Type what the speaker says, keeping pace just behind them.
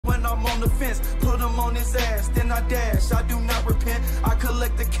I'm on his ass, then I dash. I do not repent. I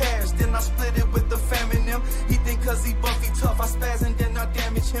collect the cash, then I split it with the fam in them. He think cause he buffy tough, I spaz and then I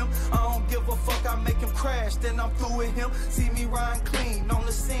damage him. I don't give a fuck, I make him crash, then I'm through with him. See me riding clean on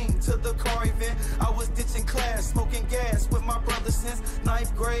the scene to the car event. I was ditching class, smoking gas with my brother since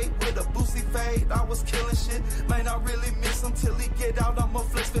 9th grade with a boosie fade. I was killing shit, man, I really miss him. Till he get out, I'ma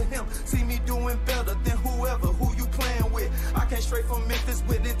flex for him. See me doing better than who you playing with. I came straight from Memphis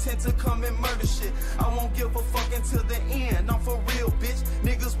with intent to come and murder shit. I won't give a fuck until the end, I'm for real, bitch.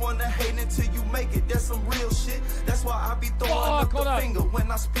 Niggas wanna hate until you make it, that's some real shit. That's why I be throwing up the finger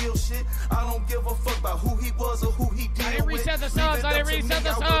when I spill shit. I don't give a fuck about who he was or who he did. I didn't reset the subs, I didn't reset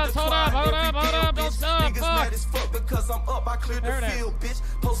the subs. Hold up, don't sub. Niggas mad as fuck because I'm up, I cleared the field, bitch.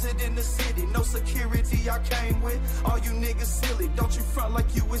 Posted in the city, no security I came with. All you niggas silly, don't you front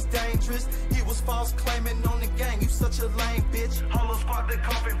like you was dangerous. He was false claiming on the gang, you such a lame bitch. Hollow spot the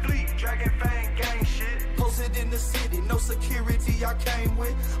coffin fleet, dragon fang gang shit. Posted in the city, no security I came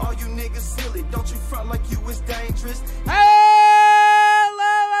with. All you niggas silly, don't you front like you was dangerous.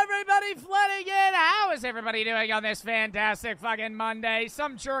 Hello, everybody flooding in. How is everybody doing on this fantastic fucking Monday?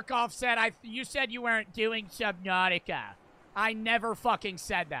 Some jerk off said, you said you weren't doing Subnautica. I never fucking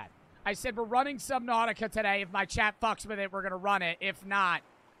said that. I said we're running Subnautica today. If my chat fucks with it, we're going to run it. If not,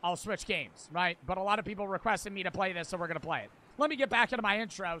 I'll switch games, right? But a lot of people requested me to play this, so we're going to play it. Let me get back into my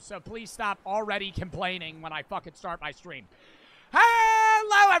intro, so please stop already complaining when I fucking start my stream.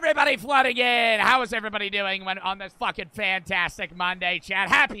 Hello, everybody flooding in. How is everybody doing on this fucking fantastic Monday, chat?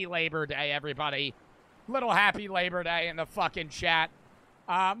 Happy Labor Day, everybody. Little happy Labor Day in the fucking chat.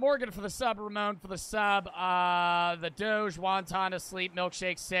 Morgan for the sub, Ramon for the sub, the Doge, Wonton asleep,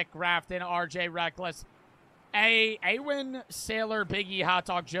 Milkshake sick, Grafton, RJ Reckless, Awin, Sailor, Biggie, Hot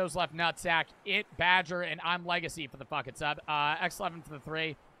Dog, Joe's Left Nutsack, It, Badger, and I'm Legacy for the fucking sub. X11 for the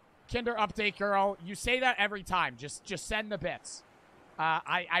 3. Kinder Update Girl, you say that every time. Just send the bits.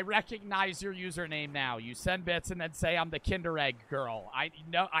 I recognize your username now. You send bits and then say I'm the Kinder Egg Girl.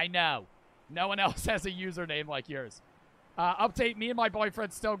 I know. No one else has a username like yours. Update, me and my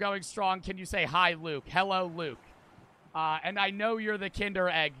boyfriend still going strong. Can you say hi, Luke? Hello, Luke. And I know you're the Kinder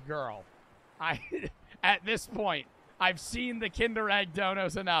Egg Girl. At this point, I've seen the Kinder Egg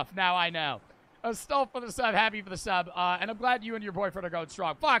donos enough. Now I know. Stolf for the sub, happy for the sub, and I'm glad you and your boyfriend are going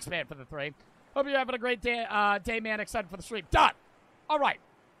strong. Foxman for the 3. Hope you're having a great day, man. Excited for the stream. Done. All right.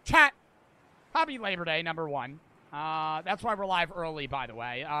 Chat. Happy Labor Day, number 1. That's why we're live early, by the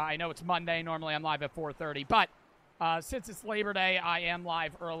way. I know it's Monday. Normally I'm live at 4:30, but since it's Labor Day, I am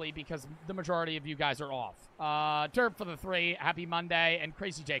live early because the majority of you guys are off. Derp for the 3. Happy Monday. And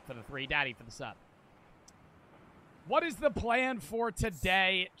Crazy Jake for the 3. Daddy for the sub. What is the plan for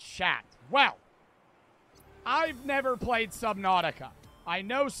today, chat? Well, I've never played Subnautica. I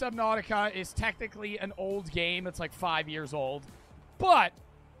know Subnautica is technically an old game. It's like 5 years old. But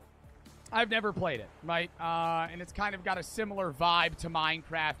I've never played it, right? And it's kind of got a similar vibe to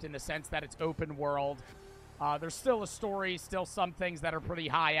Minecraft in the sense that it's open world. There's still a story, still some things that are pretty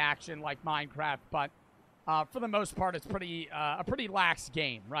high action like Minecraft. But for the most part, it's a pretty lax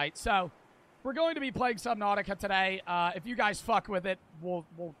game, right? So we're going to be playing Subnautica today. If you guys fuck with it, we'll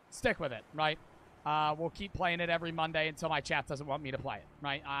stick with it, right? We'll keep playing it every Monday until my chat doesn't want me to play it,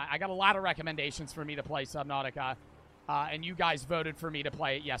 right? I got a lot of recommendations for me to play Subnautica, and you guys voted for me to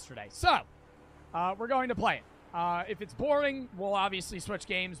play it yesterday. So, we're going to play it. If it's boring, we'll obviously switch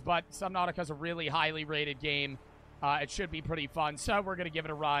games, but Subnautica is a really highly rated game. It should be pretty fun, so we're going to give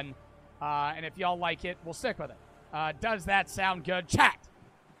it a run. And if y'all like it, we'll stick with it. Does that sound good? Chat!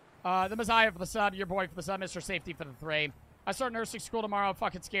 The Messiah for the sub, your boy for the sub, Mr. Safety for the 3. I start nursing school tomorrow. I'm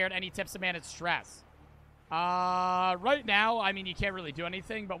fucking scared. Any tips to manage stress? Right now, I mean, you can't really do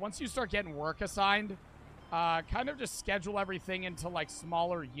anything, but once you start getting work assigned, kind of just schedule everything into, like,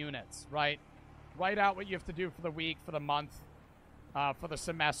 smaller units, right? Write out what you have to do for the week, for the month, for the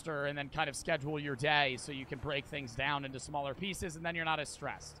semester, and then kind of schedule your day so you can break things down into smaller pieces, and then you're not as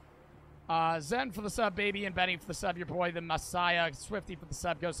stressed. Zen for the sub, baby, and Benny for the sub, your boy, the Messiah, Swifty for the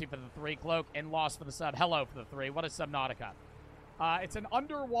sub, Ghosty for the 3, Cloak, and Lost for the sub, hello for the 3. What is Subnautica? It's an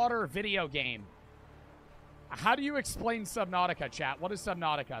underwater video game. How do you explain Subnautica, chat? What is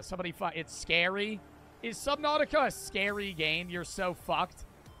Subnautica? It's scary? Is Subnautica a scary game? You're so fucked?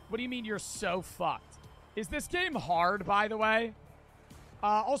 What do you mean you're so fucked? Is this game hard, by the way?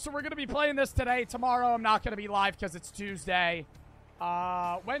 Also, we're going to be playing this today. Tomorrow, I'm not going to be live because it's Tuesday.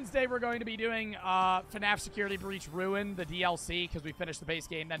 Wednesday, we're going to be doing FNAF Security Breach Ruin, the DLC, because we finished the base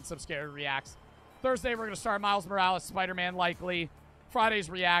game, then some Scary Reacts. Thursday, we're going to start Miles Morales, Spider-Man likely. Friday's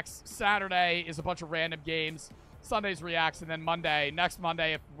Reacts. Saturday is a bunch of random games. Sundays reacts, and then next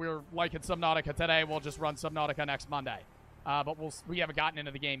Monday, if we're liking Subnautica today, we'll just run Subnautica next Monday. But we haven't gotten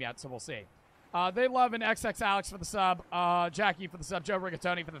into the game yet, so we'll see. They love an XX Alex for the sub, Jackie for the sub, Joe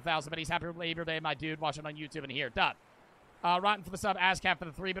Rigatoni for the 1,000, but he's happy Labor Day, my dude, watching on YouTube and here. Done. Rotten for the sub, ASCAP for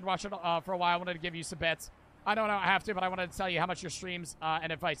the 3, been watching for a while, I wanted to give you some bits. I don't know I have to, but I wanted to tell you how much your streams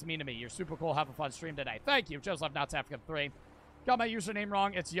and advice mean to me. You're super cool, have a fun stream today. Thank you, Joe's Left Nutsack for the 3. Got my username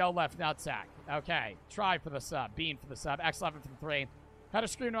wrong, it's Yo Left Nutsack. Okay, Try for the sub, Bean for the sub, X11 for the 3. Had a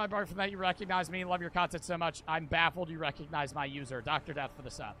scream to my bar from that, you recognize me, love your content so much, I'm baffled you recognize my user. Dr. Death for the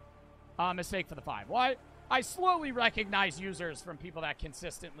sub. Mistake for the 5. What? I slowly recognize users from people that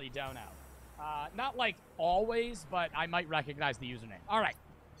consistently don't know. Not like always, but I might recognize the username. All right.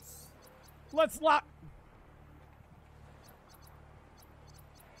 Let's lock.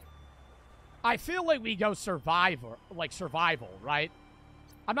 I feel like we go survival, right?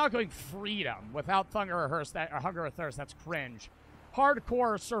 I'm not going freedom without hunger or thirst. That's cringe.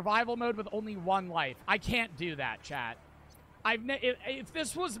 Hardcore survival mode with only 1 life. I can't do that, chat. If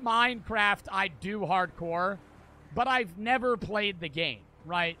this was Minecraft, I'd do hardcore, but I've never played the game,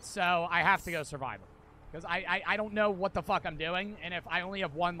 right? So I have to go survival because I don't know what the fuck I'm doing, and if I only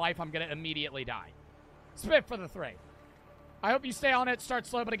have 1 life, I'm gonna immediately die. Spit for the 3. I hope you stay on it. Start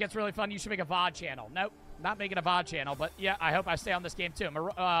slow, but it gets really fun. You should make a VOD channel. Nope, not making a VOD channel, but yeah, I hope I stay on this game too.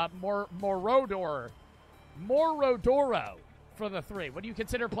 Morodoro for the 3. Would you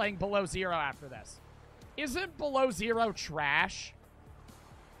consider playing Below Zero after this? Isn't Below Zero trash?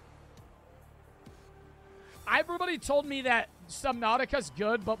 Everybody told me that Subnautica's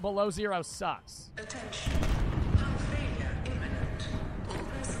good, but Below Zero sucks. Attention. Hull failure imminent. All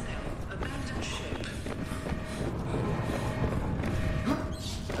personnel abandon ship.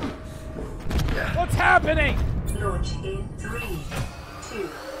 What's happening? Launch in 3, 2,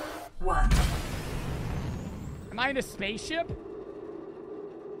 1. Am I in a spaceship?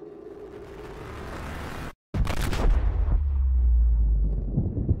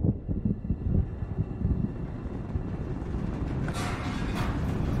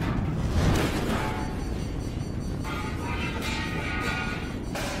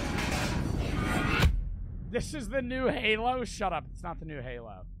 This is the new Halo? Shut up. It's not the new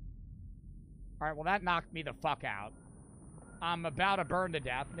Halo. Alright, well, that knocked me the fuck out. I'm about to burn to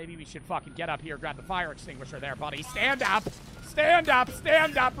death. Maybe we should fucking get up here, grab the fire extinguisher there, buddy. Stand up! Stand up!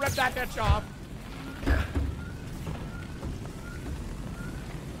 Stand up! Rip that bitch off!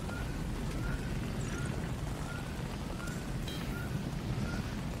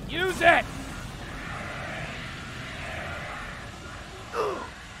 Use it!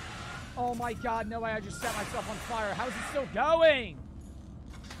 Oh my god, no way, I just set myself on fire. How is it still going?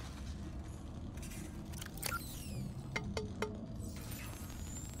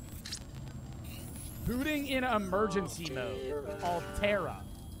 Booting in emergency mode. Altera.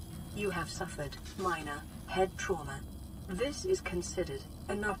 You have suffered minor head trauma. This is considered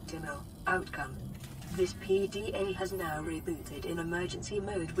an optimal outcome. This PDA has now rebooted in emergency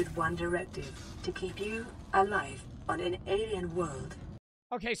mode with 1 directive: to keep you alive on an alien world.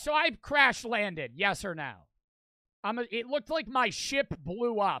 Okay, so I crash landed, yes or no? It looked like my ship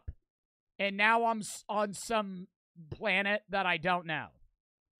blew up, and now I'm on some planet that I don't know.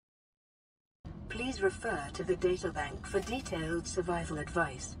 Please refer to the databank for detailed survival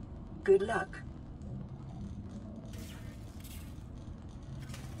advice. Good luck.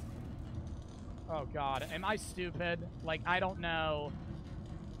 Oh god, am I stupid? Like, I don't know.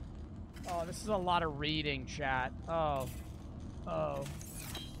 Oh, this is a lot of reading, chat. Oh.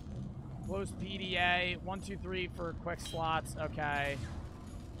 Close PDA, 1, 2, 3 for quick slots, okay.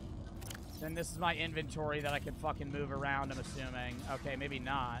 Then this is my inventory that I can fucking move around, I'm assuming. Okay, maybe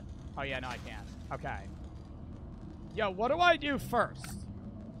not. Oh yeah, no I can. Okay. Yo, what do I do first?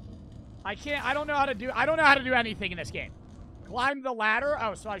 I don't know how to do anything in this game. Climb the ladder?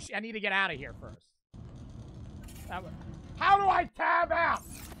 Oh, so I need to get out of here first. How do I tab out?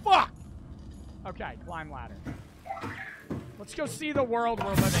 Fuck! Okay, climb ladder. Let's go see the world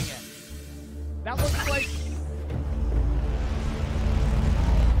we're living in. That looks like...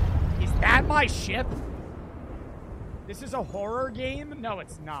 Is that my ship? This is a horror game? No,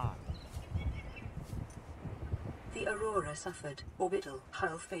 it's not. The Aurora suffered orbital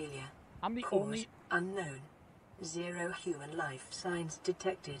hull failure. I'm the Cause only... unknown. 0 human life signs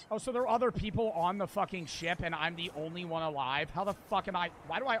detected. Oh, so there are other people on the fucking ship and I'm the only one alive? How the fuck am I...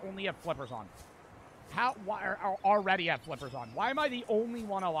 Why do I only have flippers on? Why already have flippers on? Why am I the only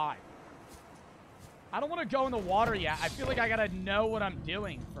one alive? I don't want to go in the water yet. I feel like I gotta know what I'm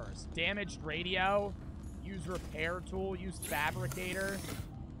doing first. Damaged radio. Use repair tool. Use fabricator.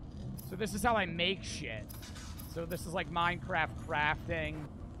 So this is how I make shit. So this is like Minecraft crafting.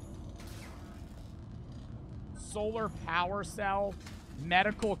 Solar power cell.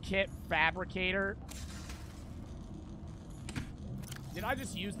 Medical kit fabricator. Did I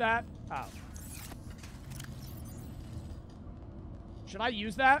just use that? Oh. Should I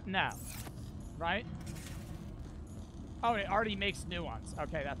use that? No. Right? Oh, it already makes new ones.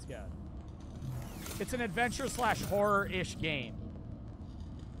 Okay, that's good. It's an adventure / horror-ish game.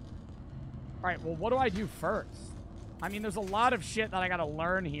 Alright, well, what do I do first? I mean, there's a lot of shit that I gotta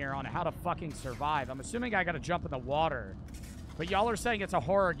learn here on how to fucking survive. I'm assuming I gotta jump in the water. But y'all are saying it's a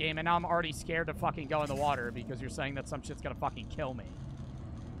horror game, and now I'm already scared to fucking go in the water because you're saying that some shit's gonna fucking kill me.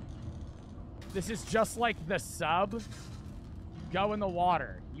 This is just like the sub. Go in the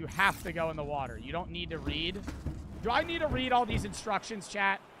water. You have to go in the water. You don't need to read. Do I need to read all these instructions,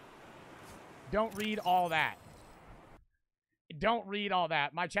 chat? Don't read all that. Don't read all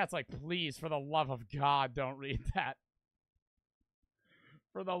that. My chat's like, please, for the love of God, don't read that.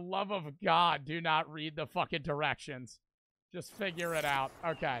 For the love of God, do not read the fucking directions. Just figure it out.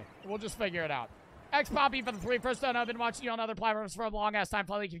 Okay, we'll just figure it out. X-Poppy for the 3. First time I've been watching you on other platforms for a long-ass time.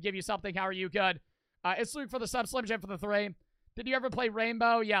 Finally can give you something. How are you? Good. It's Luke for the sub. Slim Jim for the 3. Did you ever play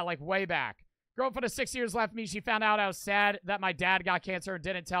Rainbow? Yeah, like way back. Girlfriend of 6 years left me. She found out I was sad that my dad got cancer and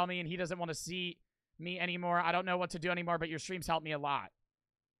didn't tell me, and he doesn't want to see me anymore. I don't know what to do anymore, but your streams helped me a lot.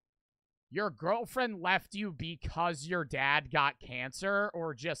 Your girlfriend left you because your dad got cancer,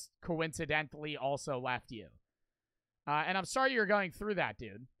 or just coincidentally also left you? And I'm sorry you're going through that,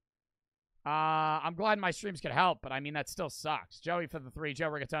 dude. I'm glad my streams could help, but I mean, that still sucks. Joey for the 3. Joe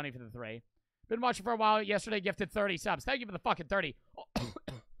Rigatoni for the 3. Been watching for a while. Yesterday gifted 30 subs. Thank you for the fucking 30.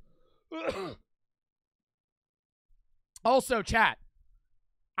 Also, chat.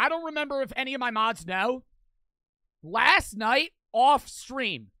 I don't remember if any of my mods know. Last night, off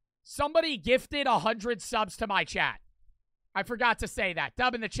stream, somebody gifted 100 subs to my chat. I forgot to say that.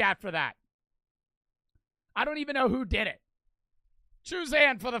 Dub in the chat for that. I don't even know who did it.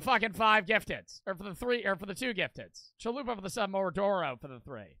 Chuzan for the fucking 5 gifteds. Or for the 3, or for the 2 gifteds. Chalupa for the sub. Moradoro for the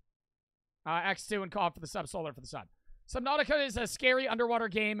 3. X2 and Cobb for the sub. Solar for the sub. Subnautica is a scary underwater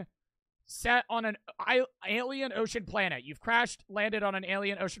game set on an alien ocean planet. You've crashed, landed on an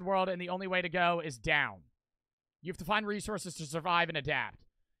alien ocean world, and the only way to go is down. You have to find resources to survive and adapt.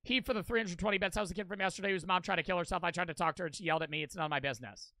 Heat for the 320 bets. I was a kid from yesterday whose mom tried to kill herself. I tried to talk to her, and she yelled at me. It's none of my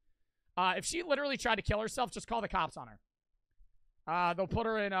business. If she literally tried to kill herself, just call the cops on her. They'll put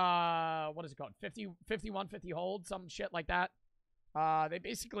her in, what is it called? 50 hold, some shit like that. They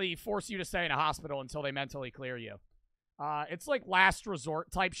basically force you to stay in a hospital until they mentally clear you. It's like last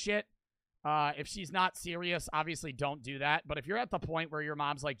resort type shit. If she's not serious, obviously don't do that. But if you're at the point where your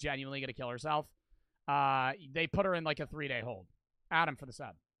mom's like genuinely gonna kill herself, they put her in like a 3-day hold. Adam for the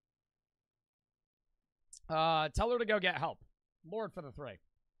sub. Tell her to go get help. Lord for the 3.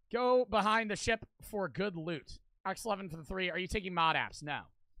 Go behind the ship for good loot. X11 for the 3. Are you taking mod apps? No.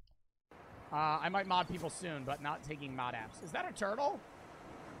 I might mod people soon, but not taking mod apps. Is that a turtle?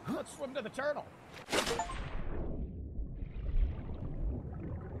 Let's swim to the turtle.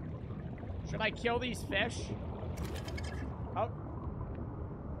 Should I kill these fish? Oh.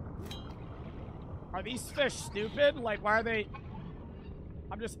 Are these fish stupid? Like, why are they...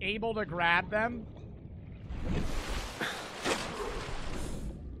 I'm just able to grab them?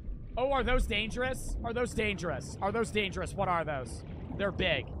 Oh, are those dangerous? Are those dangerous? Are those dangerous? What are those? They're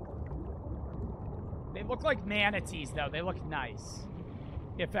big. They look like manatees, though. They look nice.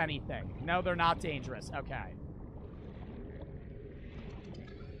 If anything. No, they're not dangerous. Okay.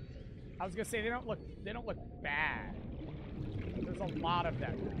 I was gonna say they don't look bad. There's a lot of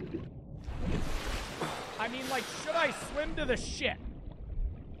them. I mean, like, should I swim to the ship?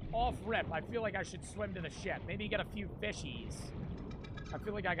 Off rip, I feel like I should swim to the ship. Maybe get a few fishies. I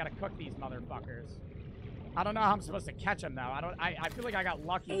feel like I gotta cook these motherfuckers. I don't know how I'm supposed to catch them, though. I feel like I got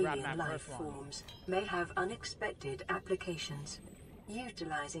lucky grabbing that first one. Alien life forms may have unexpected applications.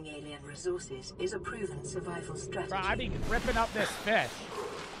 Utilizing alien resources is a proven survival strategy. Bro, I be ripping up this fish.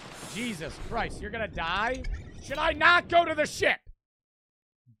 Jesus Christ, you're gonna die? Should I not go to the ship?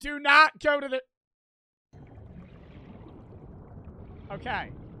 Do not go to the... Okay.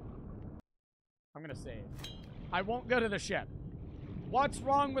 I'm gonna save. I won't go to the ship. What's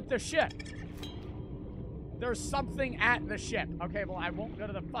wrong with the ship? There's something at the ship. Okay, well, I won't go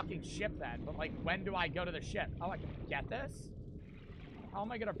to the fucking ship then. But, like, when do I go to the ship? Oh, I can get this? How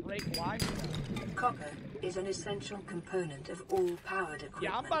am I gonna break lines? Copper is an essential component of all powered equipment.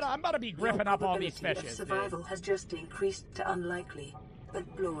 Yeah, I'm about to be gripping up all these fishes. Survival has just increased to unlikely,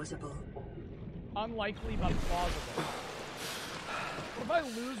 but plausible. Unlikely, but plausible. What if I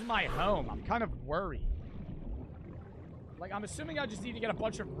lose my home? I'm kind of worried. Like, I'm assuming I just need to get a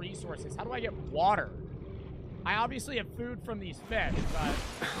bunch of resources. How do I get water? I obviously have food from these fish, but...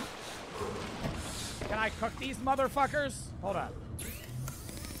 Can I cook these motherfuckers? Hold up.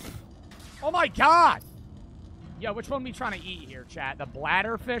 Oh my god! Yo, which one are we trying to eat here, chat? The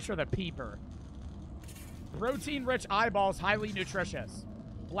bladderfish or the peeper? Protein-rich eyeballs, highly nutritious.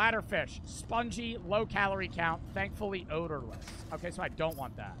 Bladderfish, spongy, low calorie count, thankfully odorless. Okay, so I don't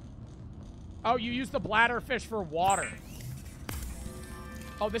want that. Oh, you use the bladderfish for water.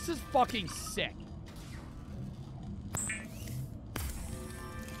 Oh, this is fucking sick.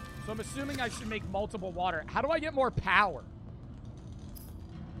 So I'm assuming I should make multiple water. How do I get more power?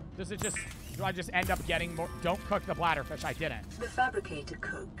 Does it just... Do I just end up getting more... Don't cook the bladderfish. I didn't. The fabricator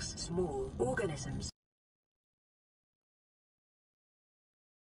cooks small organisms.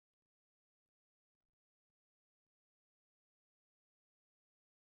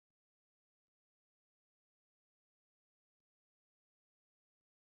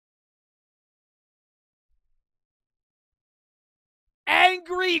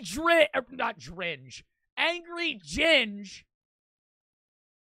 Angry not Dringe. Angry Ginge.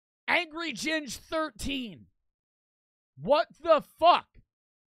 Angry Ginge 13. What the fuck?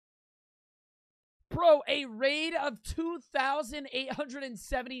 Bro, a raid of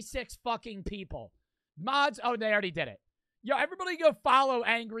 2,876 fucking people. Mods, oh, they already did it. Yo, everybody go follow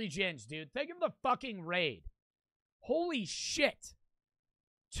Angry Ginge, dude. Think of the fucking raid. Holy shit.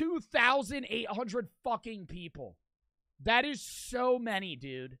 2,800 fucking people. That is so many,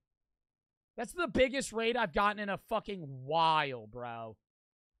 dude. That's the biggest raid I've gotten in a fucking while, bro.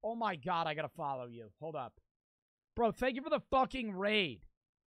 Oh my god, I gotta follow you. Hold up. Bro, thank you for the fucking raid.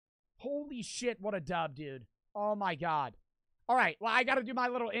 Holy shit, what a dub, dude. Oh my god. Alright, well, I gotta do my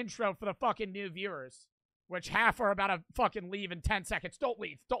little intro for the fucking new viewers. Which half are about to fucking leave in 10 seconds. Don't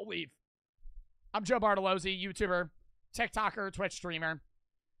leave. Don't leave. I'm Joe Bartolozzi, YouTuber, TikToker, Twitch streamer.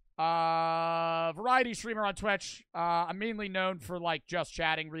 Variety streamer on Twitch. I'm mainly known for, like, just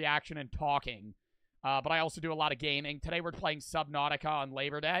chatting, reaction, and talking. But I also do a lot of gaming. Today we're playing Subnautica on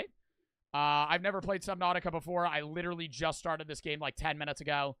Labor Day. I've never played Subnautica before. I literally just started this game like 10 minutes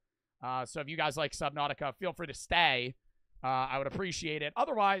ago. So if you guys like Subnautica, feel free to stay. I would appreciate it.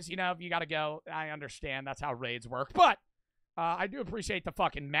 Otherwise, you know, if you gotta go, I understand. That's how raids work. But I do appreciate the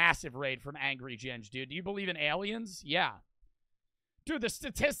fucking massive raid from Angry Ginge, dude. Do you believe in aliens? Yeah. Dude, the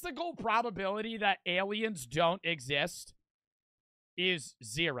statistical probability that aliens don't exist is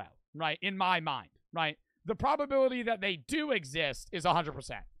 0, right? In my mind, right? The probability that they do exist is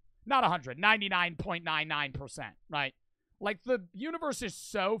 100%. Not 100, 99.99%, right? Like, the universe is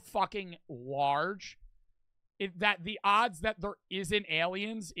so fucking large that the odds that there isn't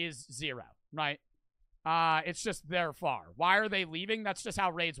aliens is 0, right? It's just they're far. Why are they leaving? That's just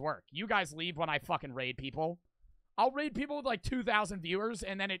how raids work. You guys leave when I fucking raid people. I'll raid people with like 2,000 viewers,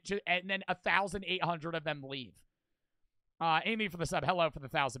 and then 1,800 of them leave. Amy for the sub. Hello for the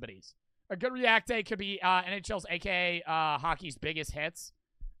 1,000 biddies. A good react day could be NHL's, aka hockey's biggest hits.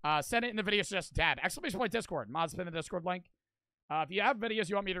 Send it in the video suggestion tab. Exclamation point Discord. Mods pin the Discord link. If you have videos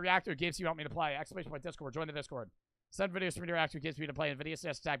you want me to react to, games you want me to play, exclamation point Discord. Join the Discord. Send videos for me to react to, games for me to play in video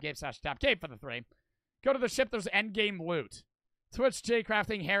suggestion tab. Game/tab. Game for the 3. Go to the ship. There's endgame loot. Twitch,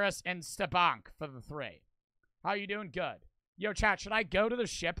 Crafting, Harris, and Stabank for the 3. How you doing? Good. Yo, chat, should I go to the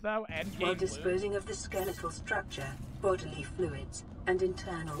ship, though? While disposing of the skeletal structure, bodily fluids, and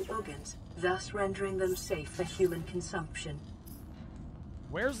internal organs, thus rendering them safe for human consumption.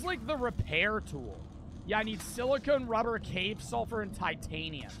 Where's, like, the repair tool? Yeah, I need silicone, rubber, cave, sulfur, and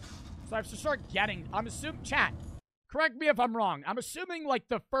titanium. So I have to start getting... I'm assuming... Chat, correct me if I'm wrong. I'm assuming, like,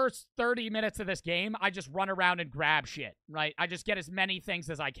 the first 30 minutes of this game, I just run around and grab shit, right? I just get as many things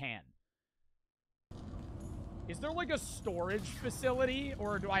as I can. Is there, like, a storage facility,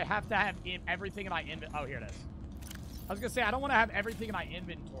 or do I have to have everything in my inventory? Oh, here it is. I was gonna say, I don't want to have everything in my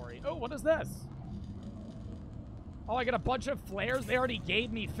inventory. Oh, what is this? Oh, I got a bunch of flares. They already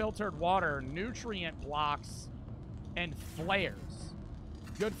gave me filtered water, nutrient blocks, and flares.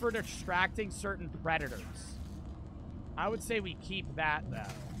 Good for distracting certain predators. I would say we keep that,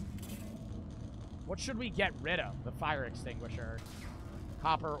 though. What should we get rid of? The fire extinguisher.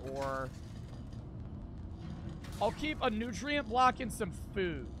 Copper ore. I'll keep a nutrient block and some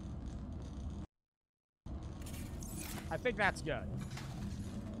food. I think that's good.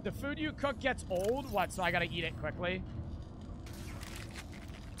 The food you cook gets old? What, so I gotta eat it quickly?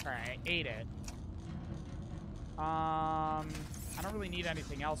 Alright, I ate it. I don't really need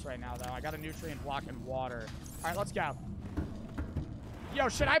anything else right now, though. I got a nutrient block and water. Alright, let's go. Yo,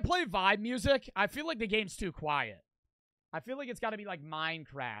 should I play vibe music? I feel like the game's too quiet. I feel like it's gotta be like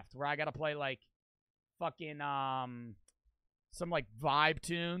Minecraft, where I gotta play like... fucking, some, like, vibe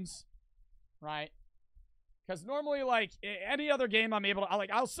tunes, right? Because normally, like, any other game I'm able to,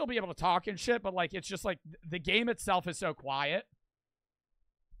 like, I'll still be able to talk and shit, but, like, it's just, like, the game itself is so quiet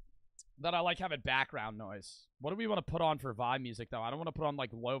that I like having background noise. What do we want to put on for vibe music, though? I don't want to put on, like,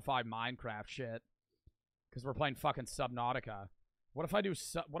 lo-fi Minecraft shit because we're playing fucking Subnautica. What if I do,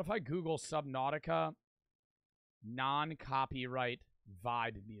 what if I Google Subnautica non-copyright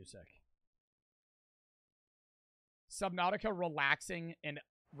vibe music? Subnautica relaxing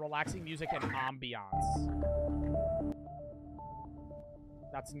music and ambiance.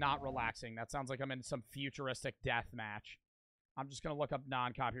 That's not relaxing. That sounds like I'm in some futuristic death match. I'm just gonna look up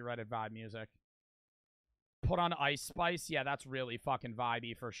non-copyrighted vibe music. Put on Ice Spice. Yeah, that's really fucking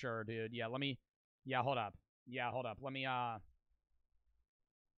vibey for sure, dude. Yeah, let me... Yeah, hold up. Yeah, hold up. Let me, Alright.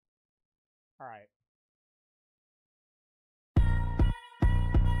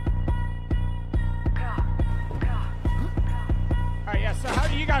 Alright, yeah, so how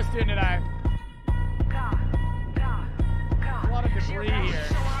are you guys doing today? A lot of debris here.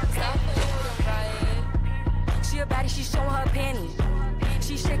 She a baddie, she showing her panties.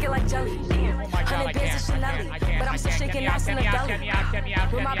 She shake it like jelly. Oh my god, I can't. But I'm still shaking ass in the belly.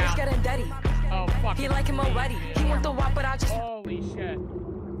 With my bitch getting dirty. Oh, fuck. He like him already. He want the wop, but I just... Holy shit.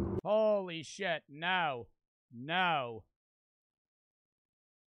 Holy shit. No. No.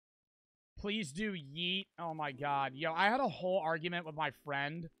 Please do yeet. Oh my god. Yo, I had a whole argument with my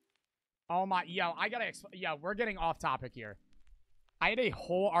friend. Oh my... Yo, I gotta... Yo, we're getting off topic here. I had a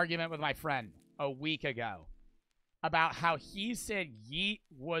whole argument with my friend a week ago about how he said yeet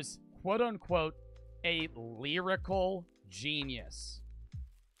was, quote-unquote, a lyrical genius.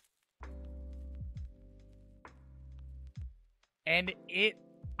 And it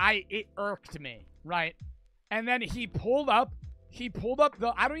irked me, right? And then he pulled up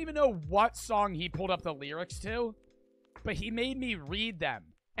the, I don't even know what song he pulled up the lyrics to, but he made me read them.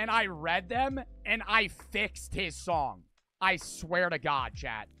 And I read them, and I fixed his song. I swear to God,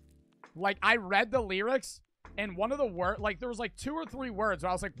 chat. Like, I read the lyrics, and one of the words, like, there was like 2 or 3 words where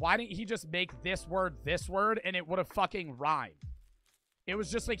I was like, why didn't he just make this word, and it would have fucking rhymed. It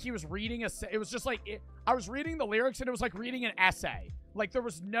was just like he was reading it was just like, I was reading the lyrics, and it was like reading an essay. Like, there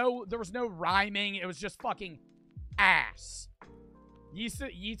was no rhyming. It was just fucking ass.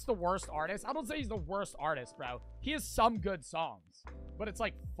 Yeet's the worst artist. I don't say he's the worst artist, bro. He has some good songs, but it's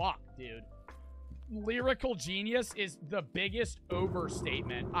like, fuck, dude. Lyrical genius is the biggest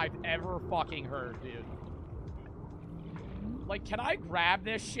overstatement I've ever fucking heard, dude. Like, can I grab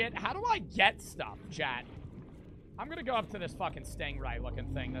this shit? How do I get stuff, chat? I'm gonna go up to this fucking stingray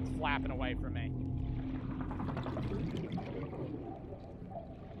looking thing that's flapping away from me.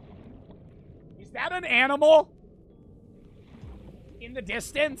 Is that an animal? In the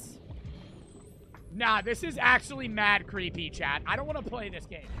distance? Nah, this is actually mad creepy, chat. I don't want to play this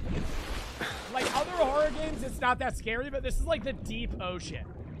game. Like, other horror games, it's not that scary, but this is like the deep ocean.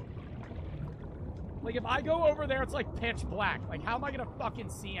 Like, if I go over there, it's like pitch black. Like, how am I gonna fucking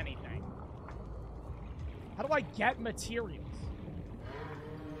see anything? How do I get materials?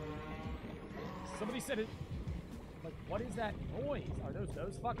 Somebody said it... Like, what is that noise? Are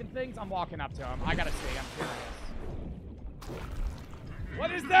those fucking things? I'm walking up to them. I gotta see. I'm curious.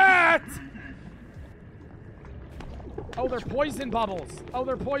 What is that? Oh, they're poison bubbles. Oh,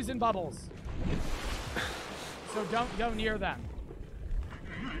 they're poison bubbles. So don't go near them.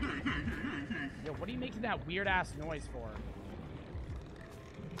 Yo, what are you making that weird-ass noise for?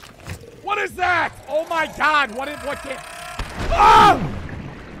 What is that? Oh my god, what did... Oh!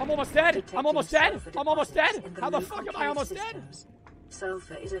 I'm almost dead. I'm almost dead. I'm almost dead. How the fuck am I almost dead?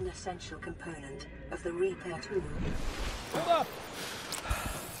 Sulfur is an essential component of the repair tool. Hold up.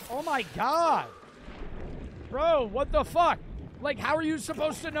 Oh my god. Bro, what the fuck? Like, how are you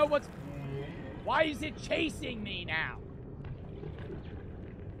supposed to know what's... Why is it chasing me now?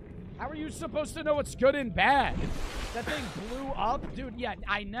 How are you supposed to know what's good and bad? That thing blew up? Dude, yeah,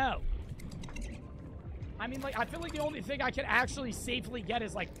 I know. I mean, like, I feel like the only thing I can actually safely get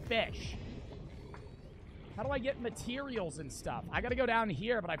is, like, fish. How do I get materials and stuff? I gotta go down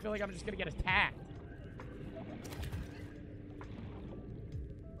here, but I feel like I'm just gonna get attacked.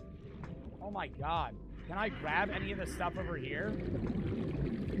 Oh my god. Can I grab any of the stuff over here?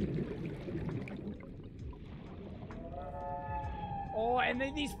 Oh, and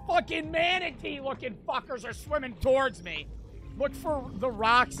then these fucking manatee-looking fuckers are swimming towards me. Look for the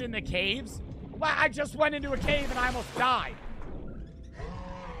rocks in the caves. Well, I just went into a cave and I almost died.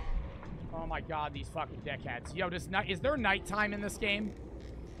 Oh my god, these fucking dickheads. Yo, is there nighttime in this game?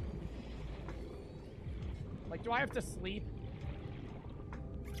 Like, do I have to sleep?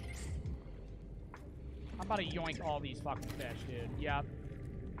 about to yoink all these fucking fish, dude. Yep.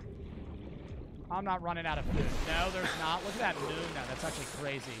 I'm not running out of food. No, there's not. Look at that moon now. That's actually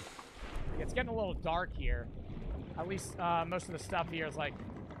crazy. Yeah, it's getting a little dark here. At least most of the stuff here is like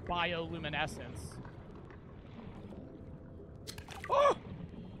bioluminescence. Oh!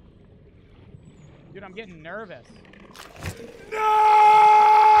 Dude, I'm getting nervous. No!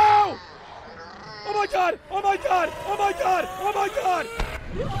 Oh my god! Oh my god! Oh my god! Oh my god!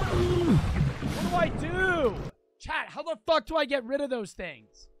 What do I do? Chat, how the fuck do I get rid of those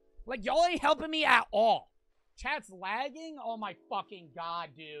things? Like, y'all ain't helping me at all. Chat's lagging? Oh my fucking god,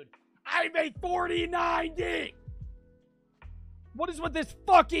 dude. I made 4090! What is with this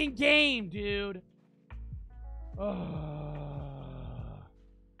fucking game, dude?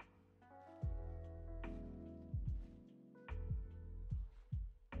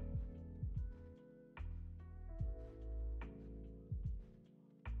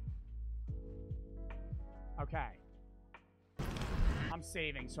 Okay. I'm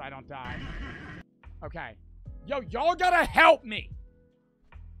saving so I don't die. Okay. Yo, y'all gotta help me!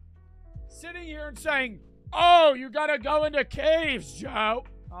 Sitting here and saying, oh, you gotta go into caves, Joe.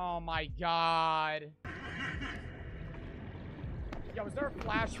 Oh my god. Yo, is there a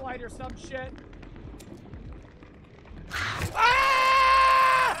flashlight or some shit? Ah!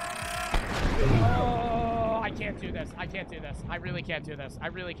 Oh, I can't do this. I can't do this. I really can't do this. I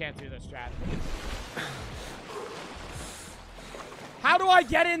really can't do this, chat. How do I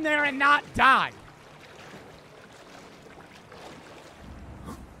get in there and not die?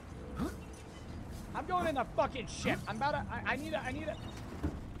 I'm going in the fucking ship. I'm about to... I need a...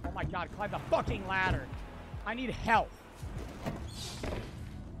 Oh my god, climb the fucking ladder. I need help.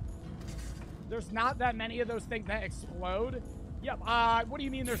 There's not that many of those things that explode. Yep, what do you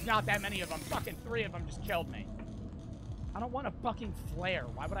mean there's not that many of them? Fucking 3 of them just killed me. I don't want a fucking flare.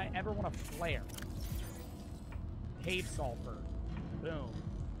 Why would I ever want a flare? Cave sulfur. Boom.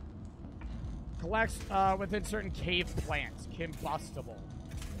 Collects within certain cave plants. Combustible.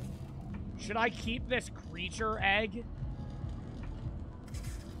 Should I keep this creature egg?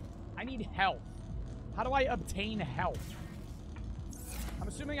 I need health. How do I obtain health? I'm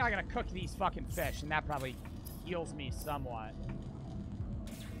assuming I gotta cook these fucking fish, and that probably heals me somewhat.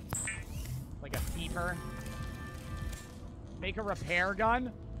 Like a peeper. Make a repair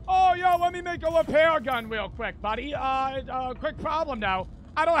gun? Oh, yo, let me make a repair gun real quick, buddy. Quick problem, though.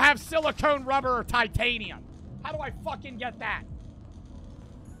 I don't have silicone, rubber, or titanium. How do I fucking get that?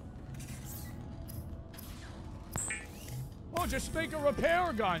 Oh, just make a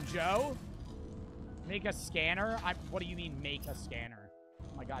repair gun, Joe. Make a scanner? What do you mean, make a scanner?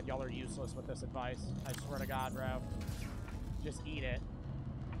 Oh my god, y'all are useless with this advice. I swear to god, bro. Just eat it.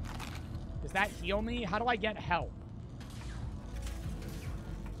 Does that heal me? How do I get help?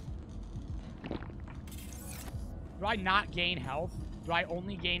 Do I not gain health? Do I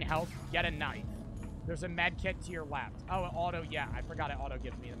only gain health? Get a knife. There's a med kit to your left. Oh, it auto, yeah. I forgot it auto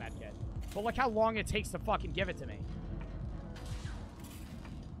gives me the med kit. But look how long it takes to fucking give it to me.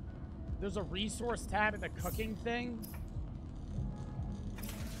 There's a resource tab in the cooking thing.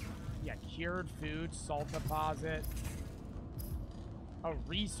 Yeah, cured food, salt deposit. Oh,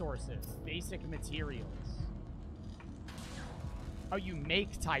 resources. Basic materials. Oh, you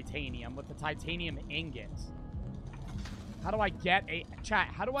make titanium with the titanium ingot. How do I get a... Chat,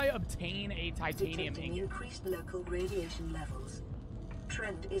 how do I obtain a titanium Detecting ingot? increased local radiation levels.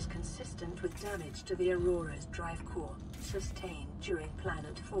 Trend is consistent with damage to the Aurora's drive core, sustained during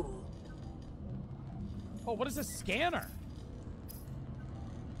planet fall. Oh, what is a scanner?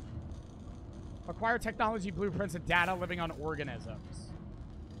 Acquire technology blueprints and data living on organisms.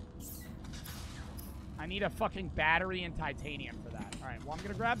 I need a fucking battery and titanium for that. Alright, well, I'm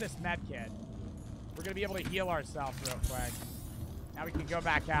gonna grab this med kit. We're gonna be able to heal ourselves real quick. Now we can go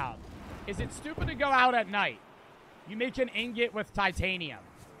back out. Is it stupid to go out at night? You make an ingot with titanium.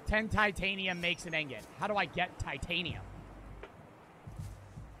 10 titanium makes an ingot. How do I get titanium?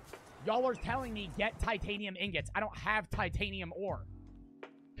 Y'all are telling me get titanium ingots. I don't have titanium ore.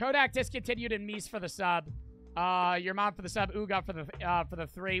 Kodak discontinued and Mies for the sub. Your mom for the sub. Uga for the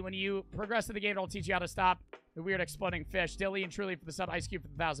 3. When you progress in the game, it'll teach you how to stop the weird exploding fish. Dilly and Truly for the sub. Ice Cube for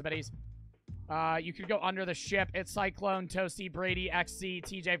the 1,000 biddies. You could go under the ship. It's Cyclone, Toasty, Brady, XC,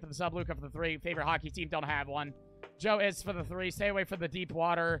 TJ for the sub. Luca for the 3. Favorite hockey team, don't have one. Joe is for the 3. Stay away from the deep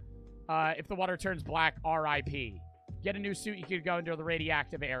water. If the water turns black, RIP. Get a new suit. You could go into the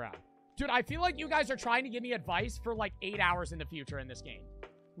radioactive era. Dude, I feel like you guys are trying to give me advice for like 8 hours in the future in this game.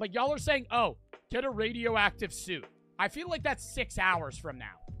 Like, y'all are saying, oh, get a radioactive suit. I feel like that's 6 hours from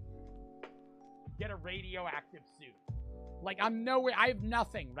now. Get a radioactive suit. Like, I'm nowhere. I have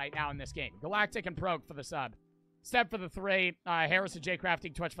nothing right now in this game. Galactic and Progue for the sub. Step for the 3. Harrison J.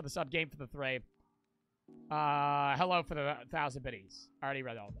 Crafting Twitch for the sub. Game for the 3. Hello for the 1,000 biddies. I already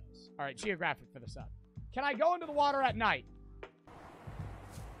read all those. All right, Geographic for the sub. Can I go into the water at night?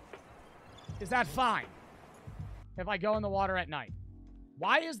 Is that fine? If I go in the water at night?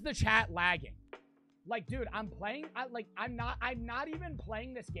 Why is the chat lagging? Like, dude, I'm playing. I'm not even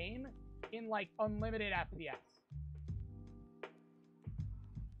playing this game in like unlimited FPS.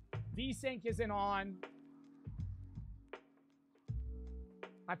 VSync isn't on.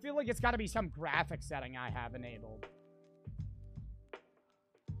 I feel like it's got to be some graphic setting I have enabled.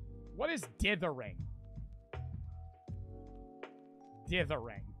 What is dithering?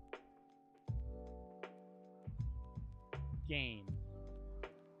 Dithering. Game.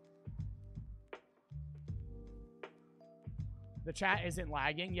 The chat isn't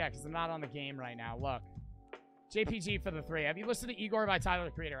lagging? Yeah, because I'm not on the game right now. Look. JPG for the 3. Have you listened to Igor by Tyler,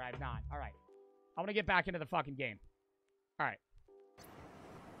 the Creator? I have not. All right. I want to get back into the fucking game. All right.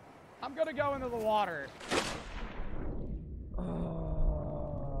 I'm going to go into the water.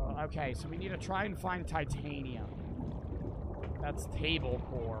 Okay, so we need to try and find titanium. That's table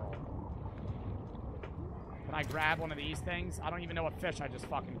coral. Can I grab one of these things? I don't even know what fish I just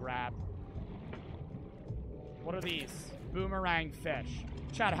fucking grabbed. What are these? Boomerang fish.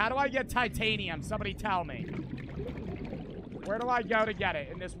 Chad, how do I get titanium? Somebody tell me. Where do I go to get it?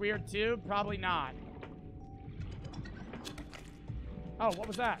 In this weird tube? Probably not. Oh, what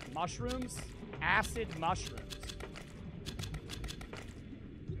was that? Mushrooms? Acid mushrooms.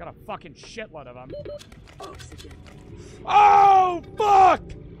 Got a fucking shitload of them. Oxygen. Oh, fuck!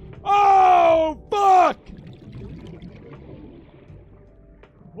 Oh, fuck!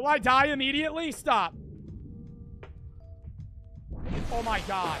 Will I die immediately? Stop. Oh my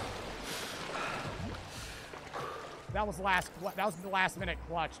god. That was the last minute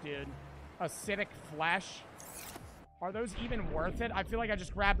clutch, dude. Acidic flesh. Are those even worth it? I feel like I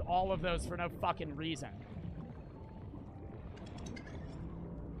just grabbed all of those for no fucking reason.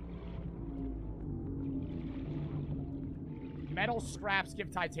 Metal scraps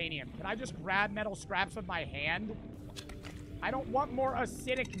give titanium. Can I just grab metal scraps with my hand? I don't want more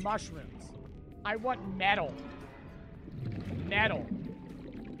acidic mushrooms. I want metal. Metal.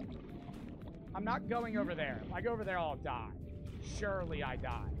 I'm not going over there. If I go over there, I'll die. Surely I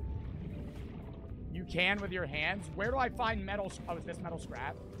die. You can with your hands? Where do I find metal? Oh, is this metal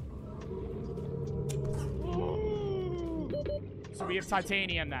scrap? So we have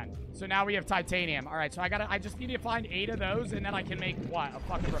titanium then. So now we have titanium. All right, so I just need to find 8 of those, and then I can make, what, a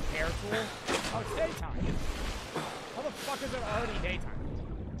fucking repair tool? Oh, it's daytime. How the fuck is it already daytime?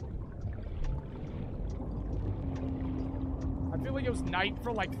 I feel like it was night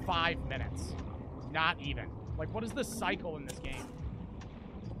for like 5 minutes. Not even. Like, what is the cycle in this game?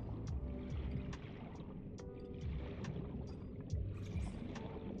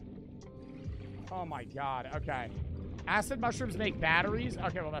 Oh my god, okay. Acid mushrooms make batteries?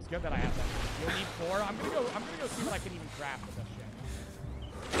 Okay, well that's good that I have them. You'll need 4. I'm gonna go see what I can even craft with this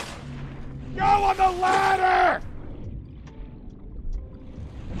shit. Go on the ladder!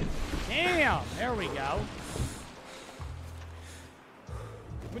 Damn, there we go.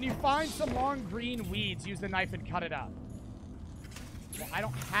 When you find some long green weeds, use the knife and cut it up. Well, I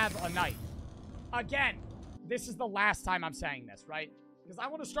don't have a knife. Again, this is the last time I'm saying this, right? Because I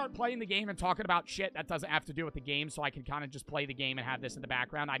want to start playing the game and talking about shit that doesn't have to do with the game, so I can kind of just play the game and have this in the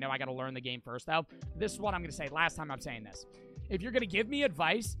background. I know I got to learn the game first, though. This is what I'm going to say. Last time I'm saying this. If you're going to give me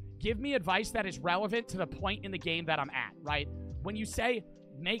advice that is relevant to the point in the game that I'm at, right? When you say,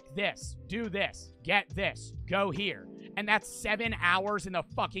 make this, do this, get this, go here, and that's 7 hours in the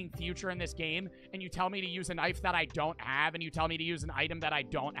fucking future in this game, and you tell me to use a knife that I don't have, and you tell me to use an item that I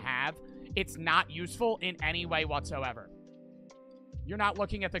don't have, it's not useful in any way whatsoever. You're not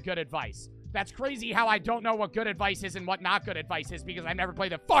looking at the good advice. That's crazy how I don't know what good advice is and what not good advice is because I never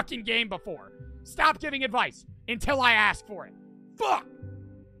played the fucking game before. Stop giving advice until I ask for it. Fuck!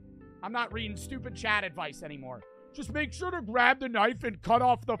 I'm not reading stupid chat advice anymore. Just make sure to grab the knife and cut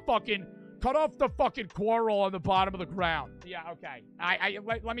off the fucking coral on the bottom of the ground. Yeah, okay.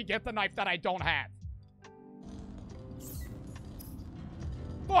 Let me get the knife that I don't have.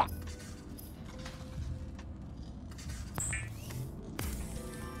 Fuck!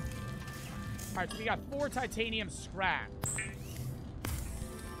 Alright, so we got 4 titanium scrap.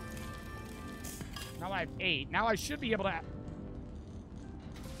 Now I have 8. Now I should be able to...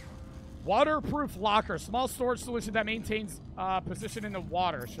 Waterproof locker. Small storage solution that maintains position in the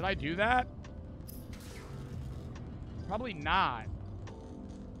water. Should I do that? Probably not.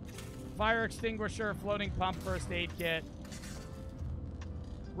 Fire extinguisher, floating pump, first aid kit.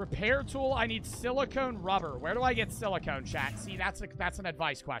 Repair tool, I need silicone rubber. Where do I get silicone, chat? See, that's an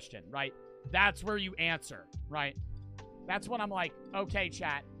advice question, right? That's where you answer, right? That's when I'm like, okay,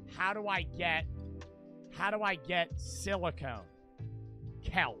 chat, how do I get silicone?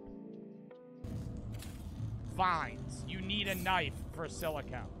 Kelp. Vines. You need a knife for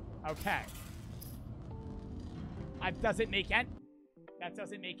silicone. Okay. That doesn't make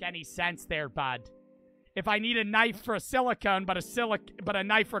any sense there, bud. If I need a knife for a silicone, but a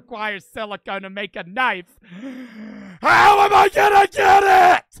knife requires silicone to make a knife, how am I gonna get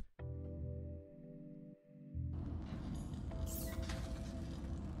it?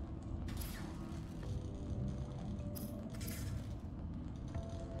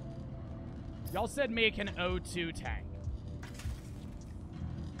 Y'all said make an O2 tank.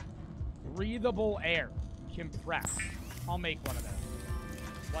 Breathable air. Compress. I'll make one of those.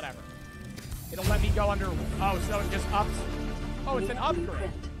 Whatever. It'll let me go under... Oh, so it just ups... Oh, it's an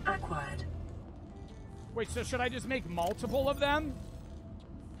upgrade. Acquired. Wait, so should I just make multiple of them?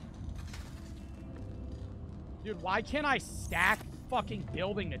 Dude, why can't I stack fucking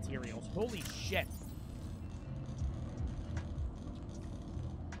building materials? Holy shit.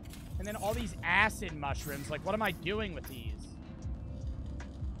 And then all these acid mushrooms. Like, what am I doing with these?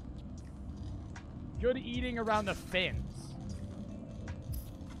 Good eating around the fins.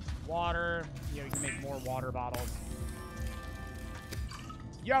 Water. You can make more water bottles.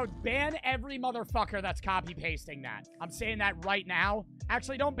 Yo, ban every motherfucker that's copy-pasting that. I'm saying that right now.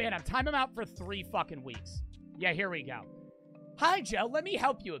 Actually, don't ban him. Time him out for 3 fucking weeks. Yeah, here we go. Hi, Joe. Let me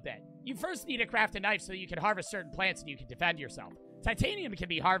help you a bit. You first need to craft a knife so you can harvest certain plants and you can defend yourself. Titanium can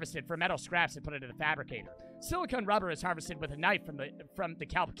be harvested from metal scraps and put into the fabricator. Silicone rubber is harvested with a knife from the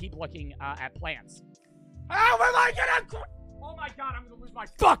kelp. Keep looking at plants. How am I gonna... Oh my god, I'm gonna lose my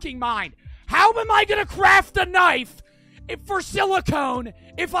fucking mind. How am I gonna craft a knife for silicone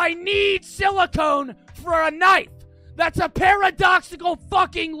if I need silicone for a knife? That's a paradoxical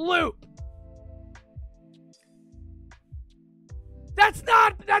fucking loop. That's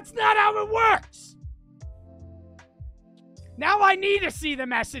not how it works. Now I need to see the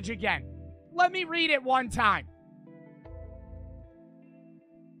message again. Let me read it one time.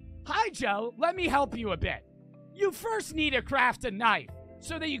 Hi, Joe. Let me help you a bit. You first need to craft a knife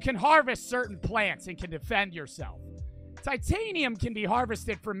so that you can harvest certain plants and can defend yourself. Titanium can be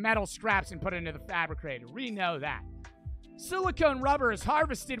harvested from metal scraps and put into the fabricator. We know that. Silicone rubber is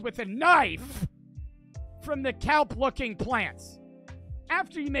harvested with a knife from the kelp-looking plants.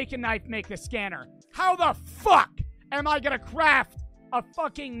 After you make a knife, make the scanner. How the fuck am I gonna craft a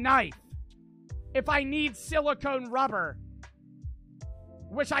fucking knife if I need silicone rubber,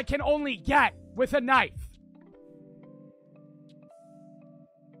 which I can only get with a knife?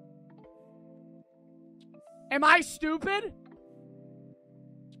 Am I stupid?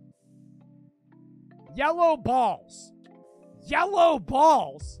 Yellow balls. Yellow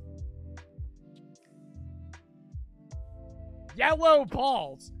balls? Yellow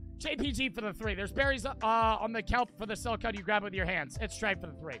balls. JPG for the 3. There's berries on the kelp for the silicone you grab with your hands. It's straight for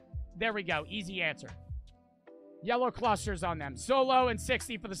the 3. There we go. Easy answer. Yellow clusters on them. Solo and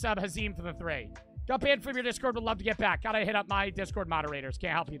 60 for the sub. Hazim for the 3. Got banned from your Discord. Would love to get back. Gotta hit up my Discord moderators.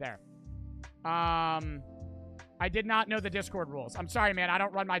 Can't help you there. I did not know the Discord rules. I'm sorry, man. I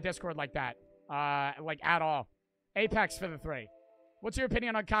don't run my Discord like that. Like, at all. Apex for the 3. What's your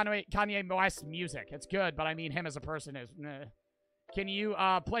opinion on Kanye West's music? It's good, but I mean him as a person is... Can you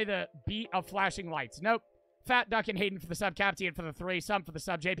play the beat of flashing lights? Nope. Fat Duck and Hayden for the sub. Captain for the 3. Some for the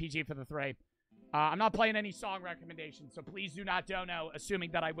sub. JPG for the 3. I'm not playing any song recommendations, so please do not dono,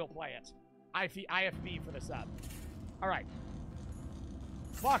 assuming that I will play it. IFB for the sub. All right.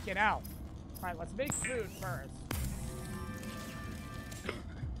 Fucking hell. All right, let's make food first.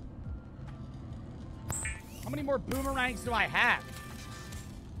 How many more boomerangs do I have?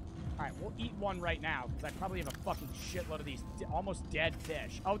 All right, we'll eat one right now, because I probably have a fucking shitload of these almost dead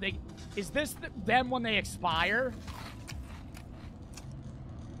fish. Oh, is this them when they expire?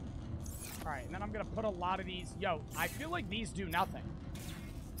 All right, and then I'm going to put a lot of these. Yo, I feel like these do nothing.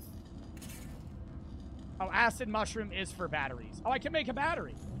 Oh, acid mushroom is for batteries. Oh, I can make a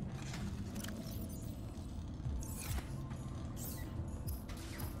battery.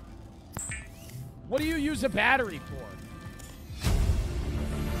 What do you use a battery for?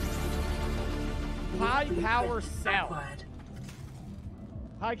 High power cell.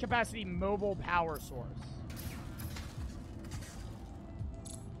 High capacity mobile power source.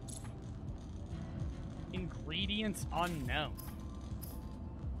 Ingredients unknown.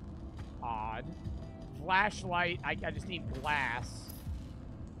 Odd. Flashlight. I just need glass.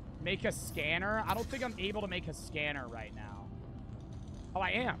 Make a scanner. I don't think I'm able to make a scanner right now. Oh, I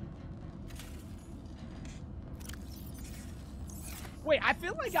am. Wait, I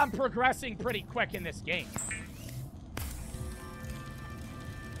feel like I'm progressing pretty quick in this game.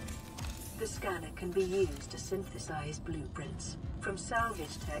 The scanner can be used to synthesize blueprints from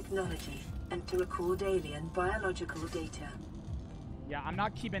salvage technology and to record alien biological data. Yeah, I'm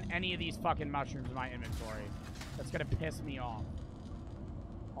not keeping any of these fucking mushrooms in my inventory. That's gonna piss me off.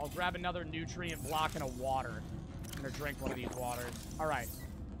 I'll grab another nutrient block and a water. I'm gonna drink one of these waters. All right.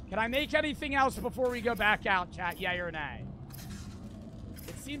 Can I make anything else before we go back out, chat? Yay or nay?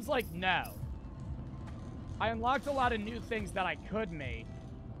 It seems like no. I unlocked a lot of new things that I could make.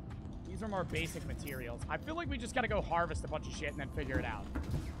 These are more basic materials. I feel like we just gotta go harvest a bunch of shit and then figure it out.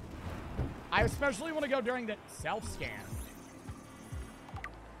 I especially want to go during the self-scan.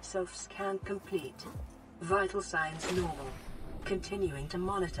 Self-scan complete. Vital signs normal. Continuing to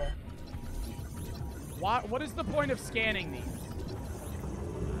monitor. What is the point of scanning these?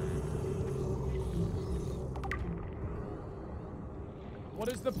 What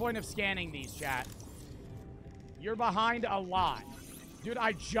is the point of scanning these, chat? You're behind a lot. Dude,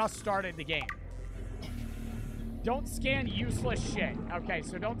 I just started the game. Don't scan useless shit. Okay,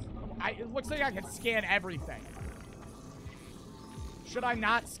 so don't... it looks like I can scan everything. Should I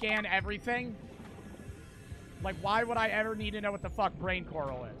not scan everything? Like, why would I ever need to know what the fuck brain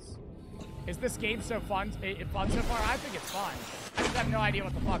coral is? Is this game so fun? Fun so far? I think it's fun. I just have no idea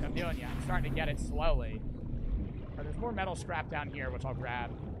what the fuck I'm doing yet. I'm starting to get it slowly. Right, there's more metal scrap down here, which I'll grab.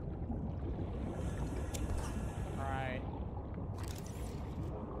 Alright.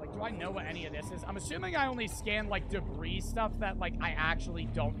 Like, do I know what any of this is? I'm assuming I only scan, like, debris stuff that, like, I actually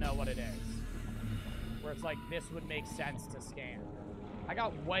don't know what it is. Where it's like, this would make sense to scan. I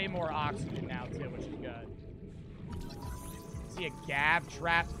got way more oxygen now, too, which is good. See a Gav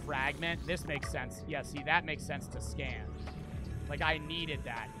trap fragment? This makes sense. Yeah, see, that makes sense to scan. Like, I needed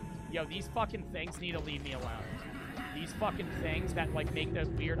that. Yo, these fucking things need to leave me alone. These fucking things that, like, make those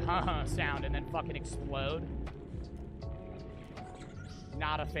weird sound and then fucking explode.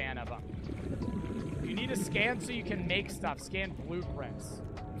 Not a fan of them. You need to scan so you can make stuff. Scan blueprints.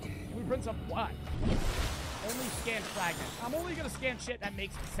 Blueprints of what? Only scan fragments. I'm only gonna scan shit that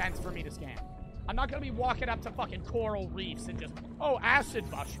makes sense for me to scan. I'm not gonna be walking up to fucking coral reefs and just, oh, acid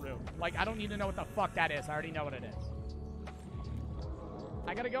mushroom. Like, I don't need to know what the fuck that is. I already know what it is.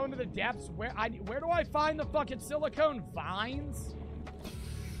 I gotta go into the depths. Where do I find the fucking silicone vines?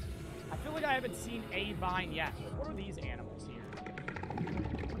 I feel like I haven't seen a vine yet. What are these animals here?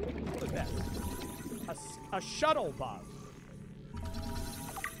 What is this? A shuttle bug.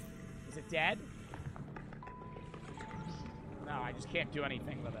 Is it dead? No, I just can't do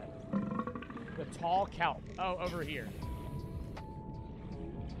anything with it. The tall kelp. Oh, over here.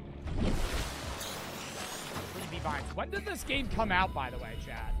 Creepy vines. When did this game come out, by the way,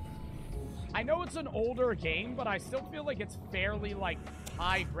 Chad? I know it's an older game, but I still feel like it's fairly, like,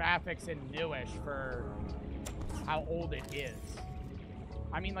 high graphics and newish for how old it is.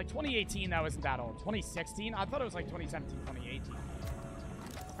 I mean, like, 2018, that wasn't that old. 2016? I thought it was, like, 2017, 2018.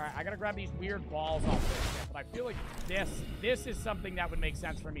 Alright, I gotta grab these weird balls off this shit, but I feel like this is something that would make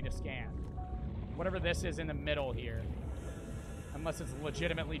sense for me to scan. Whatever this is in the middle here. Unless it's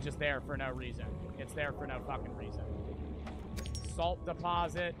legitimately just there for no reason. It's there for no fucking reason. Salt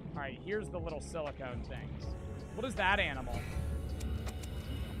deposit. Alright, here's the little silicone things. What is that animal?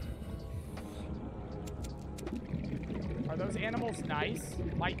 Are those animals nice?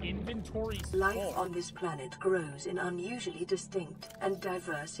 My inventory's full. Life on this planet grows in unusually distinct and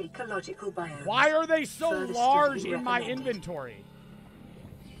diverse ecological biomes. Why are they so Further large study in my recommended. inventory?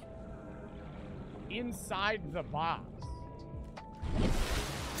 Inside the box.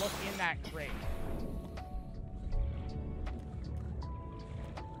 Look in that crate.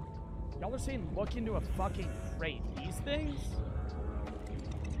 Y'all are saying look into a fucking crate. These things?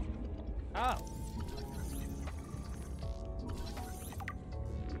 Oh.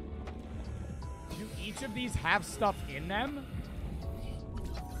 Do each of these have stuff in them?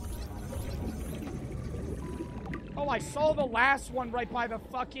 Oh, I saw the last one right by the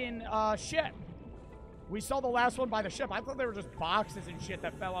fucking ship. We saw the last one by the ship. I thought they were just boxes and shit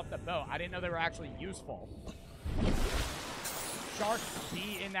that fell off the boat. I didn't know they were actually useful. Sharks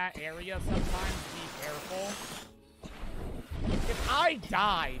be in that area sometimes. Be careful. If I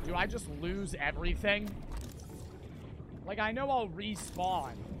die, do I just lose everything? Like, I know I'll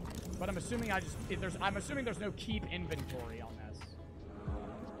respawn, but I'm assuming I'm assuming there's no keep inventory on this.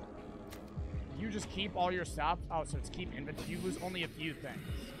 You just keep all your stuff? Oh, so it's keep inventory. You lose only a few things.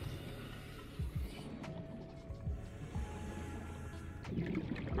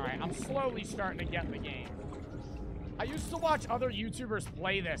 Alright, I'm slowly starting to get in the game. I used to watch other YouTubers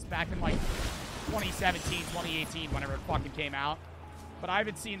play this back in like 2017, 2018, whenever it fucking came out. But I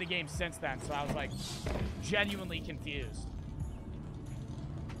haven't seen the game since then, so I was like genuinely confused.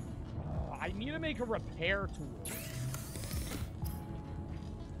 I need to make a repair tool.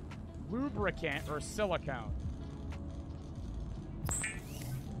 Lubricant or silicone?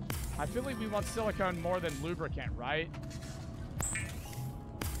 I feel like we want silicone more than lubricant, right?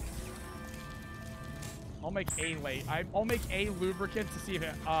 I'll make a lubricant to see if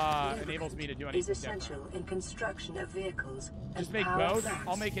it enables me to do anything is essential different. in construction of vehicles. Just and make power both. plants.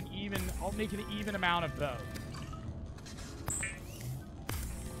 I'll make an even amount of both.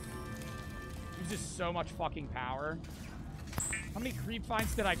 Uses so much fucking power. How many creep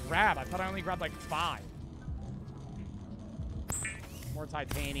finds did I grab? I thought I only grabbed like 5. More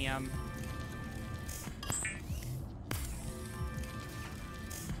titanium.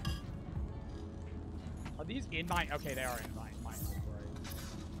 Are these in my... Okay, they are in my inventory.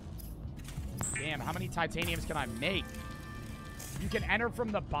 Damn, how many titaniums can I make? You can enter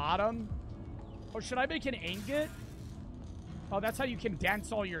from the bottom. Oh, should I make an ingot? Oh, that's how you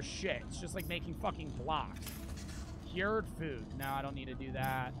condense all your shit. It's just like making fucking blocks. Cured food. No, I don't need to do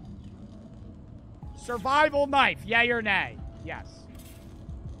that. Survival knife. Yay or nay? Yes.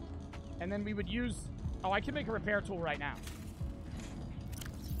 And then we would use... Oh, I can make a repair tool right now.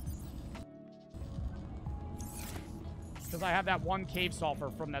 Because I have that one cave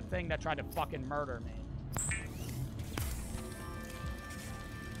sulfur from that thing that tried to fucking murder me.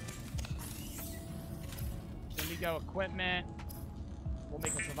 Then we go equipment. We'll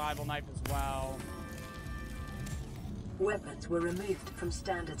make a survival knife as well. Weapons were removed from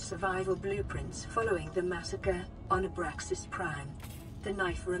standard survival blueprints following the massacre on Abraxas Prime. The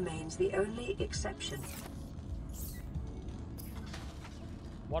knife remains the only exception.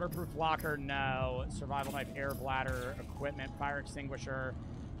 Waterproof locker, no. Survival knife, air bladder, equipment, fire extinguisher,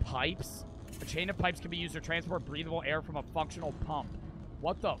 pipes. A chain of pipes can be used to transport breathable air from a functional pump.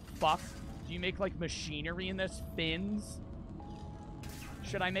 What the fuck? Do you make, like, machinery in this? Fins?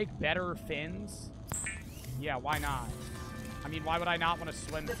 Should I make better fins? Yeah, why not? I mean, why would I not want to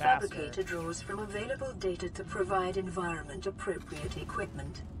swim The faster? fabricator draws from available data to provide environment-appropriate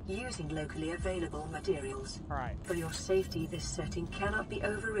equipment, using locally available materials. Alright. For your safety, this setting cannot be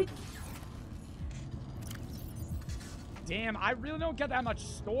overridden. Damn, I really don't get that much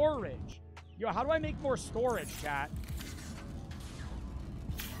storage. Yo, how do I make more storage, chat?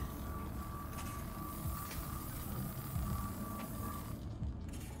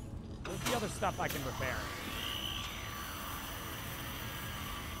 What's the other stuff I can repair?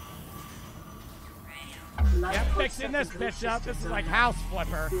 Yep, fixing this bitch up. This is like house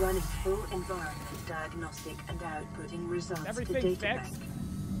flipper. Running full environment diagnostic and outputting results Everything to data fixed? bank.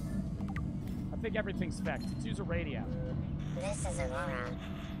 I think everything's fixed. Let's use a radio. This is Aurora.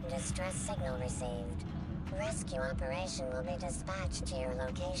 Distress signal received. Rescue operation will be dispatched to your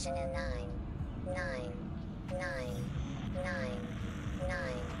location in 9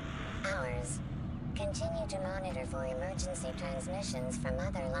 hours. Continue to monitor for emergency transmissions from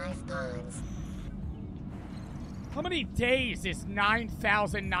other life pods. How many days is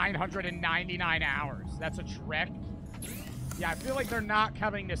 9,999 hours? That's a trick. Yeah, I feel like they're not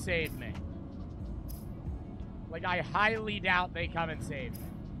coming to save me. Like, I highly doubt they come and save me.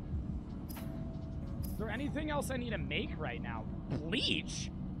 Is there anything else I need to make right now? Bleach?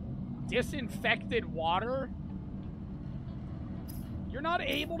 Disinfected water? You're not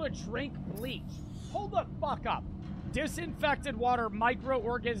able to drink bleach. Hold the fuck up. Disinfected water,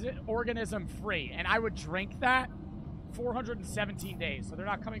 microorganism free. And I would drink that 417 days. So they're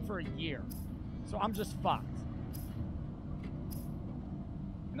not coming for a year. So I'm just fucked.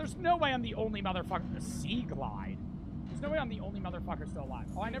 And there's no way I'm the only motherfucker. The Sea Glide. There's no way I'm the only motherfucker still alive.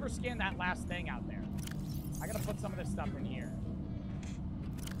 Oh, I never scanned that last thing out there. I gotta put some of this stuff in here.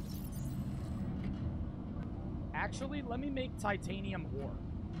 Actually, let me make titanium ore.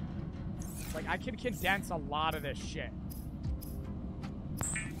 Like, I can condense a lot of this shit.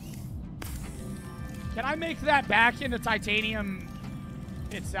 Can I make that back into titanium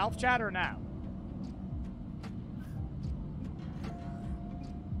itself, chat, or no?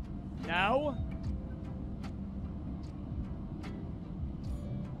 No?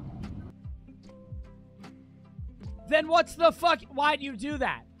 Then what's the fuck? Why'd you do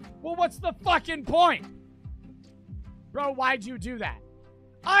that? Well, what's the fucking point? Bro, why'd you do that?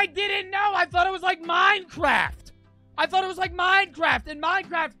 I didn't know. I thought it was like Minecraft. I thought it was like Minecraft. In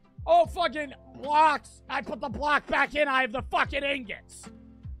Minecraft, oh, fucking blocks. I put the block back in. I have the fucking ingots.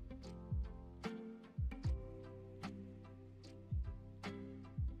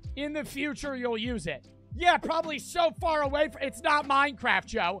 In the future, you'll use it. Yeah, probably so far away from... It's not Minecraft,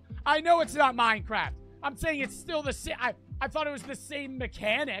 Joe. I know it's not Minecraft. I'm saying it's still the same... I thought it was the same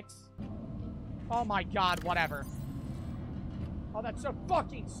mechanics. Oh my god, whatever. Oh, that's so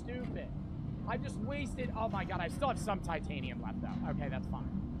fucking stupid. I just wasted... Oh my god, I still have some titanium left, though. Okay, that's fine.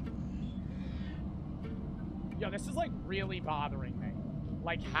 Yo, this is, like, really bothering me.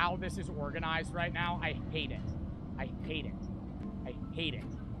 Like, how this is organized right now. I hate it. I hate it. I hate it.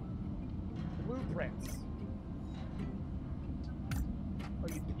 Blueprints. Oh,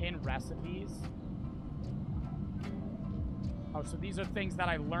 you pin recipes? Oh, so these are things that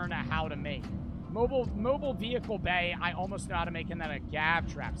I learn how to make. Mobile vehicle bay, I almost know how to make, and then a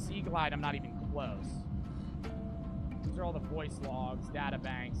gav trap. Sea glide, I'm not even close. These are all the voice logs, data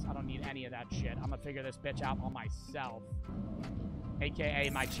banks. I don't need any of that shit. I'm gonna figure this bitch out on myself. AKA,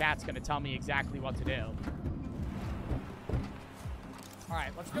 my chat's gonna tell me exactly what to do.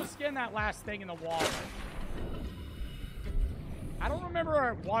 Alright, let's go skin that last thing in the water. I don't remember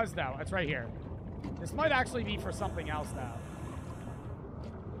where it was, though. It's right here. This might actually be for something else, though.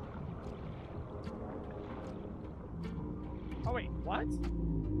 Oh, wait, what?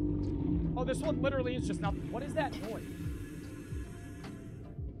 Oh, this one literally is just nothing. What is that noise?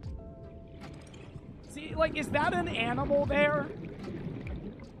 See, like, is that an animal there?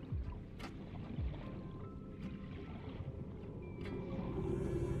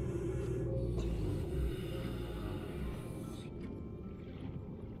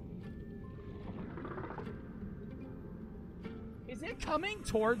 Is it coming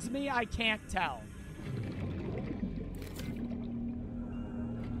towards me? I can't tell.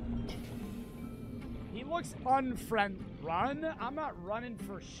 He looks unfriendly. Run? I'm not running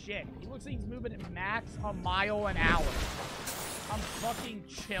for shit. He looks like he's moving at max a mile an hour. I'm fucking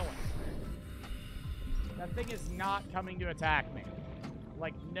chilling. That thing is not coming to attack me.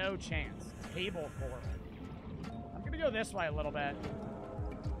 Like, no chance. Table forward. I'm gonna go this way a little bit.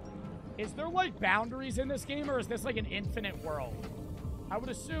 Is there, like, boundaries in this game, or is this, like, an infinite world? I would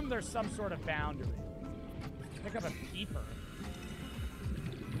assume there's some sort of boundary. Pick up a peeper.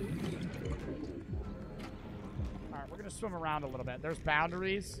 Alright, we're gonna swim around a little bit. There's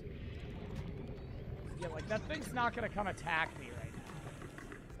boundaries. Yeah, like, that thing's not gonna come attack me right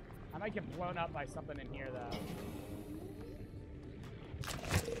now. I might get blown up by something in here, though.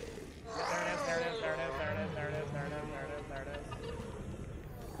 Yeah, there it is, there it is, there it is, there it is, there it is, there it is, there it is, there it is.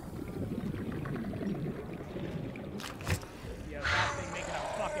 Yo, that thing making a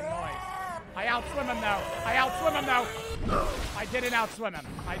fucking noise. I outswim him, though. I outswim him, though. I didn't outswim him.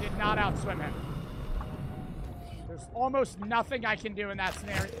 I did not outswim him. There's almost nothing I can do in that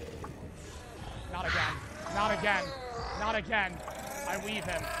scenario. Not again. Not again. Not again. I weave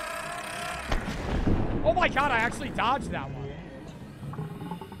him. Oh my god, I actually dodged that one.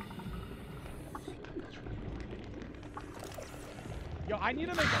 Yo, I need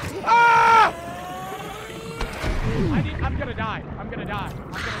to make a... Ah! I'm gonna die. I'm gonna die.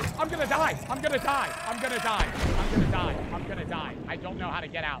 I'm gonna die. I'm gonna die. I'm gonna die. I'm gonna die. I'm gonna die. I don't know how to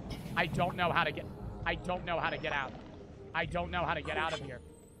get out. I don't know how to get... I don't know how to get out. I don't know how to get out of here.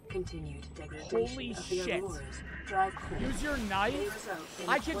 Continued degradation. Holy of the shit. Aurora's drive core. Use your May knife? result in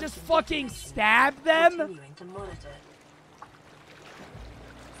I can constant just fucking detonation. stab them? Continuing to monitor.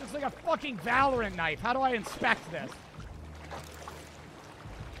 It's like a fucking Valorant knife. How do I inspect this?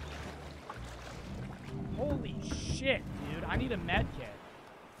 Holy shit, dude. I need a med kit.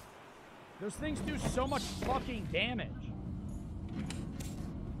 Those things do so much fucking damage.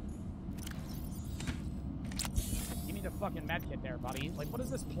 Give me the fucking med kit there, buddy. Like, what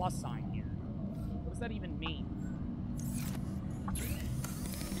is this plus sign here? What does that even mean?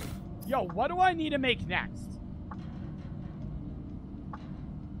 Yo, what do I need to make next?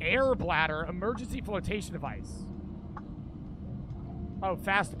 Air bladder, emergency flotation device. Oh,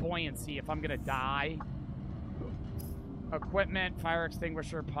 fast buoyancy if I'm gonna die. Equipment, fire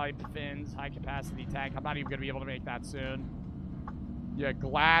extinguisher, pipe fins, high capacity tank. I'm not even gonna be able to make that soon. Yeah,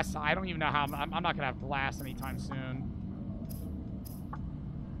 glass. I don't even know how I'm not gonna have glass anytime soon.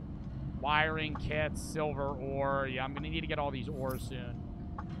 Wiring kits, silver ore. Yeah, I'm gonna need to get all these ores soon.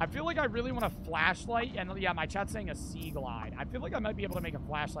 I feel like I really want a flashlight, and yeah, my chat's saying a sea glide. I feel like I might be able to make a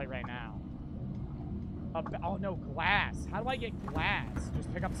flashlight right now. Oh no, glass. How do I get glass?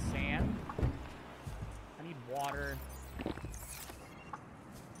 Just pick up sand? I need water.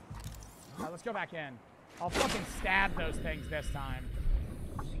 Alright, let's go back in. I'll fucking stab those things this time.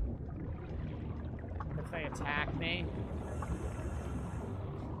 If they attack me.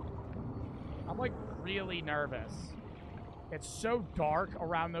 I'm like really nervous. It's so dark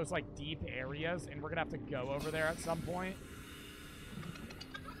around those like deep areas, and we're gonna have to go over there at some point.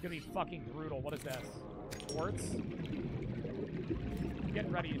 It's gonna be fucking brutal. What is this? Quartz. I'm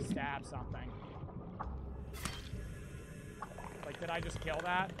getting ready to stab something. Like, did I just kill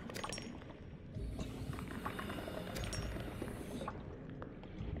that?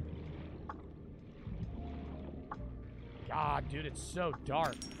 God, dude, it's so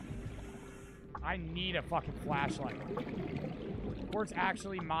dark. I need a fucking flashlight. Quartz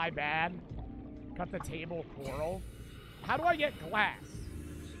actually my bad. Cut the table coral. How do I get glass?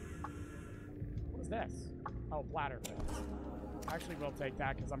 What is this? Oh, bladder. I actually will take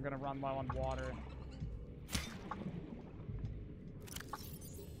that because I'm going to run low on water.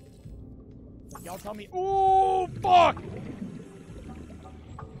 Y'all tell me. Ooh, fuck!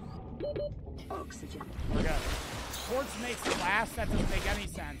 Oxygen. We're good. Quartz makes glass. That doesn't make any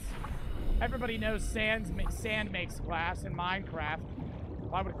sense. Everybody knows sand makes glass in Minecraft.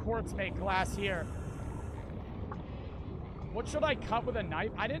 Why would quartz make glass here? What should I cut with a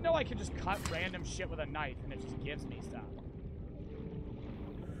knife? I didn't know I could just cut random shit with a knife and it just gives me stuff.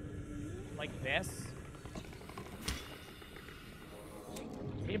 Like this.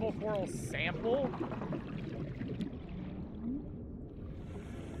 Table coral sample.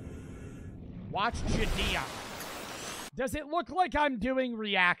 Watch Judea. Does it look like I'm doing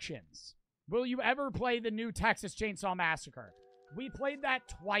reactions? Will you ever play the new Texas Chainsaw Massacre? We played that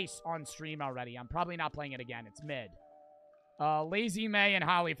twice on stream already. I'm probably not playing it again. It's mid. Lazy May and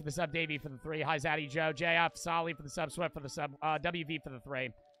Holly for the sub. Davey for the 3. Hi, Zaddy Joe. JF, Solly for the sub. Swift for the sub. WV for the 3.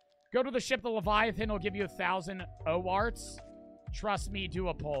 Go to the ship, the Leviathan. It'll give you 1,000 O-arts. Trust me, do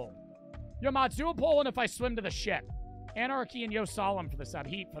a poll. Yo, mods, do a poll and if I swim to the ship. Anarchy and Yo Solemn for the sub.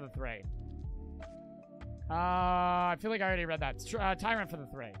 Heat for the 3. I feel like I already read that. Tyrant for the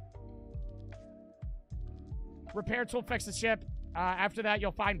 3. Repair tool, fix the ship. After that,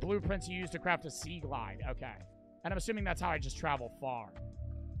 you'll find blueprints you use to craft a sea glide. Okay. And I'm assuming that's how I just travel far.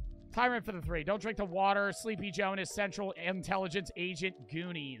 Tyrant for the 3. Don't drink the water. Sleepy Jonas, Central Intelligence Agent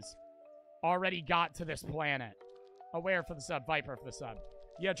Goonies. Already got to this planet. Aware for the sub. Viper for the sub.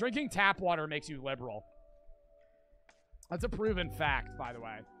 Yeah, drinking tap water makes you liberal. That's a proven fact, by the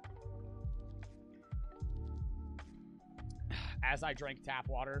way. As I drink tap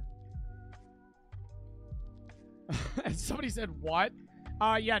water. Somebody said, what?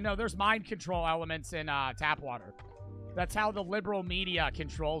 Yeah, no, there's mind control elements in tap water. That's how the liberal media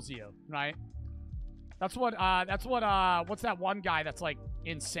controls you, right? That's what, what's that one guy that's, like,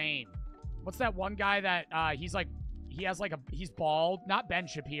 insane? What's that one guy that, he's bald? Not Ben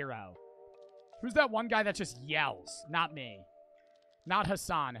Shapiro. Who's that one guy that just yells? Not me. Not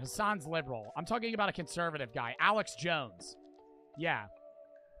Hassan. Hassan's liberal. I'm talking about a conservative guy. Alex Jones. Yeah.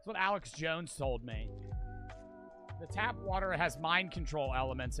 That's what Alex Jones told me. The tap water has mind control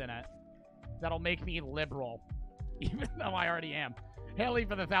elements in it that'll make me liberal, even though I already am. Haley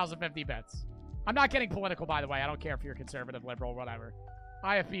for the 1,050 bits. I'm not getting political, by the way. I don't care if you're conservative, liberal, whatever.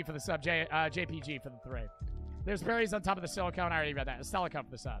 IFB for the sub. JPG for the 3. There's berries on top of the silicone. I already read that. A silicone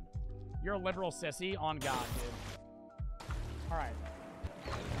for the sub. You're a liberal sissy. On God, dude. All right.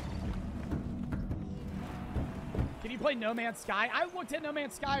 Can you play No Man's Sky? I looked at No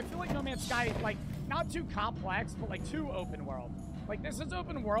Man's Sky. I feel like No Man's Sky is, like, not too complex, but, like, too open world. Like, this is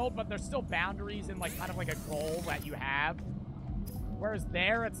open world, but there's still boundaries and, like, kind of like a goal that you have. Whereas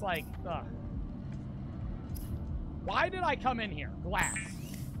there, it's like, ugh. Why did I come in here? Glass.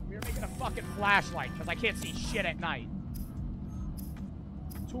 We were making a fucking flashlight because I can't see shit at night.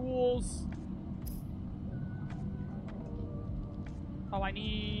 Tools. Oh, I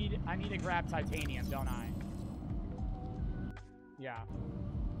need to grab titanium, don't I? Yeah.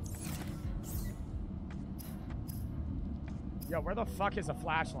 Yo, where the fuck is a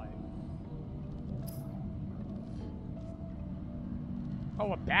flashlight?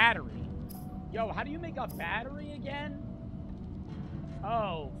 Oh, a battery. Yo, how do you make a battery again?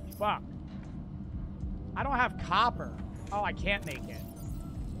 Oh, fuck. I don't have copper. Oh, I can't make it.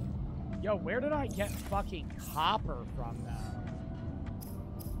 Yo, where did I get fucking copper from, though?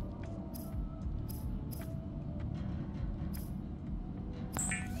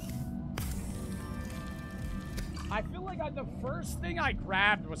 I feel like the first thing I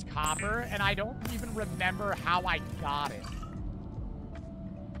grabbed was copper, and I don't even remember how I got it.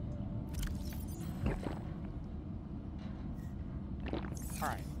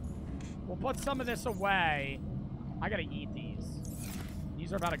 Alright. We'll put some of this away. I gotta eat these.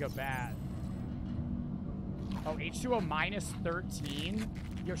 These are about to go bad. Oh, H2O minus 13?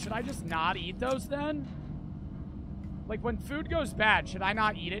 Yo, should I just not eat those then? Like, when food goes bad, should I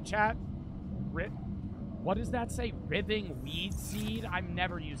not eat it, chat? What does that say? Riving weed seed? I'm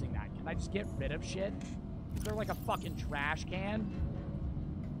never using that. Can I just get rid of shit? Is there like a fucking trash can?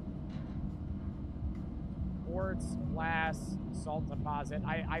 quartz, glass, salt deposit.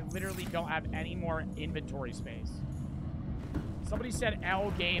 I literally don't have any more inventory space. Somebody said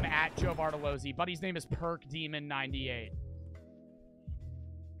L game at Joe Bartolozzi. Buddy's name is Perk Demon 98.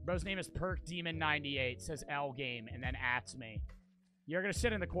 Bro's name is Perk Demon 98. Says L game and then ats me. You're gonna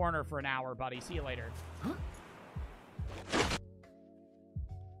sit in the corner for an hour, buddy. See you later. Huh?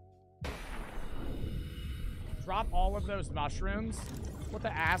 Drop all of those mushrooms. With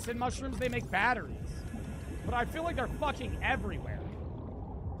the acid mushrooms, they make batteries. But I feel like they're fucking everywhere.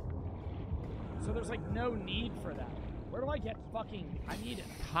 So there's like no need for that. Where do I get fucking... I need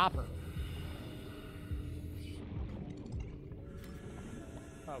copper.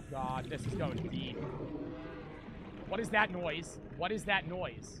 Oh god, this is going deep. What is that noise? What is that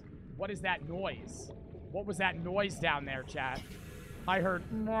noise? What is that noise? What was that noise down there, chat? I heard...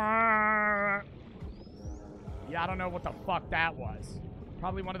 Yeah, I don't know what the fuck that was.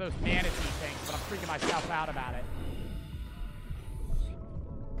 Probably one of those manatee things, but I'm freaking myself out about it.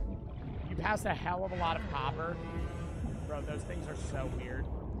 You passed a hell of a lot of copper. Bro, those things are so weird.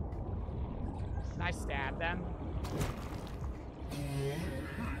 Can I stab them? Yeah,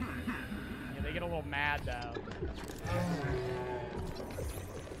 they get a little mad, though.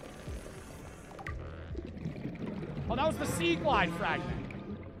 Oh, that was the sea glide fragment.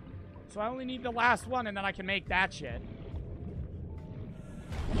 So I only need the last one, and then I can make that shit.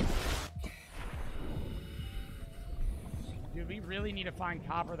 Dude, we really need to find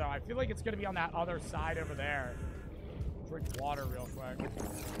copper, though. I feel like it's going to be on that other side over there. Drink water real quick.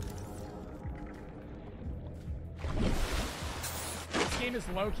 This game is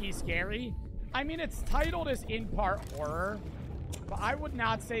low-key scary. I mean, it's titled as in part horror, but I would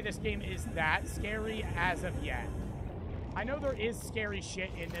not say this game is that scary as of yet. I know there is scary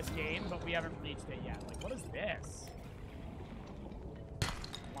shit in this game, but we haven't reached it yet. Like, what is this?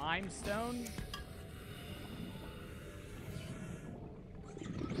 Limestone?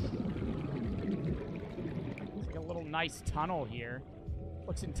 It's like a little nice tunnel here.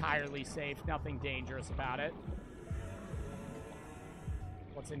 Looks entirely safe. Nothing dangerous about it.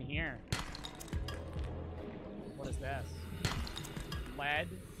 What's in here? What is this? Lead?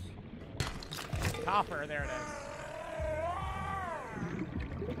 Copper. There it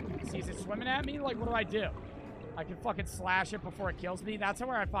is. See, is it swimming at me? Like, what do I do? I can fucking slash it before it kills me? That's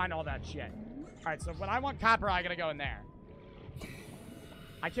where I find all that shit. Alright, so when I want copper, I gotta go in there.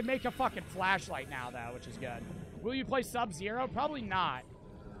 I can make a fucking flashlight now, though, which is good. Will you play Sub-Zero? Probably not.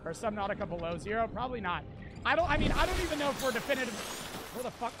 Or Subnautica Below Zero? Probably not. I don't even know if we're definitive... Where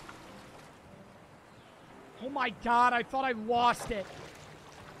the fuck... Oh my god, I thought I lost it.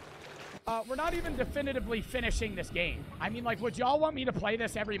 We're not even definitively finishing this game. I mean, like, would y'all want me to play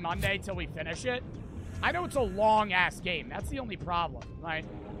this every Monday till we finish it? I know it's a long-ass game. That's the only problem, right?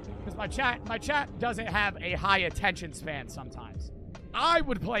 Because my chat doesn't have a high attention span sometimes. I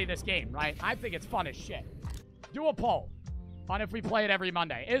would play this game, right? I think it's fun as shit. Do a poll on if we play it every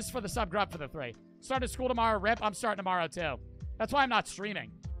Monday. Is for the sub grub for the 3. Start of school tomorrow, rip. I'm starting tomorrow, too. That's why I'm not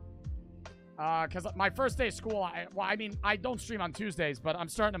streaming. Because my first day of school, I don't stream on Tuesdays, but I'm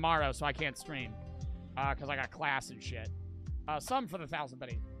starting tomorrow, so I can't stream. Because I got class and shit. Some for the 1,000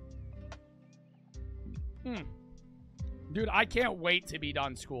 buddy. Dude, I can't wait to be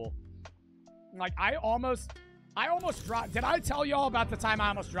done school. Like, I almost dropped. Did I tell y'all about the time I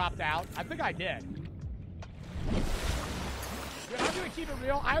almost dropped out? I think I did. Dude, I'm gonna keep it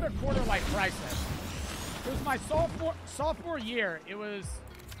real. I had a quarter-life crisis. It was my sophomore year. It was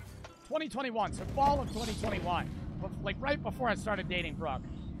 2021, so fall of 2021. Like, right before I started dating Brooke.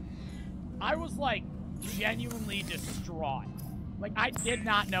 I was, like, genuinely distraught. Like, I did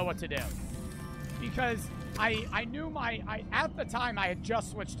not know what to do. Because I knew at the time, I had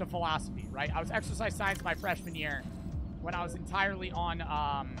just switched to philosophy, right? I was exercise science my freshman year when I was entirely on,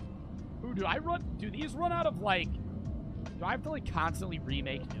 do these run out of, like, do I have to, like, constantly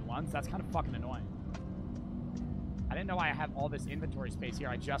remake new ones? That's kind of fucking annoying. I didn't know I have all this inventory space here.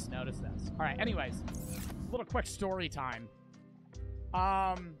 I just noticed this. All right, anyways. A little quick story time.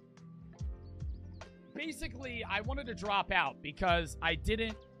 Basically, I wanted to drop out because I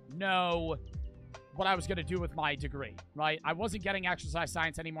didn't know what I was going to do with my degree, right? I wasn't getting exercise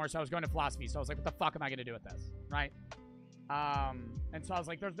science anymore, so I was going to philosophy. So I was like, what the fuck am I going to do with this, right? And so I was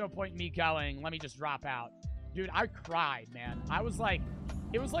like, there's no point in me going. Let me just drop out. Dude, I cried, man. I was like,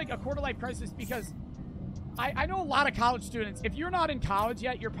 it was like a quarter-life crisis because I know a lot of college students, if you're not in college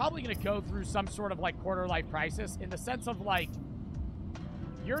yet, you're probably going to go through some sort of, like, quarter-life crisis in the sense of, like,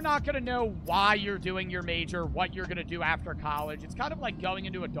 you're not going to know why you're doing your major, what you're going to do after college. It's kind of like going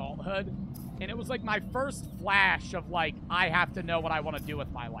into adulthood. And it was like my first flash of like, I have to know what I want to do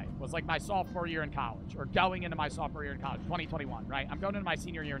with my life. It was like my sophomore year in college, or going into my sophomore year in college, 2021, right? I'm going into my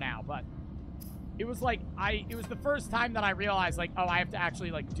senior year now, but it was like, it was the first time that I realized like, oh, I have to actually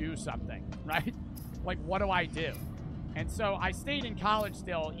like do something, right? Like, what do I do? And so I stayed in college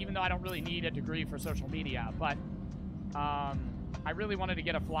still, even though I don't really need a degree for social media, but I really wanted to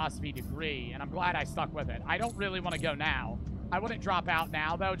get a philosophy degree, and I'm glad I stuck with it. I don't really want to go now. I wouldn't drop out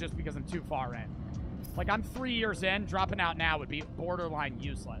now, though, just because I'm too far in. Like, I'm 3 years in. Dropping out now would be borderline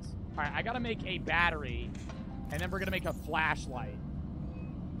useless. All right, I got to make a battery, and then we're going to make a flashlight.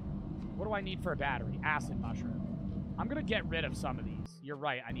 What do I need for a battery? Acid mushroom. I'm going to get rid of some of these. You're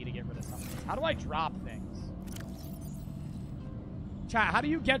right, I need to get rid of some of these. How do I drop things? Chat, how do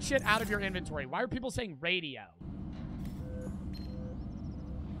you get shit out of your inventory? Why are people saying radio?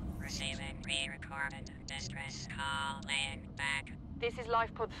 Receiving pre-recorded distress call, laying back. This is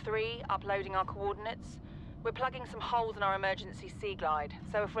Lifepod 3, uploading our coordinates. We're plugging some holes in our emergency sea glide,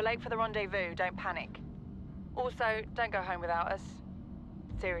 so if we're late for the rendezvous, don't panic. Also, don't go home without us.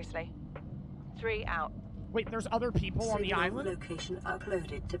 Seriously. 3 out. Wait, there's other people on the island? Location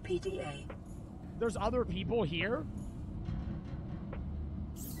uploaded to PDA. There's other people here?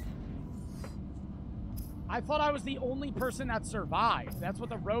 I thought I was the only person that survived. That's what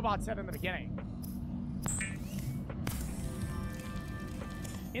the robot said in the beginning.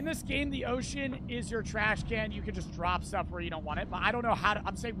 In this game, the ocean is your trash can. You can just drop stuff where you don't want it. But I don't know how to...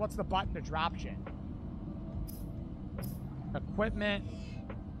 I'm saying, what's the button to drop shit? Equipment.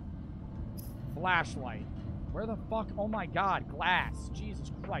 Flashlight. Where the fuck? Oh my god. Glass.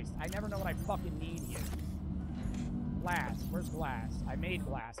 Jesus Christ. I never know what I fucking need here. Glass. Where's glass? I made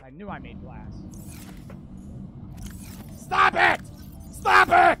glass. I knew I made glass. Stop it! Stop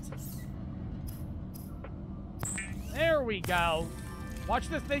it! There we go. Watch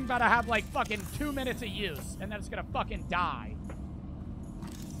this thing about to have like fucking 2 minutes of use, and then it's gonna fucking die.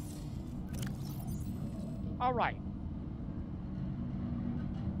 Alright.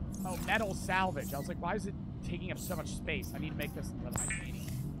 Oh, metal salvage. I was like, why is it taking up so much space? I need to make this titanium.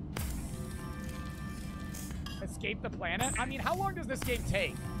 Escape the planet? I mean, how long does this game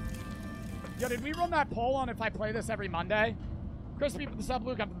take? Yo, did we run that poll on if I play this every Monday? Crispy for the sub,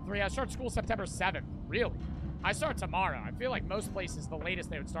 Luke, I'm for the 3. I start school September 7th. Really? I start tomorrow. I feel like most places, the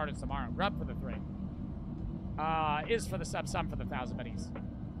latest they would start is tomorrow. Grub for the 3. Is for the sub, some for the 1,000 minis.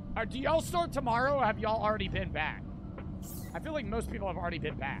 Do y'all start tomorrow, or have y'all already been back? I feel like most people have already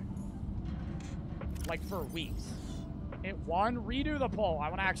been back. Like, for weeks. It won? Redo the poll. I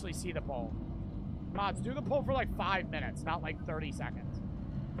want to actually see the poll. Mods, do the poll for like 5 minutes, not like 30 seconds.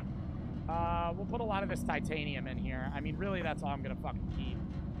 We'll put a lot of this titanium in here. I mean, really, that's all I'm gonna fucking keep.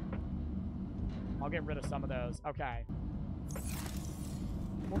 I'll get rid of some of those. Okay.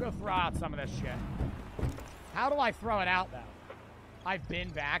 We'll go throw out some of this shit. How do I throw it out, though? I've been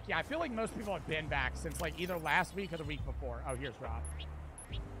back. Yeah, I feel like most people have been back since, like, either last week or the week before. Oh, here's Rob.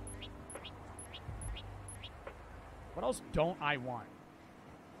 What else don't I want?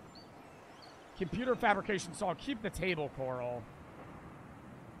 Computer fabrication, so I'll keep the table coral.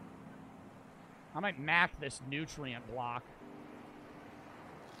 I might mac this nutrient block.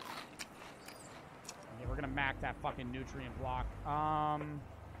 Yeah, we're gonna mac that fucking nutrient block. And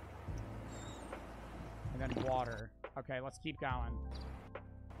then water. Okay, let's keep going.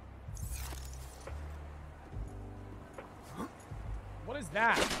 What is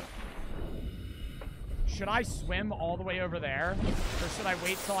that? Should I swim all the way over there? Or should I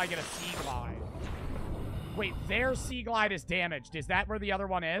wait till I get a sea glide? Wait, their sea glide is damaged. Is that where the other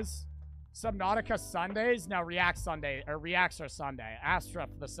one is? Subnautica Sundays? No, Reacts Sunday. Or Reacts are Sunday. Astra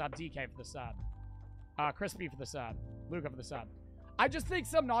for the sub. DK for the sub. Crispy for the sub. Luca for the sub. I just think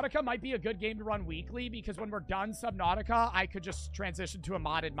Subnautica might be a good game to run weekly because when we're done Subnautica, I could just transition to a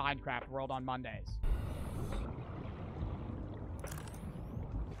modded Minecraft world on Mondays.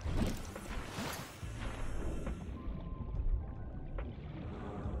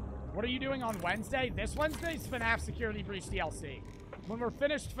 What are you doing on Wednesday? This Wednesday's FNAF Security Breach DLC. When we're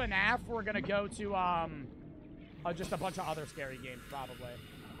finished FNAF, we're gonna go to, just a bunch of other scary games, probably.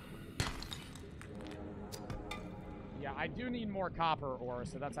 Yeah, I do need more copper ore,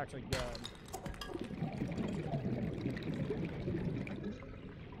 so that's actually good.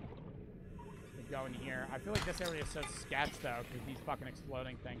 Go in here. I feel like this area is so sketch, though, because these fucking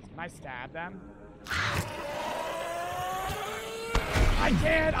exploding things. Can I stab them? I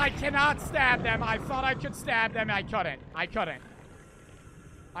can't! I cannot stab them! I thought I could stab them. I couldn't. I couldn't.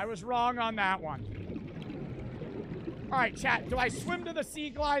 I was wrong on that one. Alright, chat. Do I swim to the sea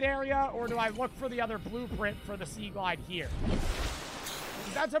glide area, or do I look for the other blueprint for the sea glide here?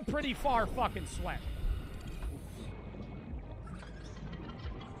 That's a pretty far fucking swim.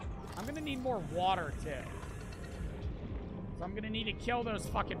 I'm gonna need more water, too. So I'm gonna need to kill those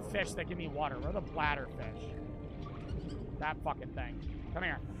fucking fish that give me water. Where are the bladder fish? That fucking thing. Come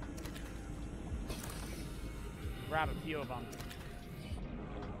here. Grab a few of them.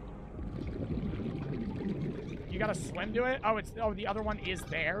 You gotta swim to it? Oh, the other one is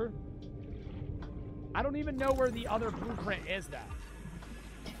there? I don't even know where the other blueprint is, though.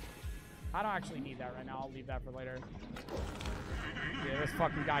 I don't actually need that right now. I'll leave that for later. Yeah, this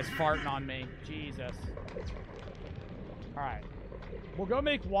fucking guy's farting on me. Jesus. Alright. We'll go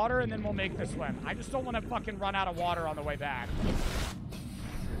make water, and then we'll make the swim. I just don't want to fucking run out of water on the way back.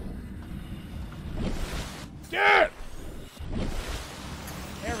 Dude!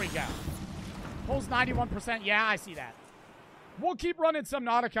 There we go. Pulls 91%. Yeah, I see that. We'll keep running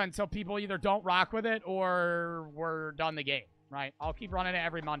Subnautica until people either don't rock with it or we're done the game, right? I'll keep running it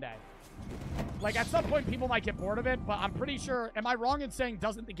every Monday. Like, at some point, people might get bored of it, but I'm pretty sure... Am I wrong in saying,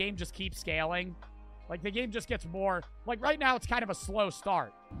 doesn't the game just keep scaling? Like, the game just gets more... Like, right now, it's kind of a slow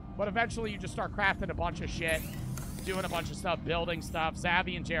start. But eventually, you just start crafting a bunch of shit, doing a bunch of stuff, building stuff.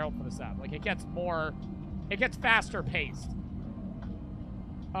 Savvy and Gerald for the sub. Like, it gets more... It gets faster paced.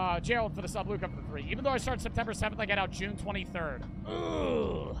 Gerald for the sub, Luca for the 3. Even though I start September 7th, I get out June 23rd.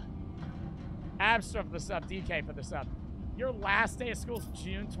 Ugh. Abstra for the sub, DK for the sub. Your last day of school is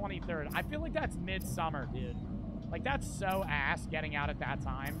June 23rd. I feel like that's midsummer, dude. Like, that's so ass getting out at that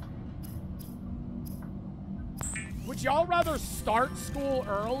time. Would y'all rather start school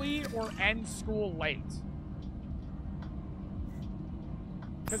early or end school late?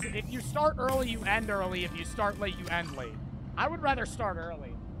 Because if you start early, you end early. If you start late, you end late. I would rather start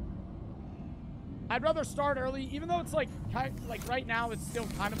early. I'd rather start early, even though it's like right now, it's still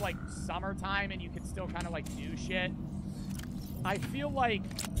kind of like summertime and you can still kind of like do shit. I feel like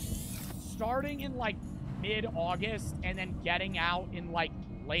starting in like mid-August and then getting out in like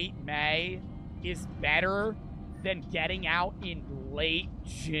late May is better than getting out in late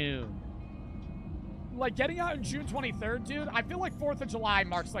June. Like getting out in June 23rd, dude, I feel like 4th of July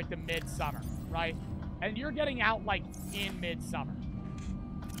marks like the midsummer, right? And you're getting out like in midsummer.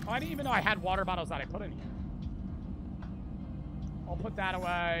 Oh, I didn't even know I had water bottles that I put in here. I'll put that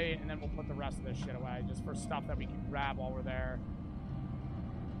away, and then we'll put the rest of this shit away, just for stuff that we can grab while we're there.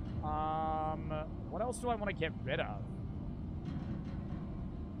 What else do I want to get rid of?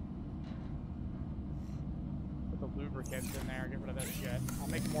 Put the lubricants in there, get rid of this shit. I'll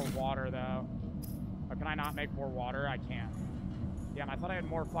make more water, though. Or can I not make more water? I can't. Damn, I thought I had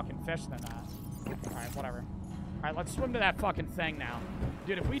more fucking fish than that. Alright, whatever. Alright, let's swim to that fucking thing now.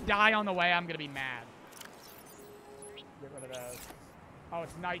 Dude, if we die on the way, I'm gonna be mad. Get rid of those. Oh,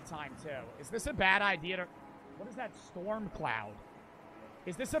 it's nighttime, too. Is this a bad idea to... What is that storm cloud?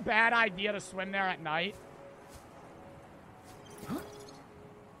 Is this a bad idea to swim there at night?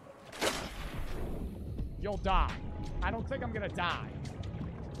 You'll die. I don't think I'm gonna die.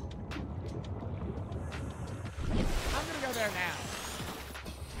 I'm gonna go there now.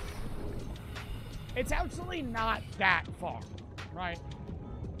 It's actually not that far, right?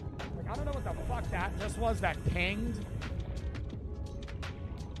 Like, I don't know what the fuck that just was that pinged.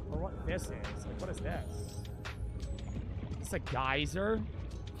 Or what this is. Like, what is this? Is this a geyser?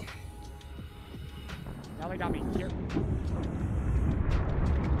 Now they got me here.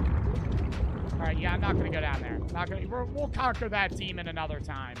 Alright, yeah, I'm not gonna go down there. We'll conquer that demon another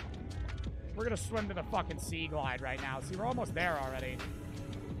time. We're gonna swim to the fucking sea glide right now. See, we're almost there already.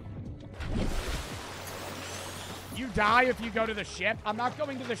 You die if you go to the ship? I'm not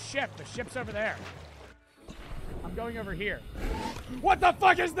going to the ship. The ship's over there. I'm going over here. What the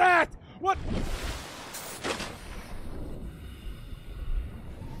fuck is that? What?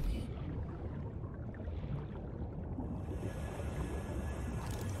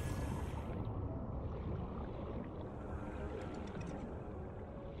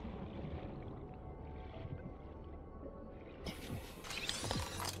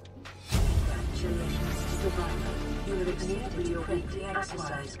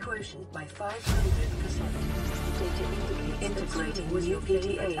 Exercise quotient by 500%. Data integrating with new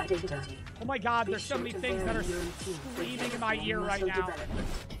PDA data. Oh my god, there's so many things that are screaming in my ear right now.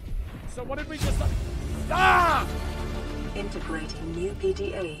 So what did we just... Stop! Integrating new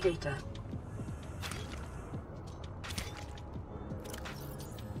PDA data.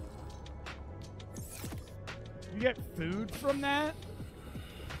 You get food from that?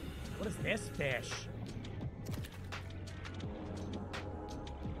 What is this fish?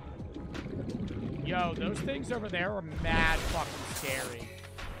 Yo, those things over there are mad fucking scary.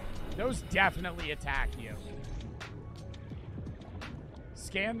 Those definitely attack you.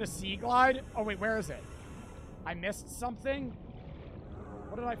 scan the Sea Glide? Oh, wait, where is it? I missed something?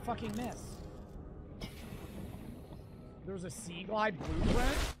 What did I fucking miss? There was a Sea Glide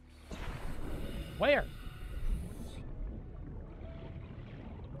blueprint? Where?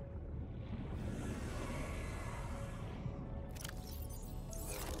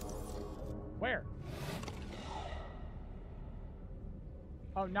 Where?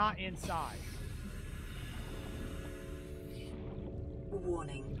 Oh, not inside.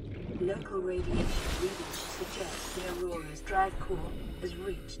 Warning. Local radiation readings suggest the Aurora's drive core has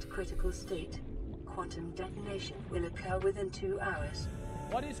reached critical state. Quantum detonation will occur within 2 hours.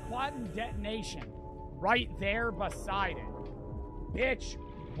 What is quantum detonation? Right there beside it. Bitch,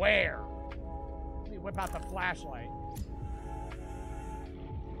 where? Let me whip out the flashlight.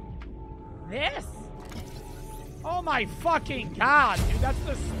 This? Oh my fucking god, dude. That's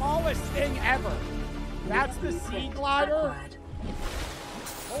the smallest thing ever. That's the Sea Glider?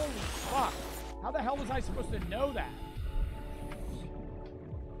 Holy fuck. How the hell was I supposed to know that?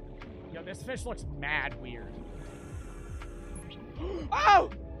 Yo, this fish looks mad weird. Oh!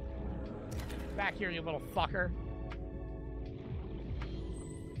 Back here, you little fucker.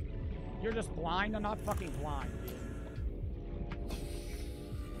 You're just blind? I'm not fucking blind, dude.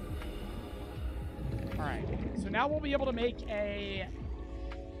 Alright, so now we'll be able to make a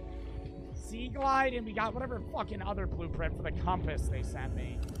Sea Glide, and we got whatever fucking other blueprint for the compass they sent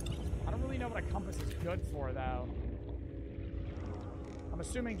me. I don't really know what a compass is good for, though. I'm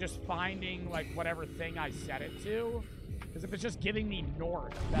assuming just finding, like, whatever thing I set it to. Because if it's just giving me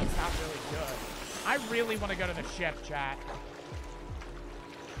north, that's not really good. I really want to go to the ship, chat.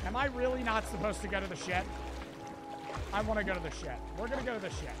 Am I really not supposed to go to the ship? I want to go to the ship. We're going to go to the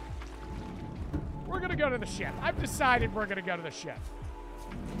ship. We're going to go to the ship. I've decided we're going to go to the ship.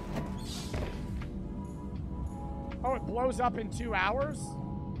 Oh, it blows up in 2 hours?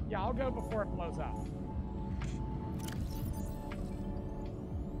 Yeah, I'll go before it blows up.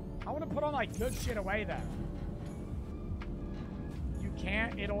 I want to put all my good shit away, though. You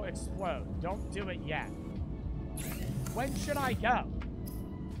can't, it'll explode. Don't do it yet. When should I go?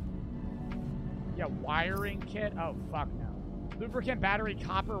 Yeah, wiring kit? Oh, fuck no. Lubricant, battery,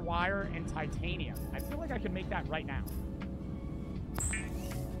 copper, wire, and titanium. I feel like I could make that right now.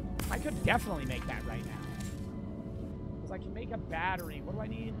 I could definitely make that right now. Because I can make a battery. What do I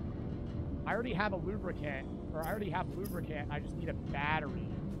need? I already have a lubricant. Or I already have lubricant. I just need a battery.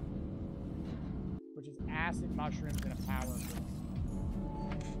 Which is acid, mushrooms, and a power core.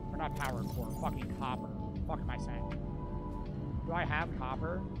 Or not power core. Fucking copper. What the fuck am I saying? Do I have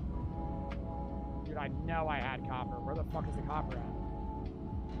copper? Dude, I know I had copper. Where the fuck is the copper at?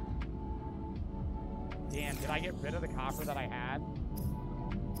 Damn, did I get rid of the copper that I had?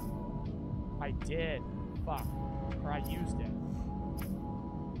 I did. Fuck. Or I used it.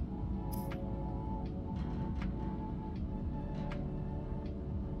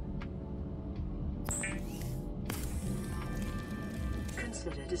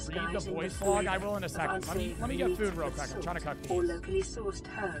 Read the voice log? I will in a second. Let me get food real quick. I'm trying to cook these. Or locally sourced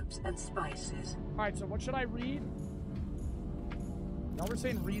herbs and spices. Alright, so what should I read? Now we're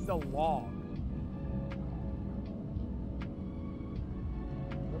saying read the log.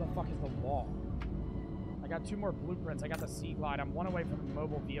 Where the fuck is the log? I got 2 more blueprints. I got the Sea Glide. I'm 1 away from the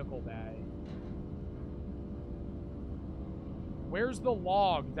mobile vehicle bay. Where's the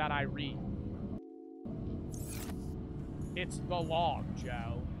log that I read? It's the log,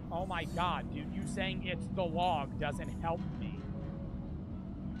 Joe. Oh my god, dude. You saying it's the log doesn't help me.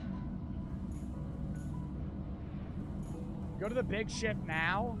 Go to the big ship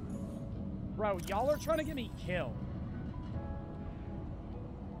now? Bro, y'all are trying to get me killed.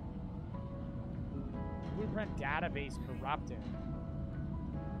 Blueprint database corrupted.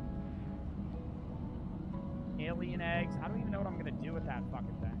 Alien eggs. I don't even know what I'm going to do with that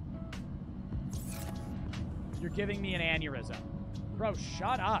fucking thing. You're giving me an aneurysm. Bro,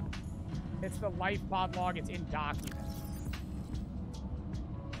 shut up. It's the Lifepod log. It's in documents.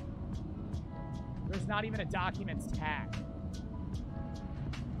 There's not even a documents tag.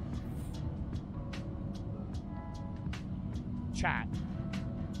 Chat.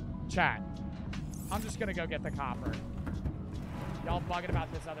 Chat. I'm just gonna go get the copper. Y'all bugging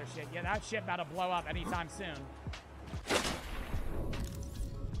about this other shit. Yeah, that shit about to blow up anytime soon.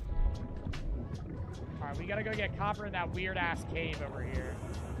 Alright, we gotta go get copper in that weird-ass cave over here.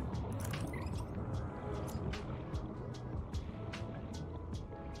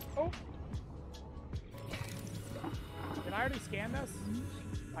 Oh! Did I already scan this?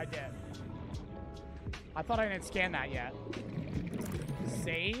 I did. I thought I didn't scan that yet.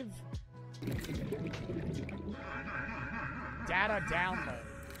 Save? Data download.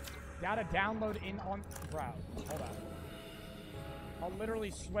 Data download in on... Bro, hold on. I'll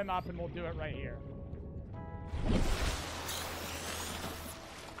literally swim up and we'll do it right here.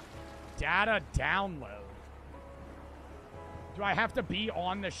 Data download. Do I have to be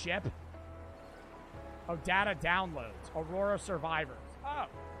on the ship? Oh, data downloads. Aurora survivors. Oh.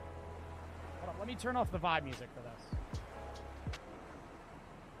 Hold on, let me turn off the vibe music for this.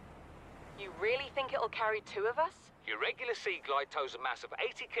 You really think it'll carry 2 of us? Your regular Sea Glide tows a mass of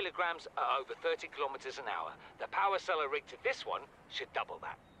 80 kilograms at over 30 kilometers an hour. The power cellar rig to this one should double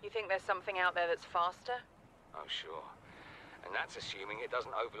that. You think there's something out there that's faster? Oh, sure. And that's assuming it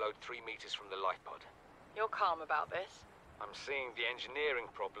doesn't overload 3 meters from the Lifepod. You're calm about this? I'm seeing the engineering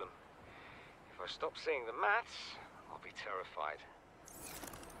problem. If I stop seeing the maths, I'll be terrified.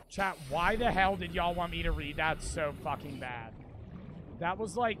 Chat, why the hell did y'all want me to read that so fucking bad? That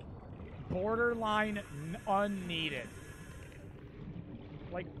was like borderline unneeded.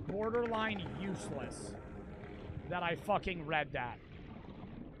 Like borderline useless that I fucking read that.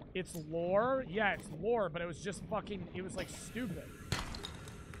 It's lore? Yeah, it's lore, but it was just fucking, it was like stupid.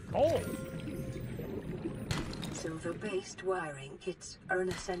 Gold! Silver-based wiring kits are an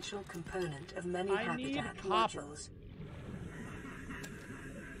essential component of many I need habitat copper. modules.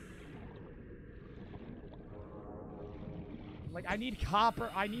 Like, I need copper.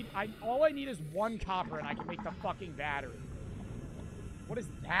 All I need is 1 copper and I can make the fucking battery. What is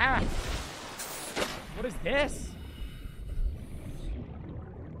that? What is this?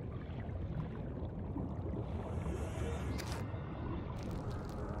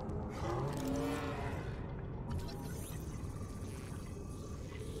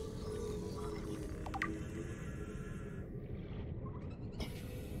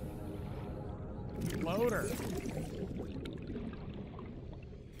 Loader.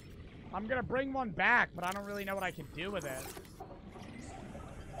 I'm gonna bring one back, but I don't really know what I can do with it.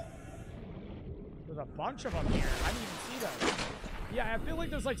 There's a bunch of them here. I didn't even see those. Yeah, I feel like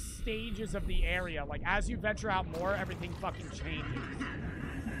there's like stages of the area. Like as you venture out more, everything fucking changes.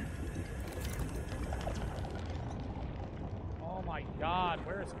 Oh my god,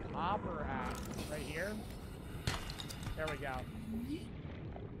 where is copper at? Right here? There we go.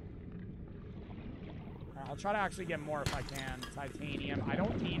 I'll try to actually get more if I can. Titanium. I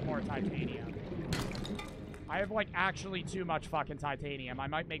don't need more titanium. I have, like, actually too much fucking titanium. I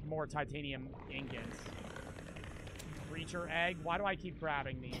might make more titanium ingots. Creature egg. Why do I keep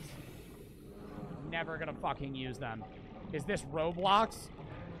grabbing these? Never gonna fucking use them. Is this Roblox?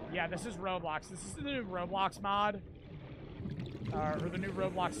 Yeah, this is Roblox. This is the new Roblox mod. Or the new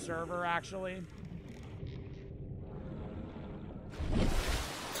Roblox server, actually.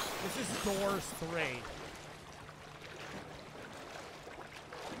 This is Doors 3.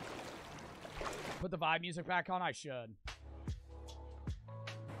 Put the vibe music back on? I should.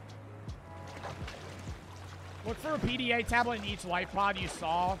 Look for a PDA tablet in each Lifepod you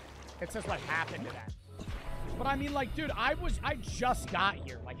saw. It says what happened to that. But I mean, like, dude, I just got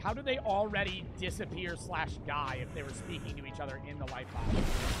here. Like, how did they already disappear / die if they were speaking to each other in the Lifepod?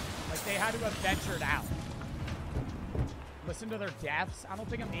 Like, they had to have ventured out. Listen to their deaths? I don't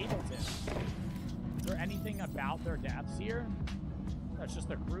think I'm able to. Is there anything about their deaths here? That's just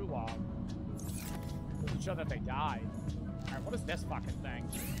their crew log. Doesn't show that they died. Alright, what is this fucking thing?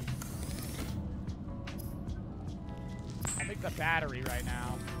 I'll make the battery right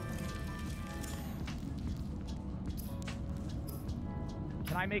now.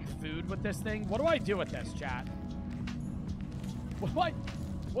 Can I make food with this thing? What do I do with this, chat? What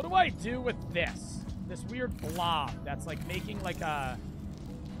do I do with this? This weird blob that's like making like a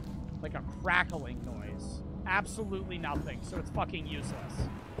crackling noise. Absolutely nothing, so it's fucking useless.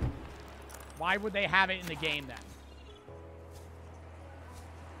 Why would they have it in the game then?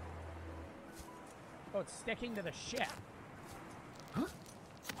 Oh, it's sticking to the ship. Huh?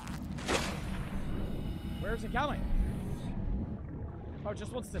 Where's it going? Oh, it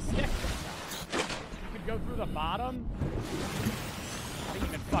just wants to stick to stuff. You could go through the bottom? I didn't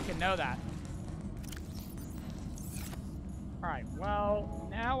even fucking know that. Alright, well,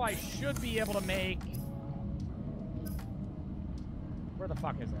 now I should be able to make... Where the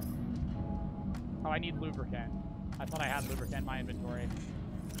fuck is it? Oh, I need lubricant. I thought I had lubricant in my inventory.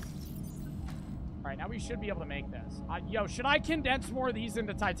 Alright, now we should be able to make this. Yo, should I condense more of these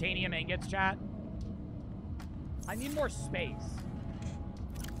into titanium ingots, chat? I need more space.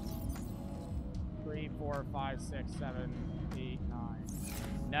 3, 4, 5, 6, 7, 8, 9.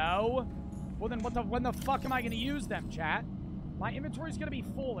 No? Well, then when the fuck am I going to use them, chat? My inventory's going to be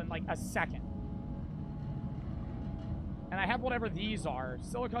full in, like, a second. And I have whatever these are.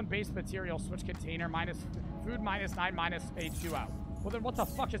 Silicon-based material, switch container, minus food minus 9 minus H2O. Well, then what the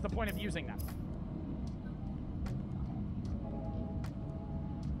fuck is the point of using them?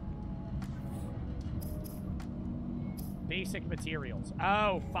 Basic materials.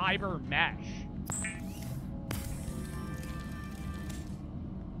 Oh, fiber mesh.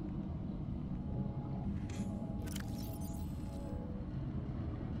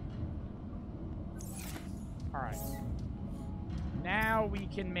 Alright. Now we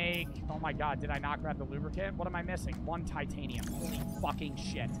can make... Oh my god, did I not grab the lubricant? What am I missing? 1 titanium. Holy fucking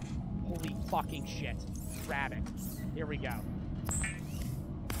shit. Holy fucking shit. Grab it. Here we go.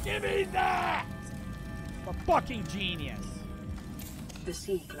 Give me that! A fucking genius. The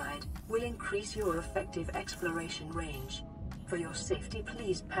Sea Glide will increase your effective exploration range. For your safety,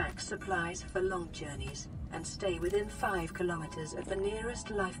 please pack supplies for long journeys and stay within 5 kilometers of the nearest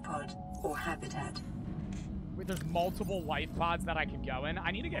Lifepod or habitat. Wait, there's multiple life pods that I can go in? I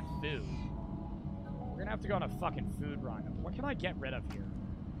need to get food. We're gonna have to go on a fucking food run. What can I get rid of here?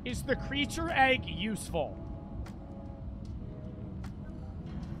 Is the creature egg useful?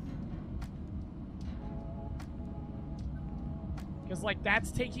 Because, like,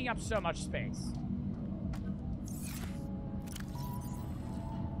 that's taking up so much space.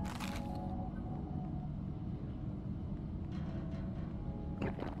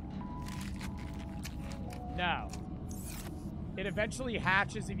 No. It eventually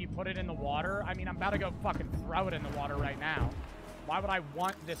hatches if you put it in the water. I mean, I'm about to go fucking throw it in the water right now. Why would I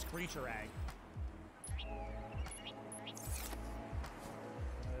want this creature egg?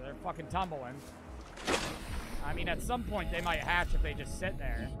 They're fucking tumbling. I mean, at some point, they might hatch if they just sit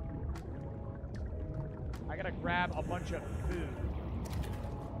there. I gotta grab a bunch of food.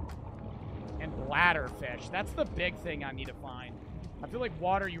 And bladderfish. That's the big thing I need to find. I feel like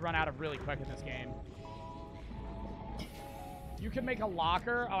water you run out of really quick in this game. You can make a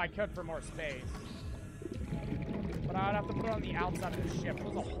locker. Oh, I could for more space. But I'd have to put it on the outside of the ship. It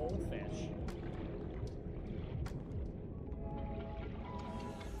was a whole fish.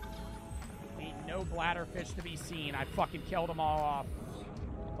 Ain't no bladderfish to be seen. I fucking killed them all off.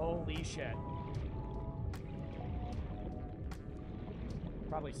 Holy shit.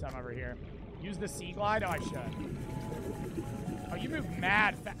 Probably some over here. Use the Sea Glide? Oh, I should. Oh, you move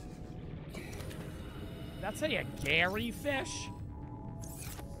mad fast. That's a Gary fish?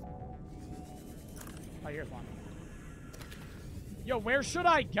 Oh, here's one. Yo, where should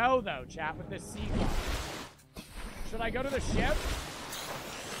I go, though, chat, with this Sea Glide? Should I go to the ship?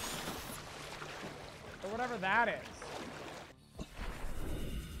 Or whatever that is.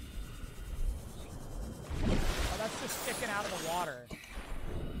 Oh, that's just sticking out of the water.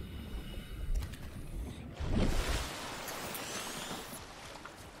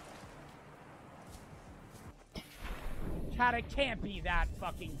 God, it can't be that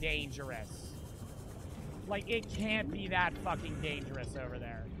fucking dangerous. Like, it can't be that fucking dangerous over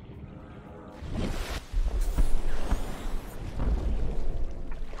there.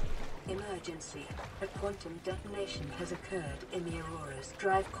 Emergency. A quantum detonation has occurred in the Aurora's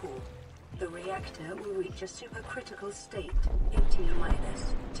drive core. The reactor will reach a supercritical state in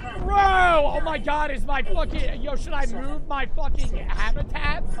T-minus 10. Bro! Oh my god, is my fucking... Yo, should I move my fucking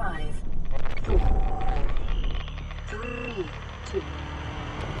habitat? 5, 4, 3, 2.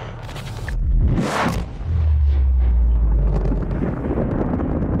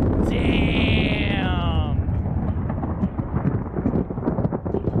 Damn.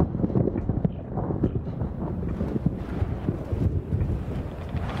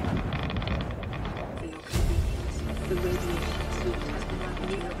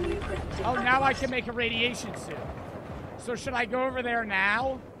 Oh, now I can make a radiation suit. So should I go over there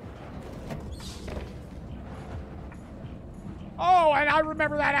now? Oh, and I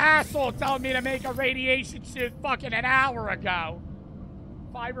remember that asshole telling me to make a radiation suit fucking an hour ago.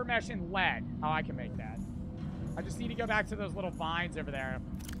 Fiber mesh and lead. Oh, I can make that. I just need to go back to those little vines over there.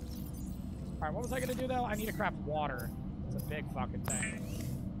 All right, what was I going to do, though? I need to craft water. It's a big fucking thing.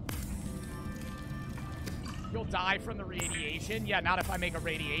 You'll die from the radiation? Yeah, not if I make a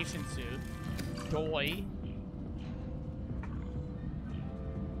radiation suit. Doy.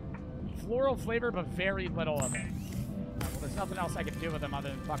 Floral flavor, but very little of it. Well, there's nothing else I can do with them other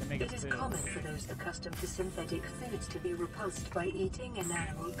than fucking make it It is food. common for those accustomed to synthetic foods to be repulsed by eating an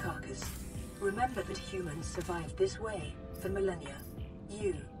animal carcass. Remember that humans survived this way for millennia.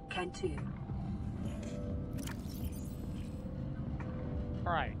 You can too.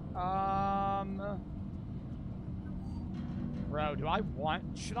 Alright, bro, do I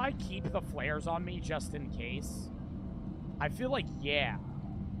want... Should I keep the flares on me just in case? I feel like, yeah.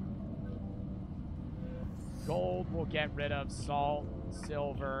 Gold we'll get rid of. Salt,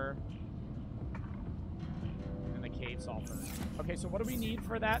 silver, and the cave sulfur. Okay, so what do we need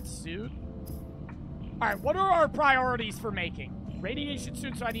for that suit? All right, what are our priorities for making? Radiation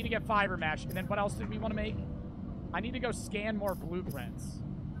suit, so I need to get fiber mesh. And then what else did we want to make? I need to go scan more blueprints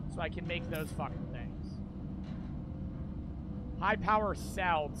so I can make those fucking things. High power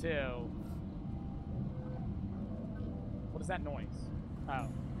cell, too. What is that noise? Oh.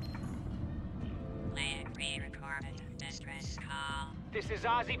 Land re-recorded. Distress call. This is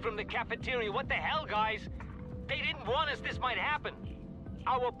Ozzy from the cafeteria. What the hell, guys? They didn't warn us this might happen.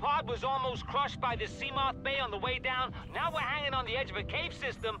 Our pod was almost crushed by the Seamoth Bay on the way down. Now we're hanging on the edge of a cave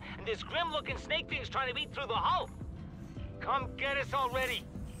system, and this grim-looking snake thing's trying to eat through the hull. Come get us already.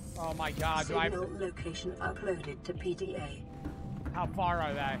 Oh my god, do I have to... Location uploaded to PDA. How far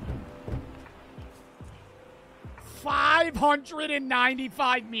are they?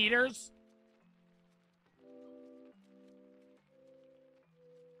 595 meters?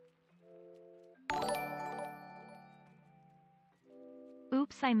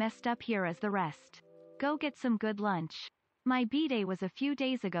 Oops, I messed up. Here as the rest. Go get some good lunch. My B-day was a few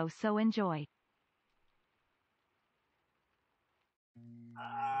days ago, so enjoy.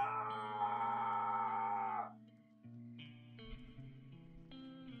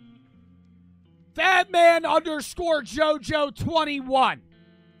 Fatman underscore JoJo21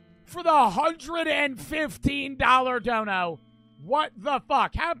 for the $115 dono. What the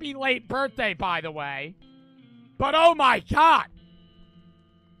fuck? Happy late birthday, by the way. But oh my god.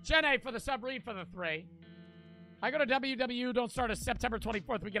 Jenny for the sub, read for the 3. I go to WW, don't start as September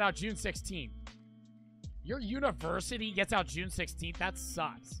 24th. We get out June 16th. Your university gets out June 16th? That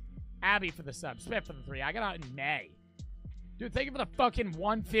sucks. Abby for the sub. Smith for the 3. I got out in May. Dude, thank you for the fucking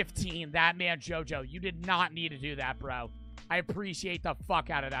 115. That man, JoJo. You did not need to do that, bro. I appreciate the fuck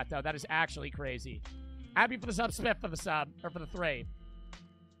out of that, though. That is actually crazy. Abby for the sub. Smith for the sub. Or for the 3.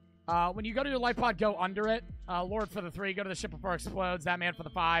 When you go to your Lifepod, go under it. Lord for the 3. Go to the ship before it explodes. That man for the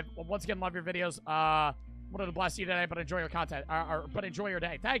 5. Well, once again, love your videos. Wanted to bless you today, but enjoy your content. But enjoy your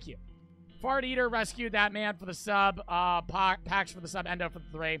day. Thank you. Fart Eater rescued that man for the sub. Pax for the sub. Endo for the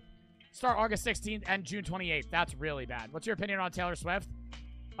 3. Start August 16th and June 28th. That's really bad. What's your opinion on Taylor Swift?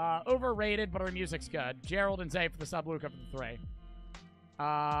 Overrated, but her music's good. Gerald and Zay for the sub. Luca for the 3.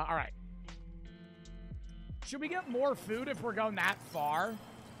 All right. Should we get more food if we're going that far?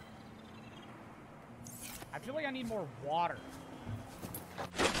 I feel like I need more water.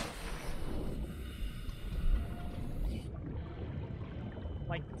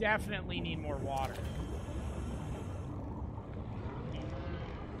 Like, definitely need more water.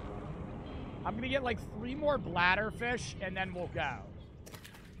 I'm gonna get like 3 more bladderfish and then we'll go.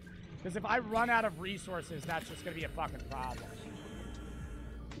 Because if I run out of resources, that's just gonna be a fucking problem.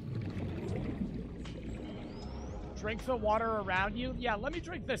 Drink the water around you? Yeah, let me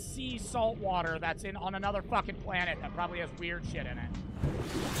drink the sea salt water that's on another fucking planet that probably has weird shit in it.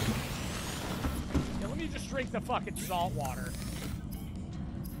 Yeah, let me just drink the fucking salt water.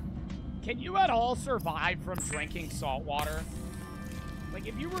 Can you at all survive from drinking salt water? Like,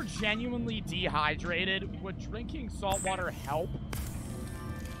 if you were genuinely dehydrated, would drinking salt water help?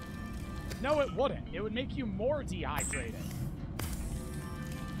 No, it wouldn't. It would make you more dehydrated.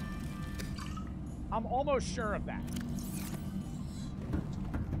 I'm almost sure of that.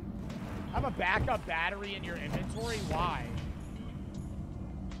 Have a backup battery in your inventory? Why?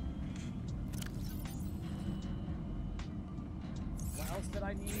 What else did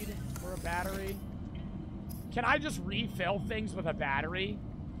I need for a battery? Can I just refill things with a battery?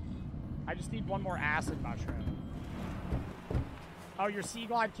 I just need 1 more acid mushroom. Oh, your Sea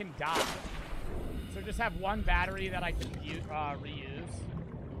Glide can die. So just have 1 battery that I can reuse.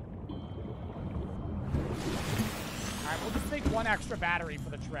 Alright, we'll just make 1 extra battery for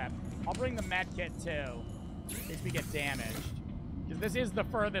the trip. I'll bring the med kit too, in case we get damaged. Because this is the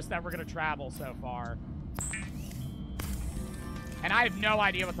furthest that we're going to travel so far. And I have no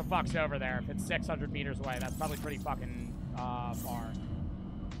idea what the fuck's over there. If it's 600 meters away, that's probably pretty fucking far.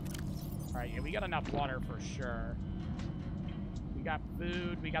 Alright, yeah, we got enough water for sure. We got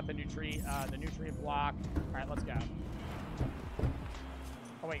food. We got the nutrient block. Alright, let's go.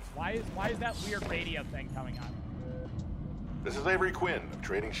 Oh, wait. Why is that weird radio thing coming on? This is Avery Quinn of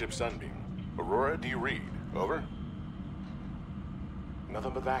Trading Ship Sunbeam. Aurora D. Reed. Over.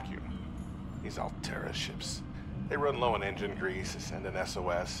 Nothing but vacuum. These Altera ships. They run low on engine grease, send an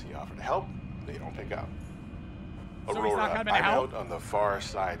SOS. You offer to help, they don't pick up. So Aurora, I'm out on the far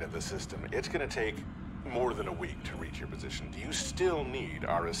side of the system. It's gonna take more than a week to reach your position. Do you still need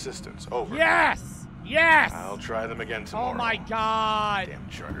our assistance? Over. Yes! Yes! I'll try them again tomorrow. Oh my god. Damn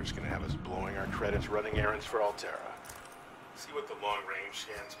charter's gonna have us blowing our credits running errands for Altera. See what the long-range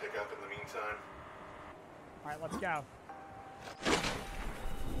scans pick up in the meantime. Alright, let's go.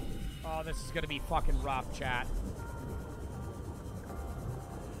 Oh, this is gonna be fucking rough, chat.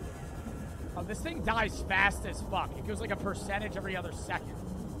 Oh, this thing dies fast as fuck. It goes like a percentage every other second.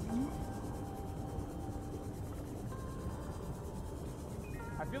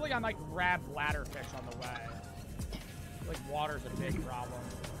 I feel like I might grab bladderfish on the way. I feel like water's a big problem.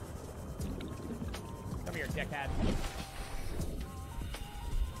 Come here, dickhead.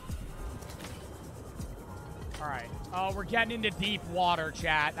 Alright. Oh, we're getting into deep water,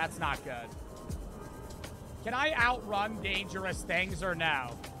 chat. That's not good. Can I outrun dangerous things or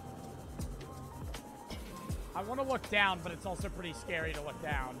no? I want to look down, but it's also pretty scary to look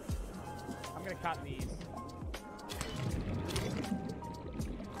down. I'm going to cut these.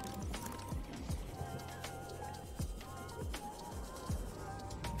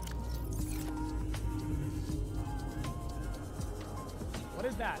 What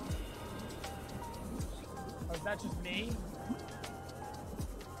is that? Oh, is that just me?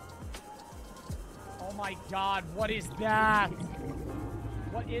 Oh my god, what is that?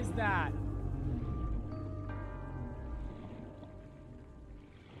 What is that?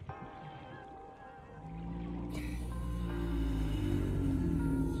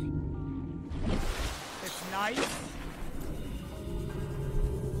 It's nice.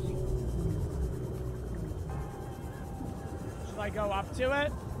 Should I go up to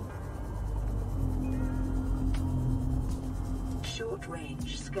it?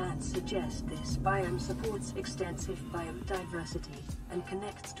 Short-range scans suggest this biome supports extensive biodiversity and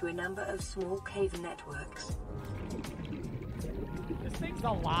connects to a number of small cave networks. This thing's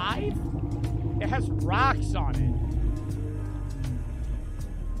alive? It has rocks on it.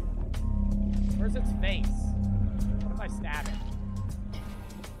 Where's its face? What if I stab it?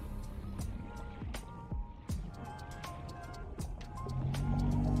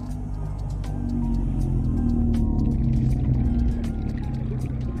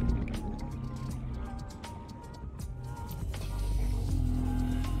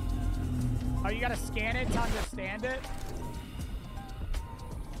 Oh, you gotta scan it to understand it?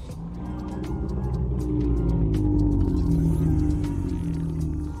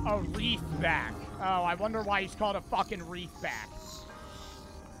 A reefback. Oh, I wonder why he's called a fucking reefback.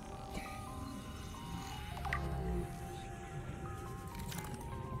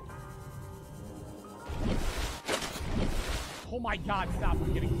 Oh my god, stop.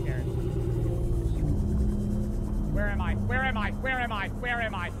 I'm getting scared. Where am I? Where am I? Where am I? Where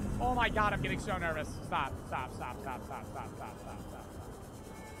am I? Oh my god, I'm getting so nervous. Stop, stop, stop, stop, stop, stop, stop, stop, stop.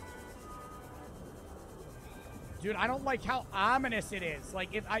 Dude, I don't like how ominous it is.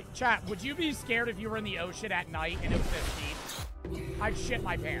 Like, if I... Chat, would you be scared if you were in the ocean at night and it was this deep? I'd shit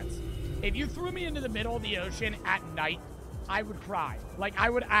my pants. If you threw me into the middle of the ocean at night, I would cry. Like, I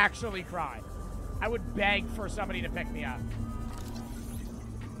would actually cry. I would beg for somebody to pick me up.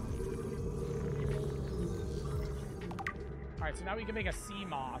 Alright, so now we can make a sea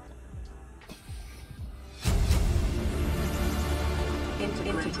moth.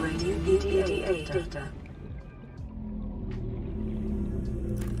 Integrating EDA data.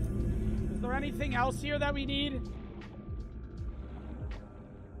 Is there anything else here that we need?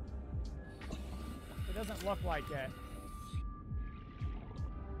 It doesn't look like it.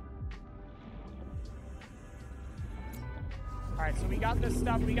 Alright, so we got this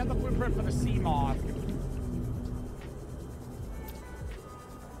stuff. We got the blueprint for the sea moth.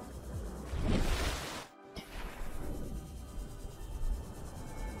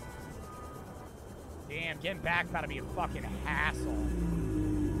 Damn, getting back about to be a fucking hassle.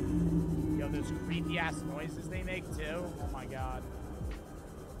 Yo, those creepy ass noises they make too. Oh my god.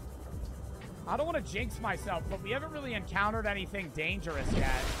 I don't want to jinx myself, but we haven't really encountered anything dangerous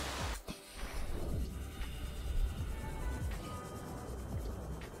yet.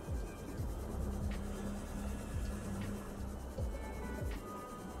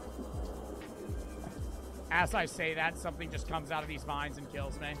 As I say that, something just comes out of these vines and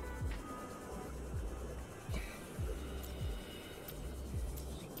kills me.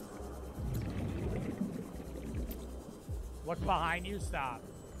 Look behind you, stop.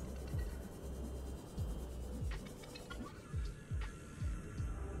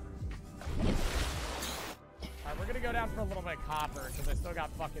 Alright, we're gonna go down for a little bit of copper, because I still got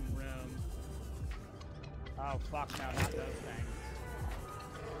fucking room. Oh, fuck no, not those things.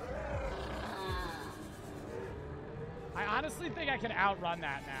 I honestly think I can outrun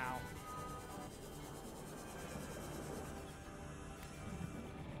that now.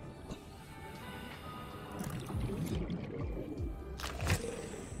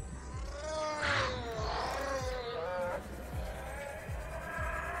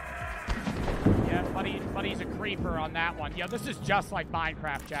 but he's a creeper on that one. Yo, this is just like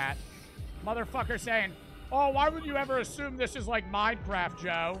Minecraft, chat. Motherfucker saying, oh, why would you ever assume this is like Minecraft,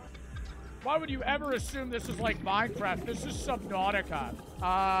 Joe? Why would you ever assume this is like Minecraft? This is Subnautica.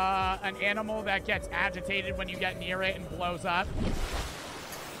 An animal that gets agitated when you get near it and blows up.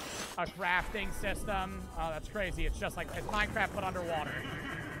 A crafting system. Oh, that's crazy. It's just like, it's Minecraft but underwater.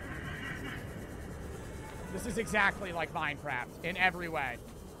 This is exactly like Minecraft in every way.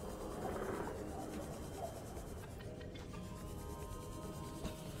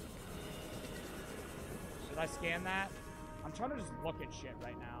 Should I scan that? I'm trying to just look at shit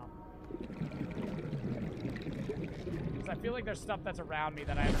right now. Because I feel like there's stuff that's around me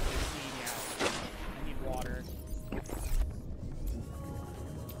that I haven't really seen yet. I need water.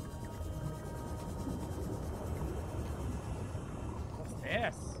 What's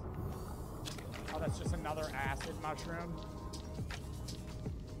this? Oh, that's just another acid mushroom.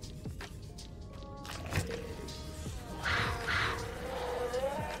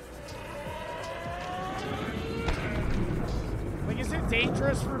 Like, is it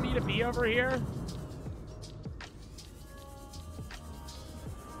dangerous for me to be over here?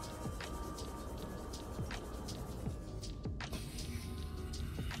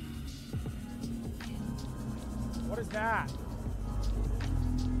 What is that?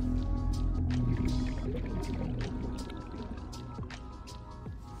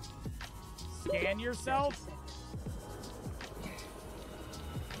 Scan yourself?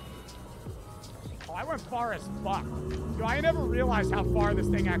 Oh, I went far as fuck. Yo, I never realized how far this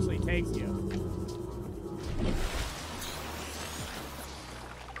thing actually takes you.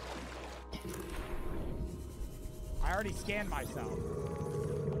 I already scanned myself.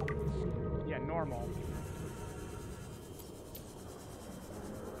 Yeah, normal.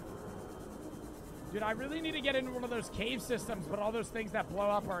 Dude, I really need to get into one of those cave systems, but all those things that blow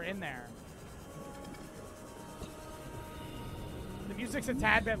up are in there. The music's a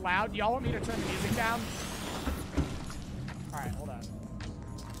tad bit loud. Y'all want me to turn the music down? Alright, hold on.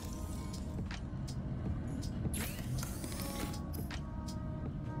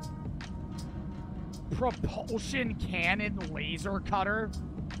 Propulsion cannon laser cutter.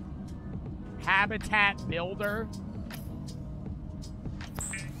 Habitat builder.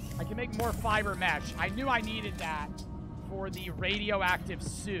 I can make more fiber mesh. I knew I needed that for the radioactive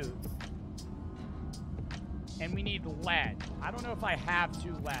suit. And we need lead. I don't know if I have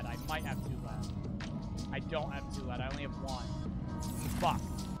 2 lead. I might have 2 lead. I don't have 2 lead. I only have 1. Fuck.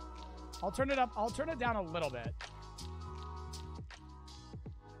 I'll turn it up. I'll turn it down a little bit.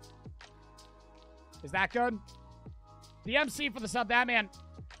 Is that good? The MC for the sub. That man.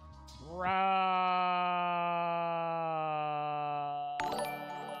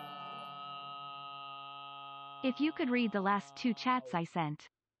 If you could read the last 2 chats I sent.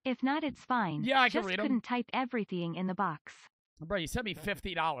 If not, it's fine. Yeah, I can Just read them. couldn't type everything in the box. Bro, you sent me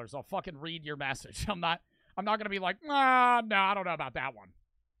 $50. I'll fucking read your message. I'm not gonna be like, no, I don't know about that one.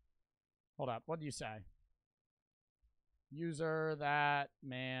 Hold up. What do you say? User that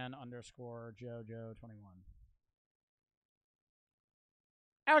man underscore Jojo21.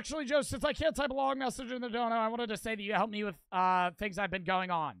 Actually, Joe, since I can't type a long message in the dono, I wanted to say that you helped me with things I've been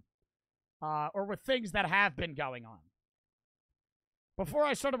going on. Or with things that have been going on. Before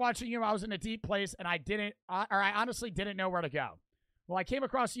I started watching you, I was in a deep place, and I honestly didn't know where to go. Well, I came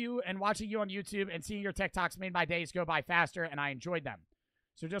across you, and watching you on YouTube and seeing your TikToks made my days go by faster, and I enjoyed them.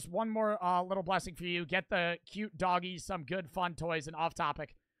 So just one more little blessing for you. Get the cute doggies some good fun toys. And off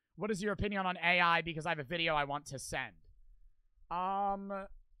topic, what is your opinion on AI? Because I have a video I want to send. Well,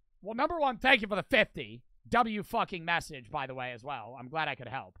 number one, thank you for the 50. W fucking message, by the way, as well. I'm glad I could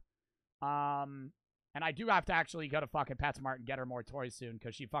help. And I do have to actually go to fucking PetSmart and get her more toys soon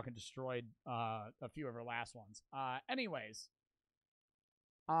because she fucking destroyed a few of her last ones. Anyways.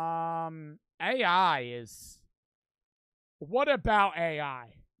 AI is... What about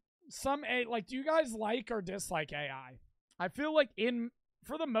AI? Do you guys like or dislike AI? I feel like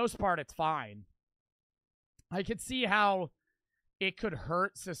for the most part, it's fine. I could see how it could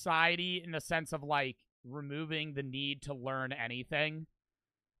hurt society in the sense of, like, removing the need to learn anything.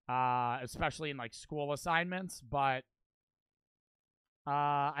 Especially in, like, school assignments. But,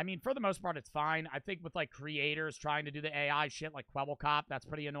 I mean, for the most part, it's fine. I think with, like, creators trying to do the AI shit like Kwebbelkop, that's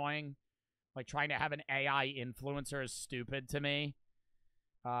pretty annoying. Like, trying to have an AI influencer is stupid to me.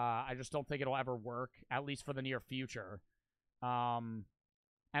 I just don't think it'll ever work, at least for the near future. And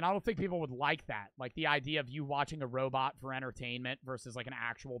I don't think people would like that. Like, the idea of you watching a robot for entertainment versus, like, an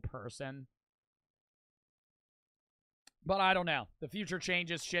actual person. But I don't know. The future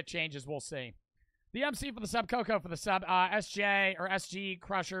changes, shit changes, we'll see. The MC for the sub, Coco for the sub, SJ, or SG,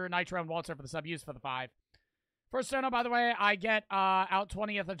 Crusher, Nitro, and Walter for the sub, Use for the 5. First Sono, by the way, I get out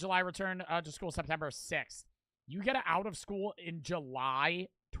 20th of July, return to school September 6th. You get out of school in July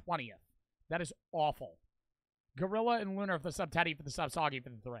 20th. That is awful. Gorilla and Lunar for the sub, Teddy for the sub, Soggy for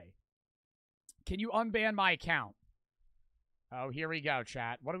the 3. Can you unban my account? Oh, here we go,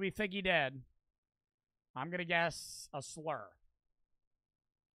 chat. What do we think he did? I'm going to guess a slur.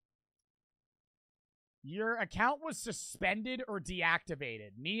 Your account was suspended or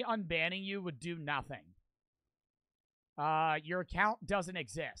deactivated. Me unbanning you would do nothing. Your account doesn't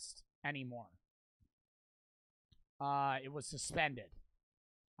exist anymore. It was suspended.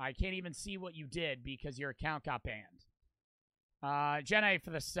 I can't even see what you did because your account got banned. Jenna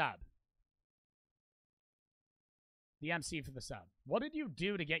for the sub. The MC for the sub. What did you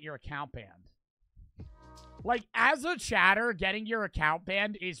do to get your account banned? Like, as a chatter, getting your account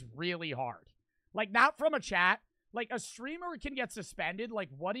banned is really hard. Like, not from a chat. Like, a streamer can get suspended. Like,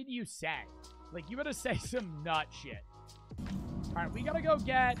 what did you say? Like, you gotta say some nut shit. Alright, we gotta go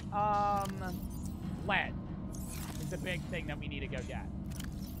get, lead. It's a big thing that we need to go get.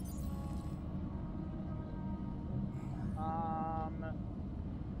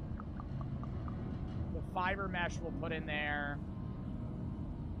 The fiber mesh we'll put in there.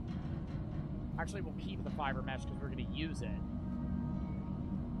 Actually, we'll keep the fiber mesh because we're going to use it.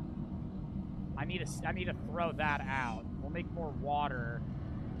 I need to throw that out. We'll make more water.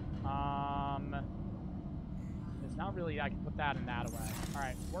 There's not really, I can put that in that away. All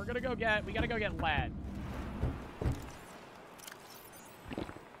right, we're going to go get, we got to go get lead.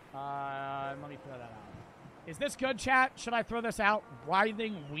 Let me throw that out. Is this good, chat? Should I throw this out?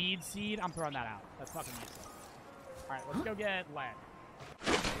 Writhing weed seed? I'm throwing that out. That's fucking useless. All right, let's go get lead.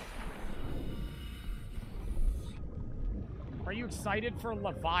 Are you excited for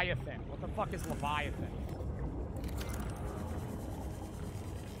Leviathan? What the fuck is Leviathan?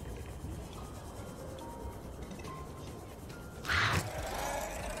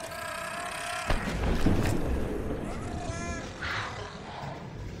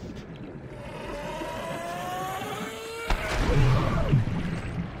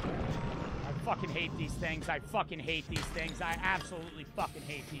 I fucking hate these things. I absolutely fucking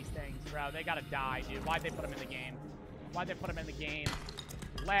hate these things, bro. They gotta die, dude. Why'd they put them in the game? Why'd they put them in the game?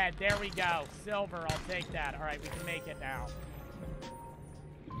 Lead, there we go. Silver, I'll take that. All right, we can make it now.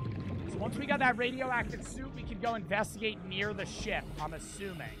 So once we got that radioactive suit, we can go investigate near the ship, I'm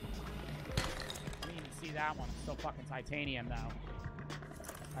assuming. I didn't even see that one. It's still fucking titanium, though.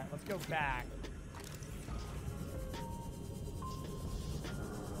 All right, let's go back.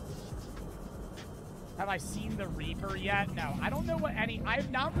 Have I seen the Reaper yet? No, I don't know what I've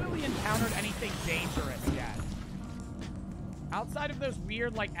not really encountered anything dangerous yet. Outside of those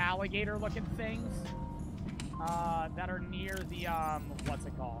weird, like, alligator-looking things, that are near the, what's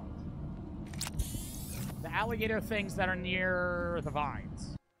it called? The alligator things that are near the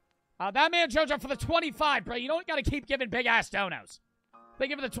vines. That man Jojo for the 25, bro. You don't gotta keep giving big-ass donos. Thank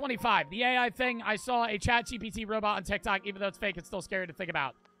you for the 25. The AI thing, I saw a ChatGPT robot on TikTok. Even though it's fake, it's still scary to think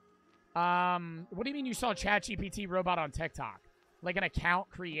about. What do you mean you saw a ChatGPT robot on TikTok? Like an account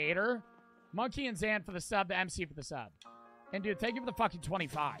creator? Monkey and Zan for the sub, the MC for the sub. And dude, thank you for the fucking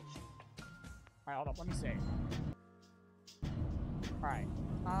 25. Alright, hold up, let me see. Alright.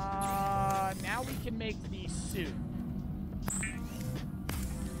 Now we can make the suit.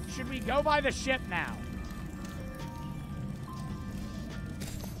 Should we go by the ship now?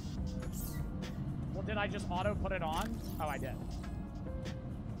 Well, did I just auto put it on? Oh, I did.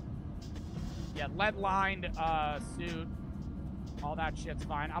 Yeah, lead-lined suit. All that shit's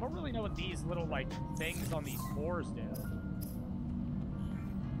fine. I don't really know what these little, like, things on these cores do.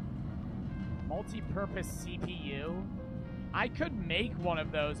 Multi-purpose CPU. I could make one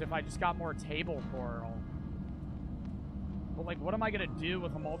of those if I just got more table coral. But, like, what am I going to do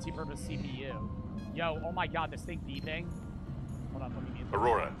with a multi-purpose CPU? Yo, oh my god, this thing beeping. Hold on, let me mute this.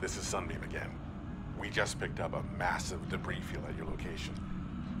 Aurora, this is Sunbeam again. We just picked up a massive debris field at your location.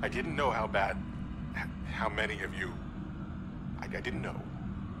 I didn't know how many of you... I didn't know.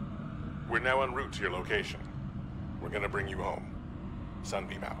 We're now en route to your location. We're gonna bring you home.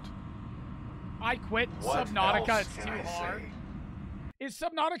 Sunbeam out. I quit What Subnautica, else it's can too I hard. say? Is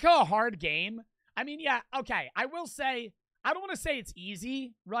Subnautica a hard game? I mean, yeah, okay. I will say, I don't want to say it's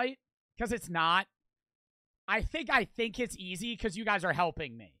easy, right? Because it's not. I think it's easy because you guys are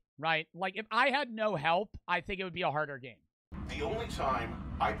helping me, right? Like, if I had no help, I think it would be a harder game. The only time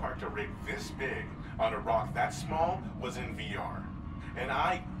I parked a rig this big on a rock that small was in VR. And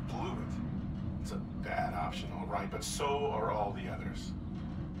I blew it. It's a bad option, all right, but so are all the others.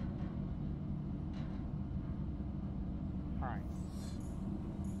 All right.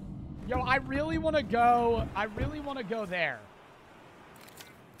 Yo, I really want to go there.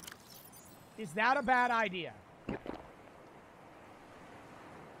 Is that a bad idea?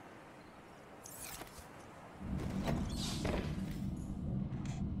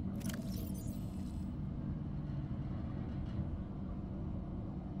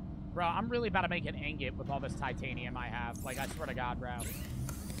 Bro, I'm really about to make an ingot with all this titanium I have. Like, I swear to God, bro.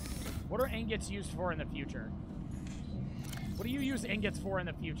 What are ingots used for in the future? What do you use ingots for in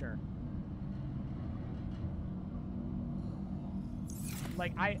the future?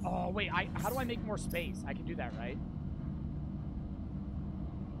 Like, oh, wait, how do I make more space? I can do that, right?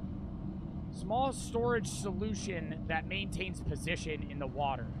 Small storage solution that maintains position in the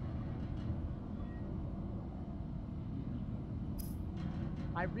water.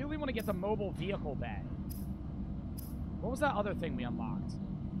 I really want to get the mobile vehicle bay. What was that other thing we unlocked?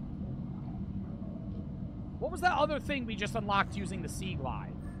 What was that other thing we just unlocked using the Sea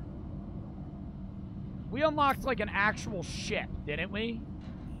Glide? We unlocked, like, an actual ship, didn't we?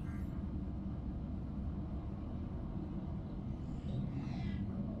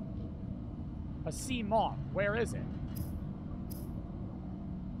 A sea moth. Where is it?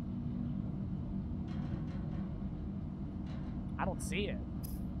 I don't see it.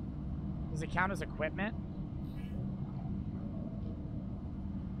 Does it count as equipment?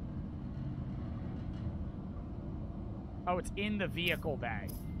 Oh, it's in the vehicle bay.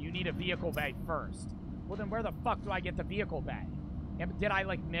 You need a vehicle bay first. Well, then where the fuck do I get the vehicle bay? Did I,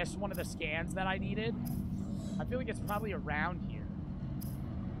 like, miss one of the scans that I needed? I feel like it's probably around here.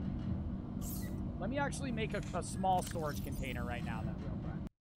 Let me actually make a small storage container right now, then, real quick.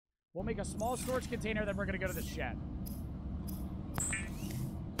 We'll make a small storage container, then we're going to go to the shed.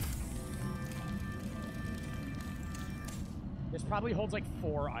 This probably holds, like,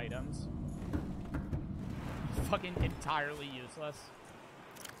 4 items. Fucking entirely useless.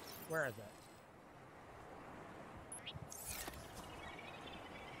 Where is it?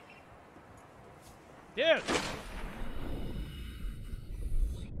 Dude!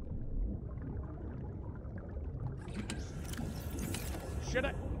 Should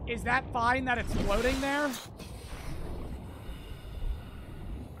I... Is that fine that it's floating there?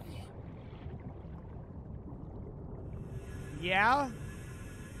 Yeah?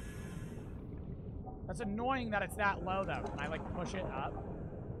 That's annoying that it's that low, though. Can I, like, push it up?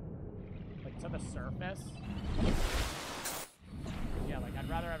 Like, to the surface? Yeah, like, I'd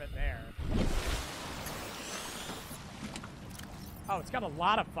rather have it there. Oh, it's got a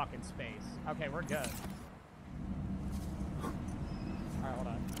lot of fucking space. Okay, we're good. Alright, hold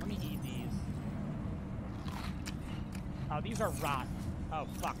on. Let me eat these. Oh, these are rotten. Oh,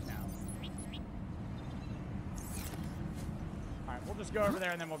 fuck no. Alright, we'll just go over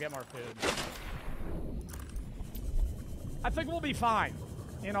there and then we'll get more food. I think we'll be fine,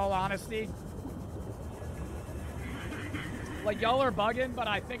 in all honesty. Like, y'all are bugging, but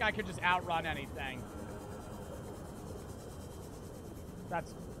I think I could just outrun anything.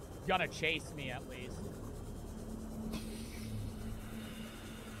 That's gonna chase me, at least.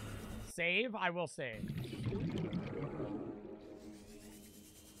 Save? I will save.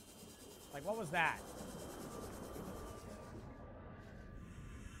 Like, what was that?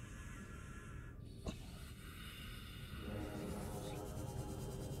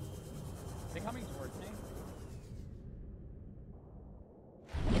 Is it coming towards me?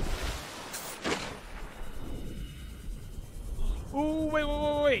 Ooh,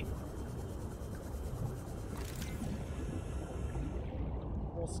 wait.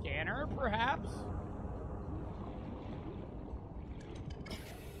 Full scanner, perhaps?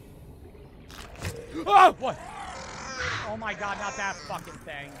 Oh, what? Oh my god, not that fucking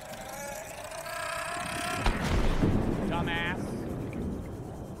thing. Dumbass.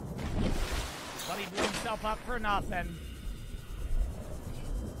 But he blew himself up for nothing.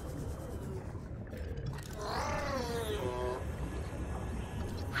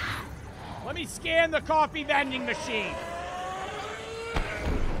 Let me scan the coffee vending machine.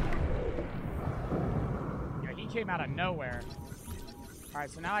 Yeah, he came out of nowhere. Alright,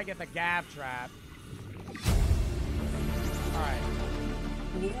 so now I get the gav trap. Alright.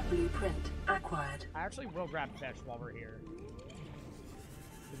 New blueprint acquired. I actually will grab fish while we're here.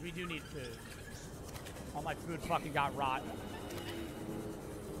 Because we do need food. All my food fucking got rotten.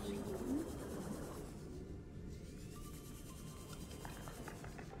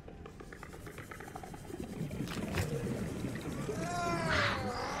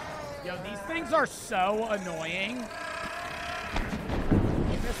 Yo, these things are so annoying.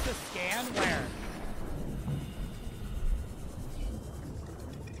 You missed the scan? Where?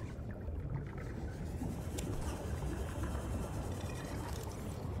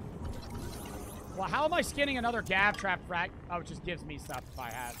 Well, how am I scanning another gav trap frag? Oh, it just gives me stuff if I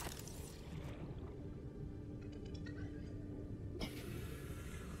have.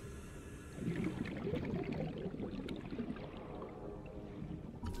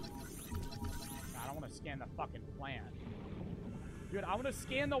 I don't want to scan the fucking plant. Dude, I want to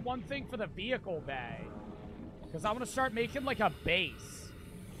scan the one thing for the vehicle bay. Because I want to start making, like, a base.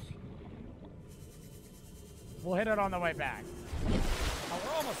 We'll hit it on the way back. Oh,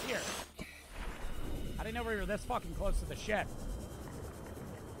 we're almost here. I didn't know we were this fucking close to the ship.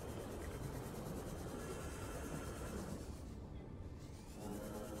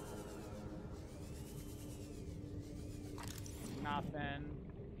 Nothing.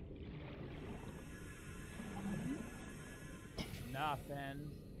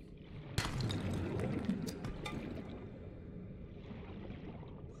 Nothing.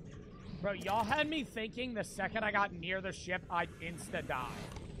 Bro, y'all had me thinking the second I got near the ship, I'd insta-die.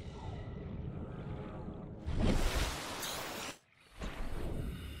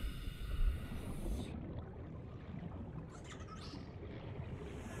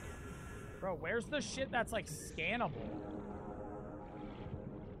 Bro, where's the shit that's, like, scannable?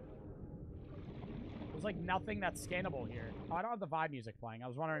 There's, like, nothing that's scannable here. Oh, I don't have the vibe music playing. I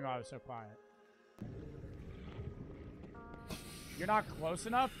was wondering why I was so quiet. You're not close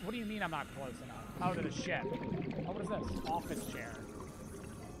enough? What do you mean I'm not close enough? Oh, to the ship. Oh, what is this? Office chair.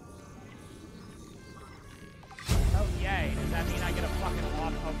 Oh, yay. Does that mean I get a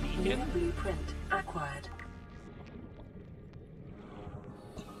fucking beacon? Blueprint acquired.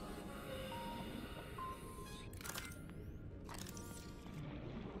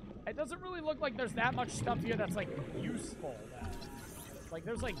 It doesn't really look like there's that much stuff here that's, like, useful. Like,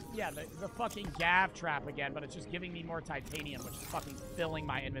 there's, like, yeah, the fucking gav trap again, but it's just giving me more titanium, which is fucking filling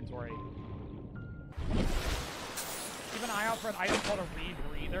my inventory. Keep an eye out for an item called a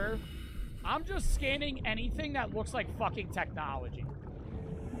rebreather. I'm just scanning anything that looks like fucking technology.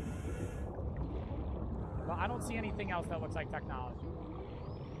 Well, I don't see anything else that looks like technology.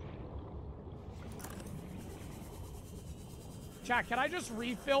 Chat, can I just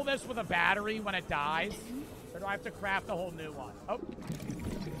refill this with a battery when it dies? Or do I have to craft a whole new one? Oh.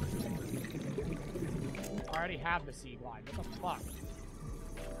 I already have the sea glide. What the fuck?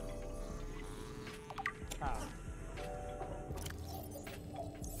 Oh.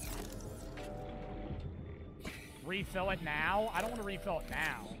 Refill it now? I don't want to refill it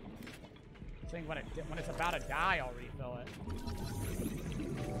now. I'm saying when it's about to die, I'll refill it.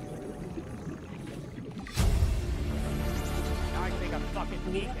 Now I can make a fucking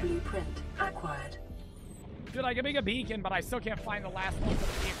beacon. Blueprint acquired. Dude, I can make a beacon, but I still can't find the last one for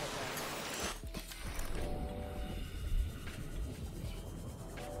the vehicle thing.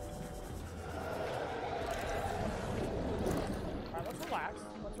 Alright, let's relax.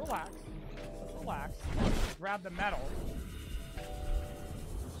 Let's relax. Let's relax. Grab the metal.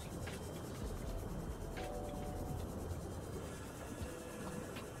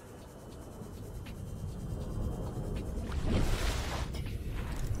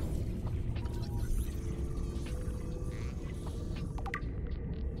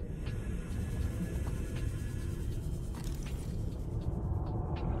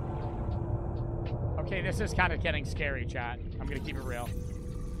 Okay, this is kind of getting scary, chat. I'm gonna keep it real.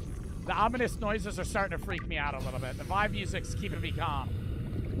 The ominous noises are starting to freak me out a little bit. The vibe music's keeping me calm.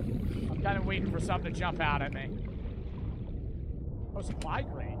 I'm kind of waiting for something to jump out at me. Oh, supply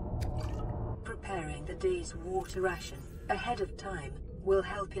crate. Preparing the day's water ration ahead of time will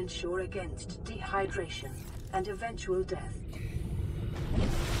help ensure against dehydration and eventual death.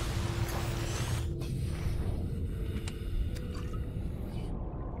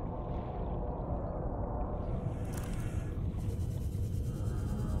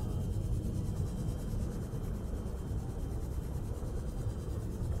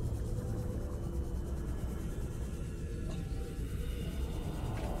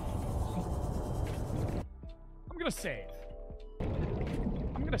 Save.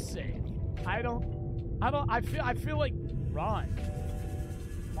 I'm gonna save. I feel like run.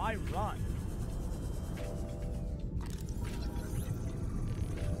 Why run?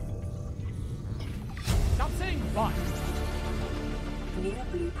 Stop saying run. New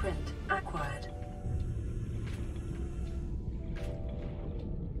blueprint acquired.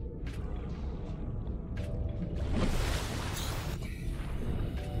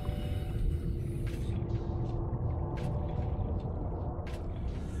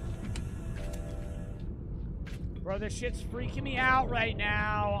 Bro, this shit's freaking me out right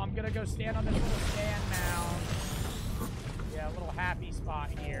now. I'm gonna go stand on this little stand now. Yeah, a little happy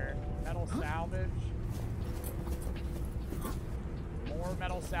spot here. Metal salvage. More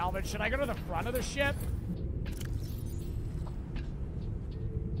metal salvage. Should I go to the front of the ship?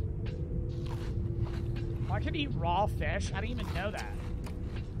 I can eat raw fish. I didn't even know that.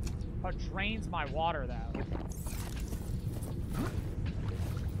 Oh, it drains my water, though.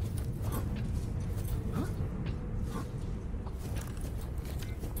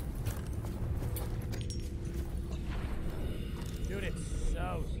 Dude, it's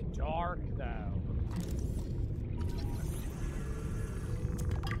so dark, though.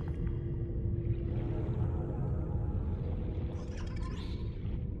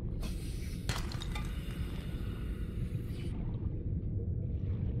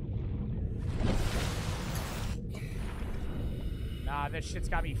 Nah, this shit's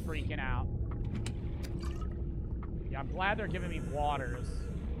got me freaking out. Yeah, I'm glad they're giving me waters.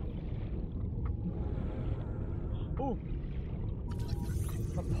 Ooh.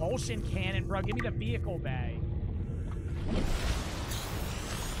 Propulsion cannon, bro. Give me the vehicle bay.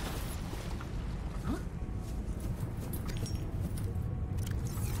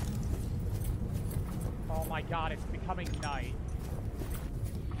 Oh my god, it's becoming night.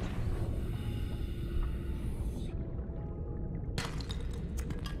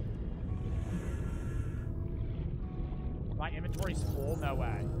 My inventory's full? No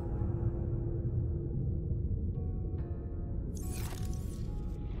way.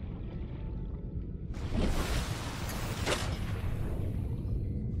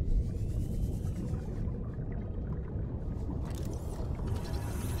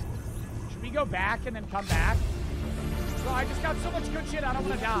 Should we go back and then come back? Bro, I just got so much good shit, I don't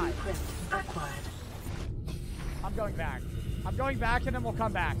want to die. I'm going back. I'm going back and then we'll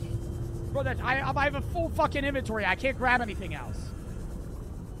come back. Bro, I have a full fucking inventory. I can't grab anything else.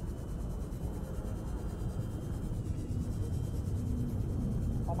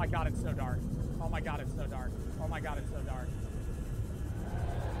 Oh my god, it's so dark. Oh my god, it's so dark. Oh my god, it's so dark.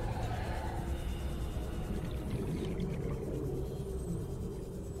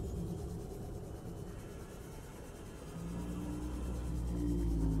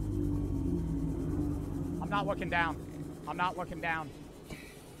 I'm not looking down. I'm not looking down.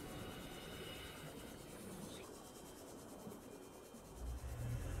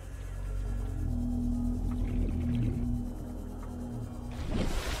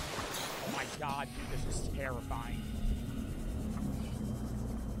 God, dude, this is terrifying.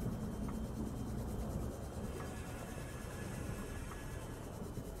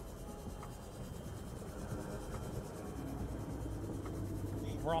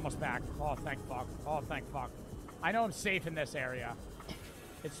 We're almost back. Oh, thank fuck. Oh, thank fuck. I know I'm safe in this area.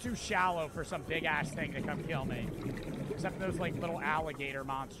 It's too shallow for some big-ass thing to come kill me. Except those, like, little alligator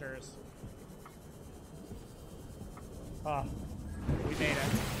monsters. Oh, we made it.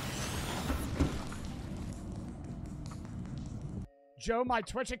 Joe, my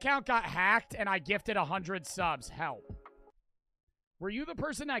Twitch account got hacked and I gifted 100 subs. Help. Were you the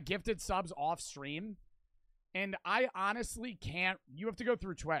person that gifted subs off stream? And I honestly can't. You have to go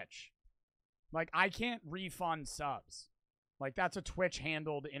through Twitch. Like, I can't refund subs. Like, that's a Twitch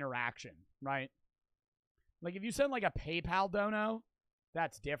handled interaction, right? Like, if you send like a PayPal dono,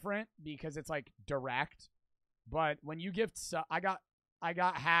 that's different because it's like direct. But when you gift I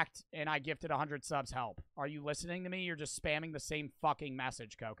got hacked and I gifted 100 subs. Help. Are you listening to me? You're just spamming the same fucking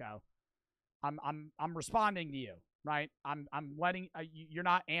message, Coco. I'm responding to you, right? I'm letting you're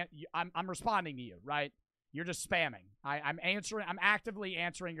not I'm responding to you, right? You're just spamming. I'm actively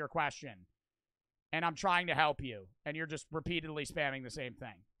answering your question. And I'm trying to help you, and you're just repeatedly spamming the same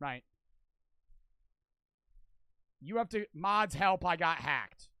thing, right? You have to mods help, I got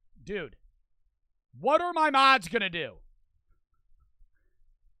hacked. Dude, what are my mods going to do?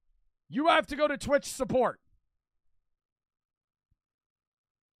 You have to go to Twitch support.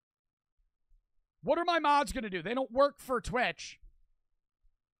 What are my mods going to do? They don't work for Twitch.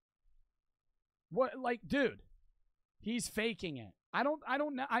 What, like, dude, he's faking it. I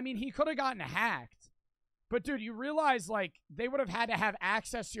don't know. I mean, he could have gotten hacked. But, dude, you realize, like, they would have had to have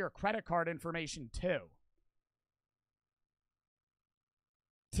access to your credit card information, too.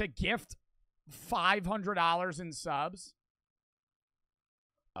 To gift $500 in subs?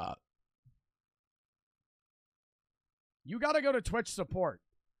 You got to go to Twitch support.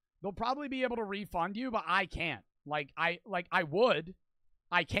 They'll probably be able to refund you, but I can't. I would.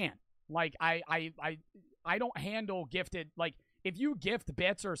 I can't. Like, I don't handle gifted. Like, if you gift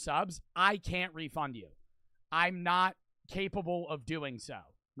bits or subs, I can't refund you. I'm not capable of doing so,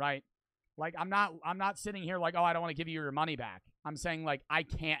 right? Like, I'm not sitting here like, oh, I don't want to give you your money back. I'm saying, like, I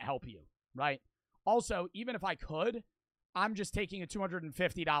can't help you, right? Also, even if I could, I'm just taking a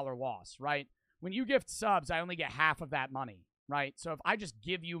 $250 loss, right? When you gift subs, I only get half of that money, right? So if I just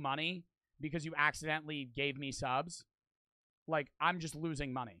give you money because you accidentally gave me subs, like, I'm just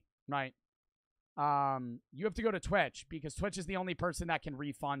losing money, right? You have to go to Twitch because Twitch is the only person that can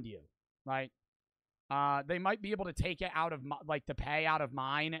refund you, right? They might be able to take it out of, like, the pay out of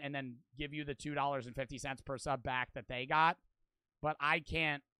mine and then give you the $2.50 per sub back that they got. But I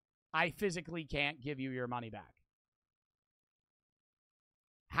physically can't give you your money back.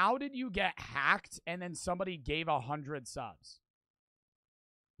 How did you get hacked and then somebody gave 100 subs?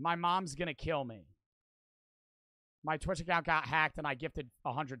 My mom's gonna kill me. My Twitch account got hacked and I gifted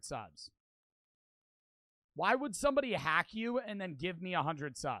 100 subs. Why would somebody hack you and then give me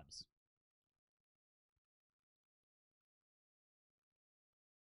 100 subs?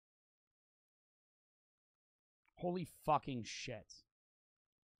 Holy fucking shit.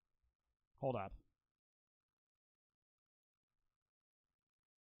 Hold up.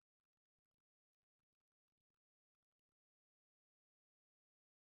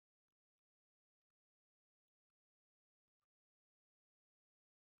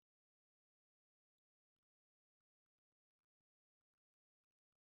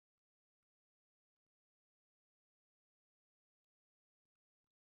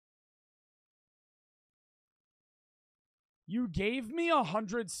 You gave me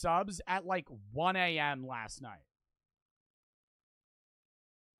 100 subs at like 1 a.m. last night.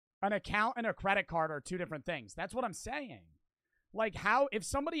 An account and a credit card are two different things. That's what I'm saying. Like, how, if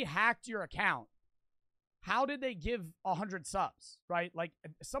somebody hacked your account, how did they give 100 subs, right? Like,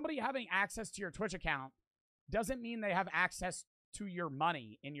 somebody having access to your Twitch account doesn't mean they have access to your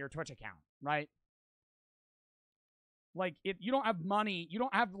money in your Twitch account, right? Like, you don't have money, you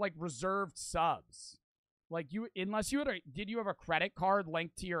don't have, like, reserved subs. Like, unless you had did you have a credit card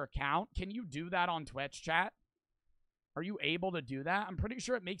linked to your account? Can you do that on Twitch, chat? Are you able to do that? I'm pretty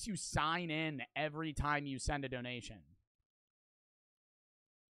sure it makes you sign in every time you send a donation.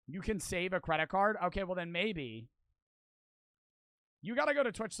 You can save a credit card? Okay, well then maybe. You gotta go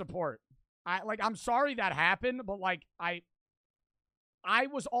to Twitch support. I'm sorry that happened, but like, I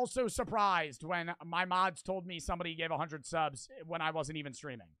was also surprised when my mods told me somebody gave 100 subs when I wasn't even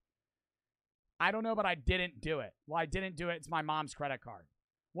streaming. I don't know, but I didn't do it. Well, I didn't do it. It's my mom's credit card.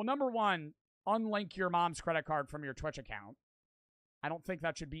 Well, number one, unlink your mom's credit card from your Twitch account. I don't think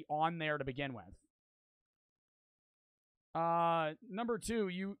that should be on there to begin with. Number two,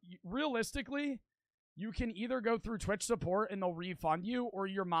 you realistically, you can either go through Twitch support and they'll refund you, or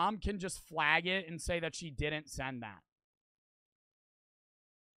your mom can just flag it and say that she didn't send that.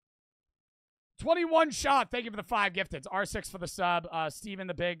 21 shot. Thank you for the 5 gifted. R6 for the sub. Steven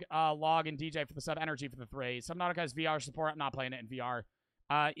the big log and DJ for the sub. Energy for the 3. Subnautica has VR support. I'm not playing it in VR.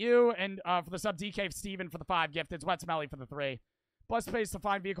 You and for the sub. DK Steven for the 5 gifted. Wet Smelly for the 3. Plus space to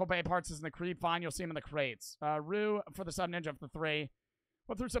find vehicle bay parts is in the creep. Fine, you'll see them in the crates. Rue for the sub. Ninja for the 3.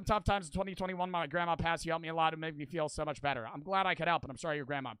 Went through some tough times in 2021. My grandma passed. You helped me a lot. It made me feel so much better. I'm glad I could help, and I'm sorry your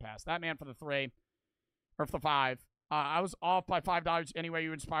grandma passed. That man for the 3. Or for the 5. I was off by $5 anyway.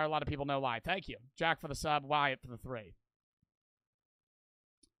 You inspire a lot of people, no lie. Thank you. Jack for the sub. Wyatt for the 3.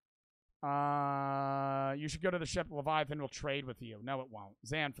 You should go to the ship. Leviathan will trade with you. No, it won't.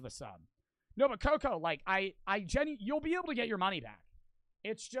 Zan for the sub. No, but Coco, like, you'll be able to get your money back.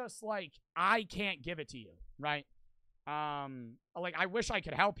 It's just, like, I can't give it to you, right? Like, I wish I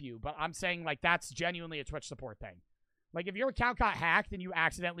could help you, but I'm saying, like, that's genuinely a Twitch support thing. Like, if your account got hacked and you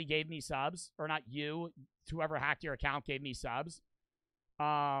accidentally gave me subs, or not you, whoever hacked your account gave me subs, you're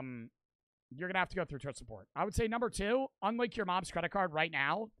going to have to go through Twitch support. I would say number 2, unlink your mom's credit card right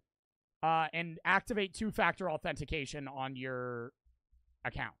now, and activate 2-factor authentication on your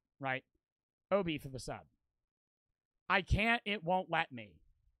account, right? OB for the sub. I can't, it won't let me.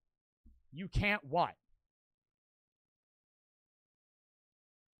 You can't what?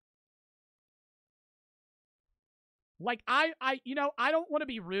 Like, I don't want to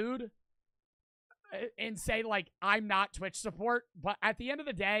be rude and say, like, I'm not Twitch support, but at the end of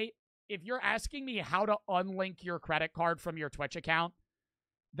the day, if you're asking me how to unlink your credit card from your Twitch account,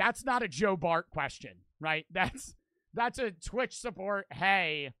 that's not a Joe Bart question, right? That's a Twitch support,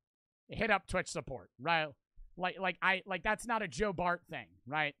 hey, hit up Twitch support, right? Like that's not a Joe Bart thing,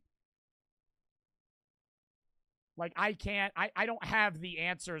 right? Like, I don't have the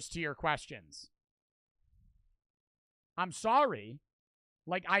answers to your questions. I'm sorry.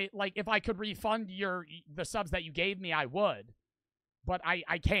 Like, if I could refund the subs that you gave me, I would. But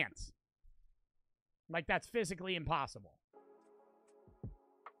I can't. Like, that's physically impossible.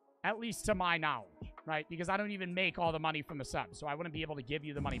 At least to my knowledge, right? Because I don't even make all the money from the subs, so I wouldn't be able to give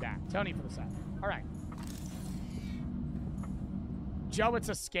you the money back. Tony for the sub. All right. Joe, it's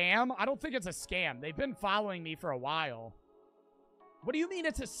a scam? I don't think it's a scam. They've been following me for a while. What do you mean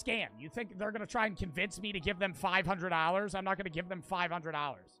it's a scam? You think they're going to try and convince me to give them $500? I'm not going to give them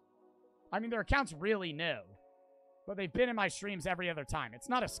 $500. I mean, their account's really new. But they've been in my streams every other time. It's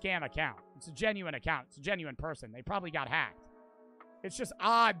not a scam account. It's a genuine account. It's a genuine person. They probably got hacked. It's just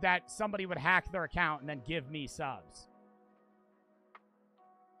odd that somebody would hack their account and then give me subs.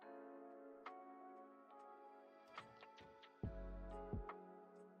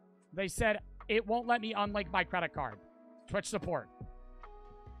 They said, it won't let me unlink my credit card. Twitch support.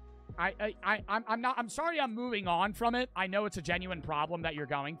 I'm sorry I'm moving on from it. I know it's a genuine problem that you're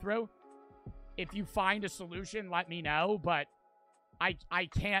going through. If you find a solution, let me know, but I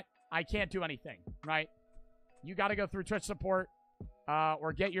can't do anything, right? You got to go through Twitch support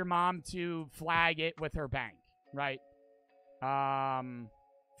or get your mom to flag it with her bank, right?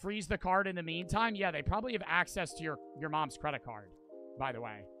 Freeze the card in the meantime. Yeah, they probably have access to your mom's credit card, by the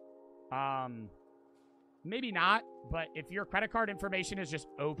way. Maybe not, but if your credit card information is just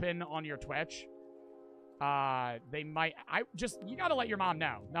open on your Twitch, they might... you got to let your mom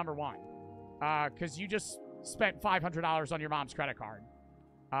know, number one. Because you just spent $500 on your mom's credit card.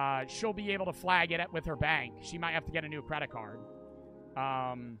 She'll be able to flag it with her bank. She might have to get a new credit card.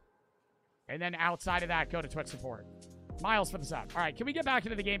 And then outside of that, go to Twitch support. Miles for the sub. All right, can we get back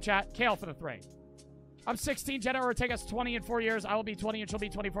into the game chat? Kale for the 3. I'm 16. Jenna will take us 20 in 4 years. I will be 20 and she'll be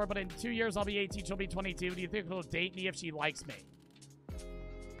 24. But in 2 years, I'll be 18. She'll be 22. Do you think she'll date me if she likes me?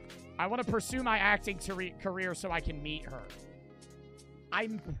 I want to pursue my acting career so I can meet her.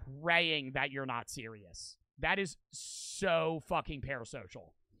 I'm praying that you're not serious. That is so fucking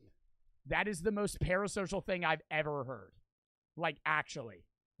parasocial. That is the most parasocial thing I've ever heard. Like, actually.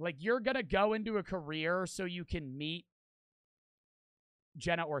 Like, you're gonna go into a career so you can meet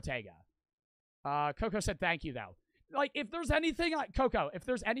Jenna Ortega. Coco said thank you, though. Like, if there's anything... Coco, if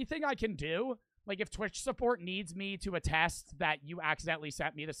there's anything I can do, like, if Twitch support needs me to attest that you accidentally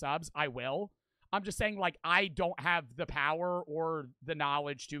sent me the subs, I will. I'm just saying, like, I don't have the power or the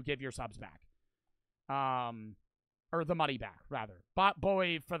knowledge to give your subs back. Or the money back, rather. Bot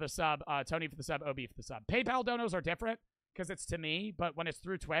Boy for the sub, Tony for the sub, OB for the sub. PayPal donos are different because it's to me, but when it's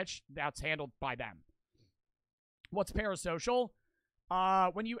through Twitch, that's handled by them. What's parasocial?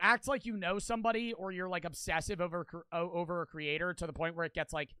 When you act like you know somebody or you're, like, obsessive over a creator to the point where it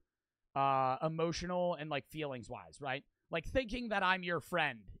gets, like, emotional and, like, feelings-wise, right? Like, thinking that I'm your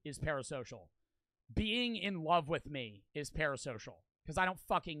friend is parasocial. Being in love with me is parasocial because I don't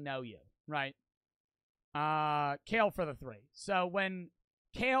fucking know you, right? Kale for the 3. So when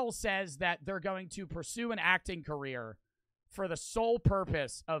Kale says that they're going to pursue an acting career for the sole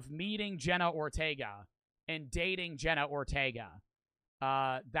purpose of meeting Jenna Ortega and dating Jenna Ortega,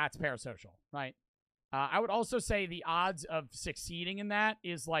 that's parasocial, right? I would also say the odds of succeeding in that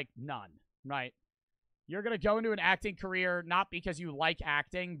is, like, none, right? You're going to go into an acting career not because you like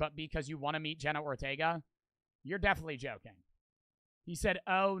acting, but because you want to meet Jenna Ortega? You're definitely joking. He said,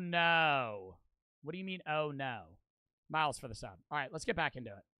 oh, no. What do you mean, oh, no? Miles for the sub. All right, let's get back into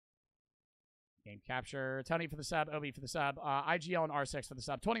it. Game capture. Tony for the sub. OB for the sub. IGL and R6 for the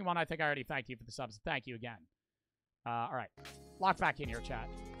sub. 21, I think I already thanked you for the subs. Thank you again. All right. Lock back in your chat.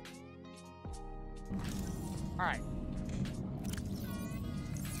 All right.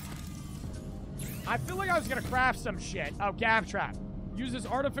 I feel like I was going to craft some shit. Oh, Gav Trap. Uses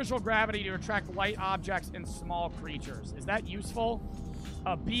artificial gravity to attract light objects and small creatures. Is that useful?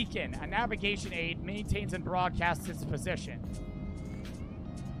 A beacon, a navigation aid, maintains and broadcasts its position.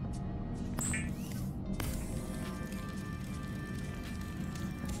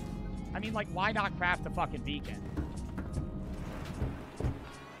 I mean, like, why not craft a fucking beacon?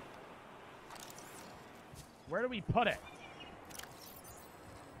 Where do we put it?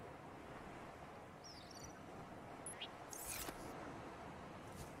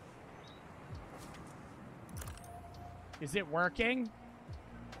 Is it working?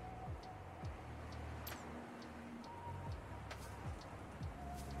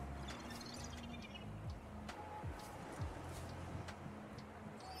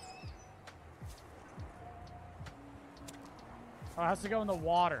 Oh, it has to go in the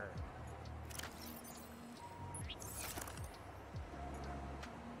water.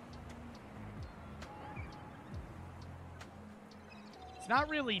 It's not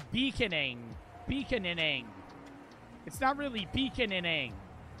really beaconing. Beaconing. It's not really beaconing.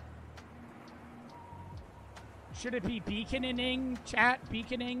 Should it be beaconing? Chat?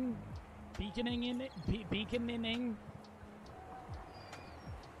 Beaconing? Beaconing in it? Beaconing?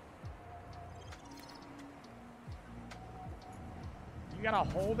 You gotta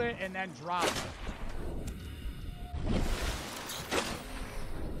hold it and then drop it.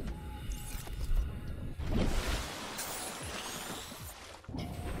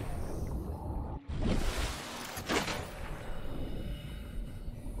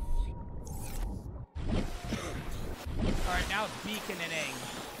 now it's beaconing.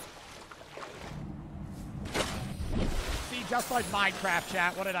 See, just like Minecraft,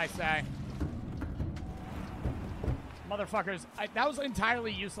 chat. What did I say? Motherfuckers. That was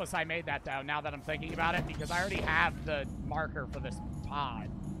entirely useless I made that, though, now that I'm thinking about it, because I already have the marker for this pod.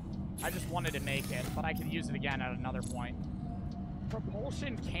 I just wanted to make it, but I can use it again at another point.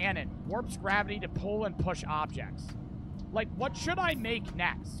 Propulsion cannon. Warps gravity to pull and push objects. Like, what should I make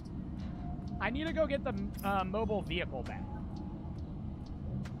next? I need to go get the mobile vehicle back.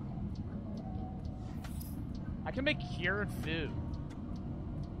 I can make cured food.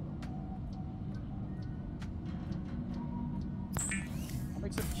 I'll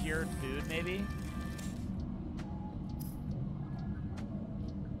make some cured food, maybe.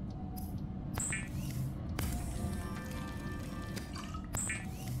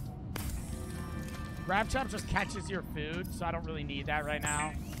 Grab Chop just catches your food, so I don't really need that right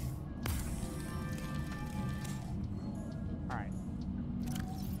now. Alright.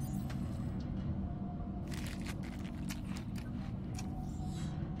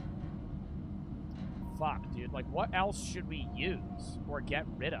 Fuck, dude. Like, what else should we use or get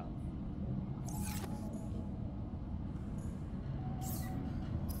rid of?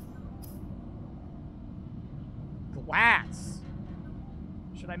 Glass.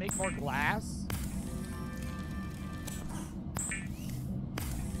 Should I make more glass?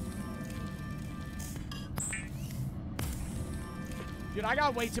 Dude, I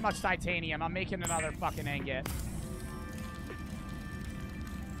got way too much titanium. I'm making another fucking ingot.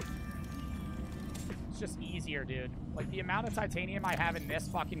 It's just easier, dude. Like, the amount of titanium I have in this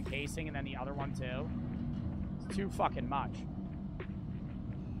fucking casing and then the other one, too. It's too fucking much.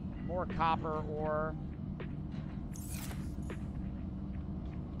 More copper ore.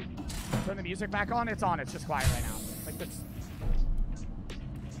 Turn the music back on? It's on. It's just quiet right now. Like, this...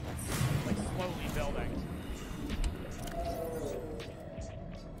 like, slowly building.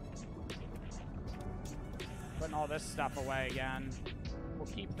 Putting all this stuff away again. We'll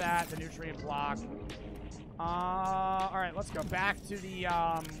keep that, the nutrient block. Alright, let's go back to the,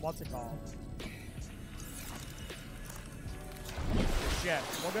 what's it called? The ship.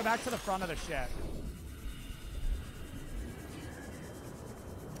 We'll go back to the front of the ship.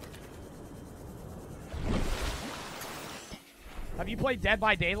 Have you played Dead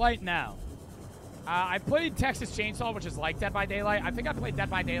by Daylight? No. I played Texas Chainsaw, which is like Dead by Daylight. I think I played Dead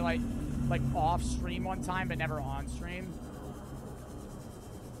by Daylight like off stream one time, but never on stream.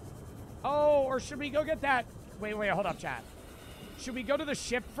 Oh, or should we go get that? Wait, hold up, chat. Should we go to the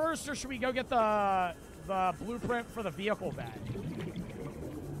ship first, or should we go get the blueprint for the vehicle bag?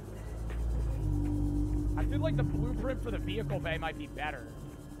 I feel like the blueprint for the vehicle bay might be better.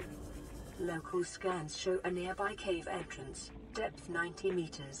 Local scans show a nearby cave entrance, depth 90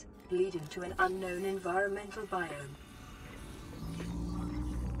 meters, leading to an unknown environmental biome.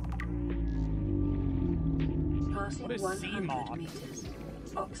 Passing 100 meters,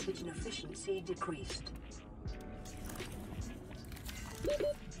 oxygen efficiency decreased.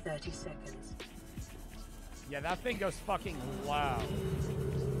 30 seconds. Yeah, that thing goes fucking low.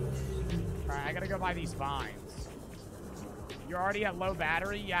 Alright, I gotta go buy these vines. You're already at low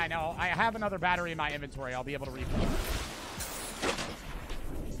battery? Yeah, I know. I have another battery in my inventory. I'll be able to refill it.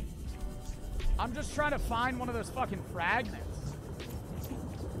 I'm just trying to find one of those fucking fragments.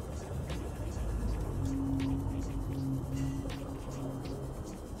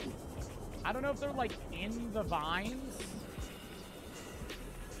 I don't know if they're, like, in the vines.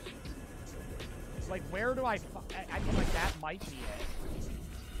 Like, where do I mean, like, that might be it.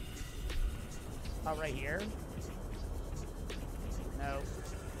 Oh, right here? No.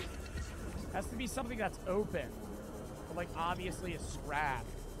 Has to be something that's open. But, like, obviously it's scrap.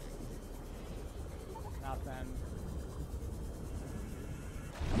 Nothing.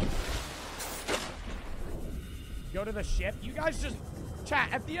 Go to the ship. You guys just... Chat,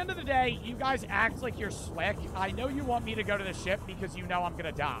 at the end of the day, you guys act like you're slick. I know you want me to go to the ship because you know I'm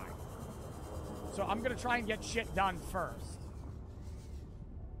gonna die. So I'm gonna try and get shit done first.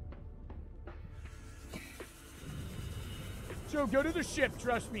 Joe, go to the ship.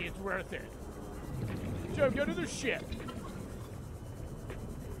 Trust me, it's worth it. Joe, go to the ship.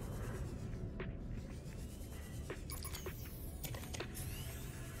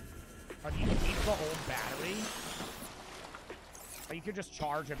 Oh, do you keep the old battery? Or you could just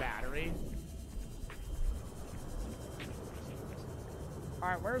charge a battery.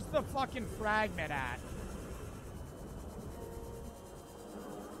 Alright, where's the fucking fragment at?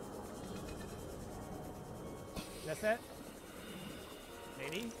 Is this it?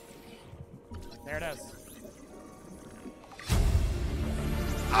 Maybe? There it is.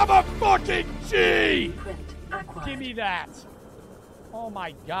 I'm a fucking G! required. Give me that. Oh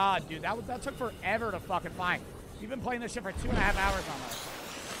my god, dude. That took forever to fucking find. We've been playing this shit for 2.5 hours almost.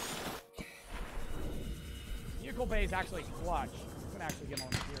 Vehicle bay is actually clutch. I'm gonna actually get more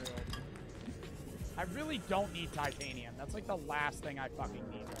material. I really don't need titanium. That's like the last thing I fucking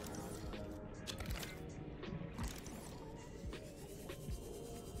need right now.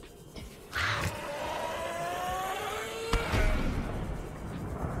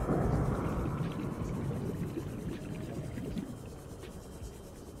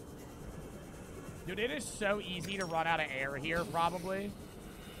 Dude, it is so easy to run out of air here, probably.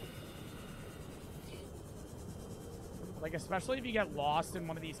 Like, especially if you get lost in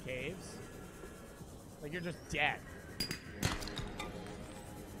one of these caves. Like, you're just dead.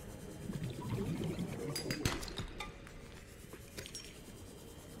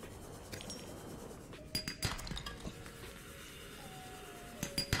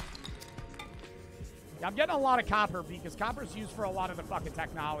 Yeah, I'm getting a lot of copper because copper's used for a lot of the fucking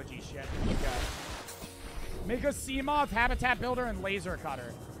technology shit. Make a Seamoth, habitat builder, and laser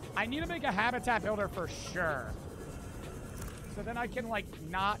cutter. I need to make a habitat builder for sure. So then I can, like,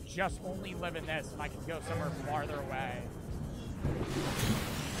 not just only live in this, and I can go somewhere farther away.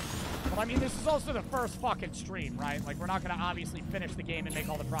 But, I mean, this is also the first fucking stream, right? Like, we're not going to obviously finish the game and make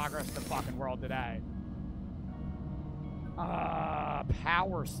all the progress in the fucking world today.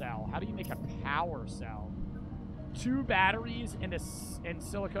 Power cell. How do you make a power cell? 2 batteries and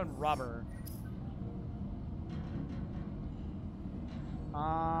silicone rubber.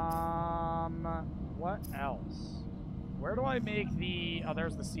 What else? Where do I make the... Oh,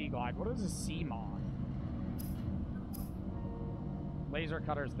 there's the Sea Glide. What is a Sea Moth? Laser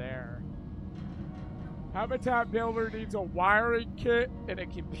cutter's there. Habitat builder needs a wiring kit and a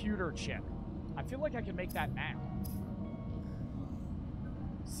computer chip. I feel like I can make that now.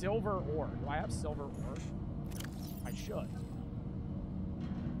 Silver ore. Do I have silver ore? I should.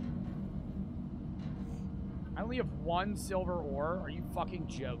 I only have 1 silver ore. Are you fucking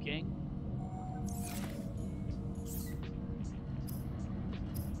joking?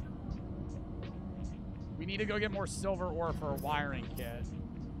 We need to go get more silver ore for a wiring kit.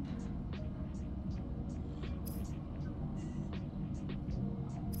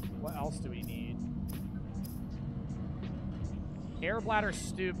 What else do we need? Air bladder's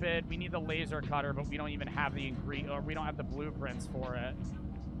stupid. We need the laser cutter, but we don't even have the ingredient, or we don't have the blueprints for it.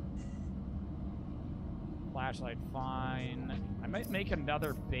 Flashlight, fine. I might make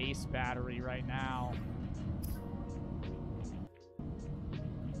another base battery right now.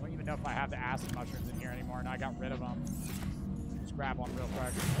 I don't even know if I have the acid mushrooms in here anymore, and I got rid of them. Just grab one real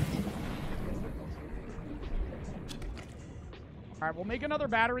quick. Alright, we'll make another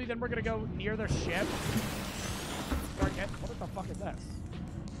battery, then we're gonna go near the ship. What the fuck is this?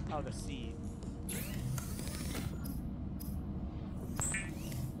 Oh, the seed.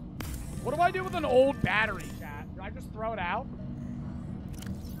 What do I do with an old battery, chat? Do I just throw it out?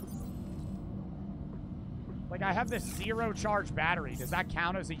 Like, I have this 0 charge battery. Does that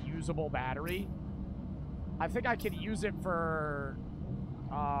count as a usable battery? I think I could use it for...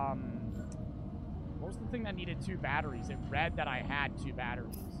 What was the thing that needed 2 batteries? It read that I had 2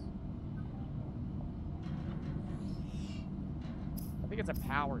 batteries. I think it's a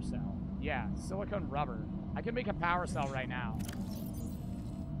power cell. Yeah, silicone rubber. I can make a power cell right now.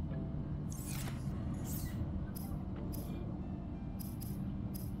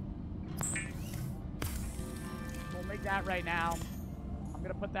 We'll make that right now. I'm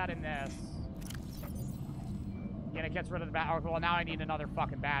gonna put that in this. Yeah, it gets rid of the battery. Well, now I need another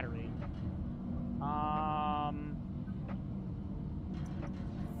fucking battery.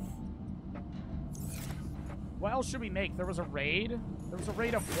 What else should we make? There was a raid. There was a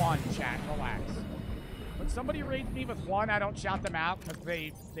raid of 1, chat. Relax. When somebody raids me with 1, I don't shout them out because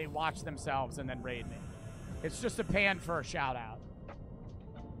they watch themselves and then raid me. It's just a pan for a shout out.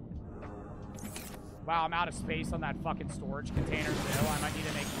 Wow, I'm out of space on that fucking storage container too. I might need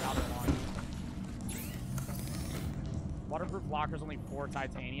to make another one. Waterproof locker's only 4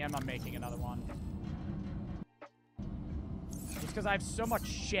 titanium. I'm making another one. Just because I have so much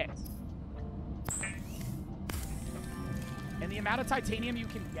shit. And the amount of titanium you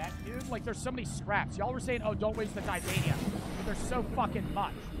can get, dude, like, there's so many scraps. Y'all were saying, oh, don't waste the titanium. But there's so fucking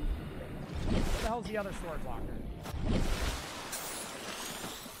much. What the hell's the other storage locker?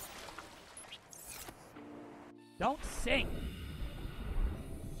 Don't sing.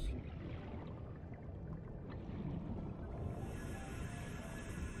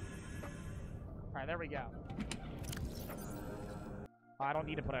 All right, there we go. Oh, I don't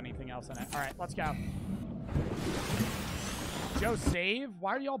need to put anything else in it. All right, let's go. Joe, save?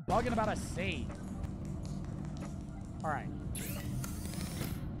 Why are y'all bugging about a save? Alright.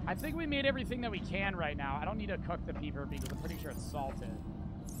 I think we made everything that we can right now. I don't need to cook the beaver because I'm pretty sure it's salted.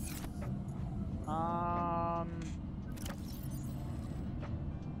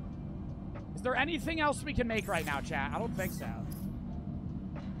 Is there anything else we can make right now, chat? I don't think so.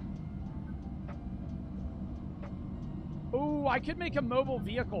 Ooh, I could make a mobile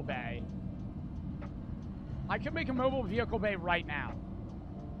vehicle bay. I could make a mobile vehicle bay right now.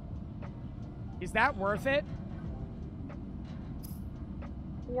 Is that worth it?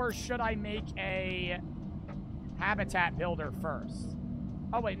 Or should I make a habitat builder first?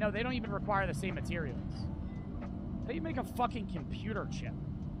 Oh, wait, no, they don't even require the same materials. How do you make a fucking computer chip?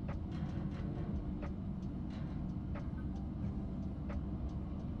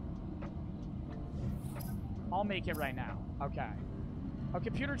 I'll make it right now. Okay. A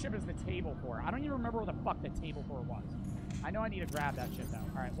computer chip is the table core. I don't even remember what the fuck the table core was. I know I need to grab that shit, though.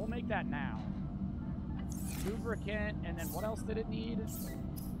 All right, we'll make that now. Lubricant, and then what else did it need?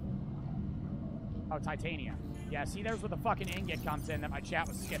 Oh, titanium. Yeah, see, there's where the fucking ingot comes in that my chat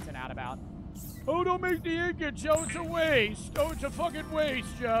was skitzing out about. Oh, don't make the ingot, Joe. It's a waste. Oh, it's a fucking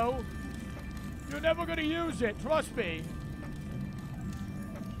waste, Joe. You're never gonna use it. Trust me.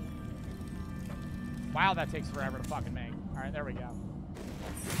 Wow, that takes forever to fucking make. All right, there we go.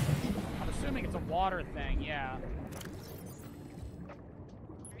 I'm assuming it's a water thing, yeah.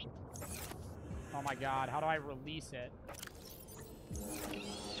 Oh my god, how do I release it?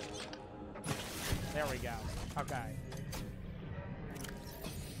 There we go. Okay.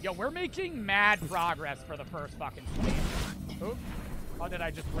 Yo, we're making mad progress for the first fucking stream. Oop. Oh, did I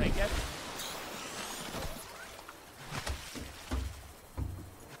just break it?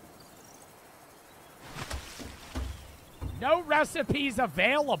 No recipes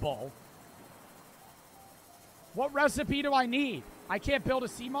available. What recipe do I need? I can't build a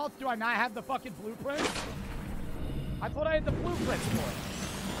sea moth? Do I not have the fucking blueprint? I thought I had the blueprints for it.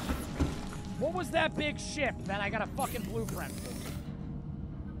 What was that big ship that I got a fucking blueprint for?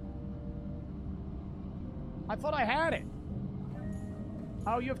 I thought I had it.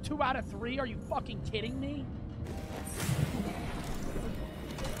 Oh, you have 2 out of 3? Are you fucking kidding me?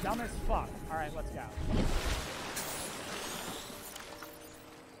 Dumb as fuck. All right, let's go.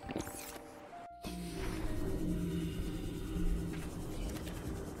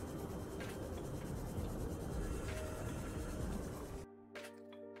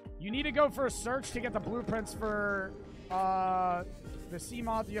 You need to go for a search to get the blueprints for the sea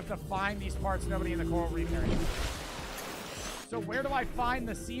moth. You have to find these parts nobody in the coral reef area. So where do I find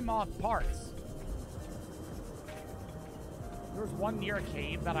the sea moth parts? There was one near a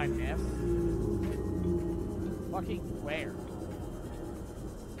cave that I missed. Fucking where?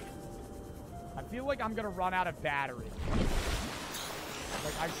 I feel like I'm gonna run out of battery.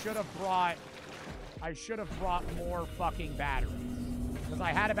 Like I should have brought more fucking batteries. Because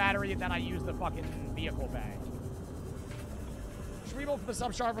I had a battery and then I used the fucking vehicle bag. Shrivel for the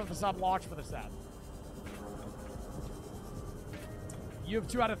sub, Sharp for the sub, Launch for the set. You have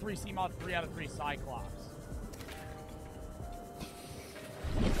 2 out of 3 Seamoth, 3 out of 3 Cyclops.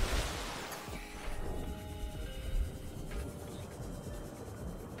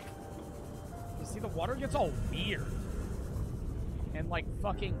 You see, the water gets all weird. And like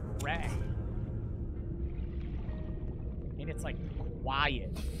fucking gray. And it's like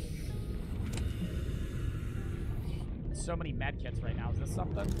quiet. So many medkits right now. Is this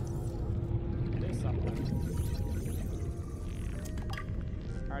something? It is something.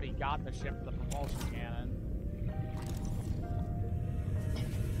 I already got the ship for the propulsion cannon.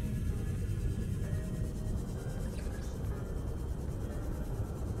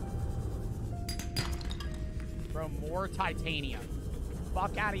 Bro, more titanium.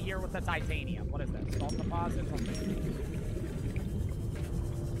 Fuck out of here with the titanium. What is this? Salt deposit? Something.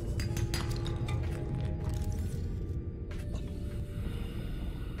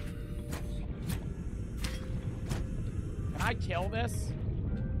 Can I kill this?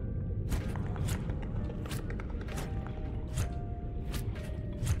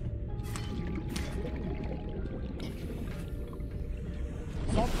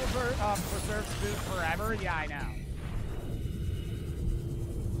 Salt preserves food forever? Yeah, I know.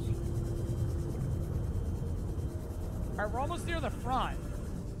 Alright, we're almost near the front.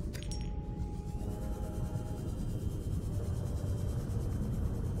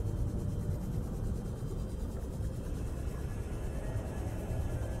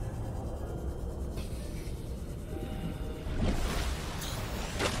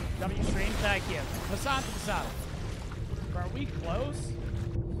 W stream, thank you. Hassan to Hassan. Are we close?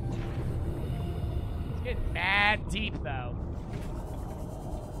 It's getting mad deep, though.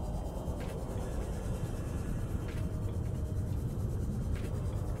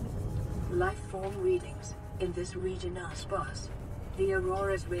 uniform readings in this region are sparse. The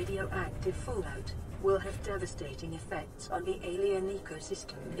Aurora's radioactive fallout will have devastating effects on the alien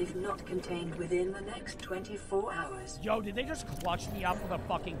ecosystem if not contained within the next 24 hours. Yo, did they just clutch me up with a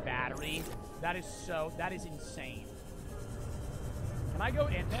fucking battery? That is insane. Can I go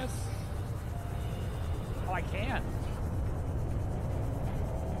in this? Oh, I can.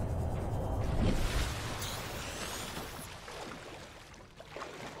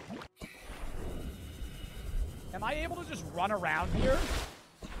 Am I able to just run around here?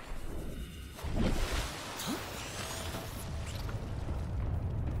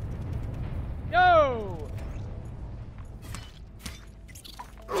 Yo!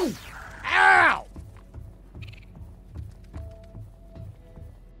 Ow!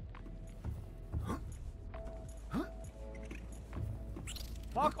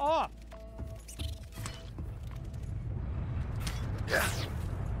 Fuck off!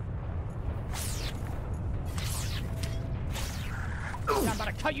 I'm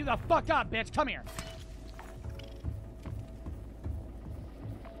about to cut you the fuck up, bitch. Come here.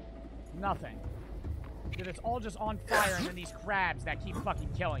 Nothing. Dude, it's all just on fire and then these crabs that keep fucking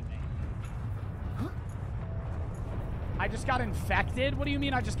killing me. I just got infected? What do you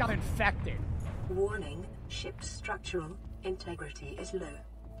mean I just got infected? Warning, ship's structural integrity is low.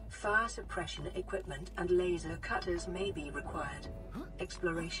 Fire suppression equipment and laser cutters may be required.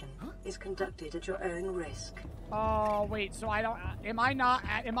 Exploration is conducted at your own risk. Oh, wait, so I don't... Am I not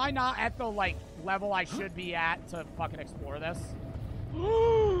at the, like, level I should be at to fucking explore this?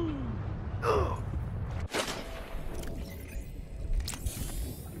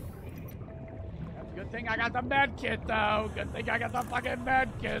 Good thing I got the med kit, though. Good thing I got the fucking med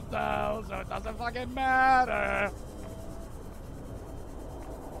kit, though, so it doesn't fucking matter.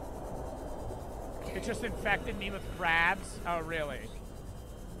 It just infected me with crabs? Oh, really?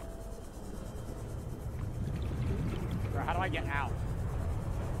 Bro, how do I get out?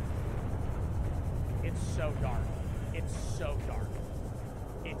 It's so dark. It's so dark.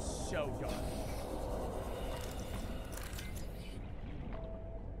 It's so dark.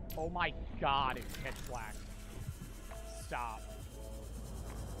 Oh my god, it's pitch black. Stop.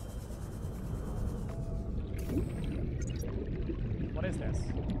 What is this?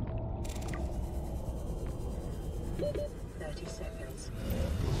 30 seconds.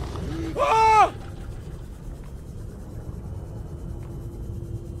 Ah!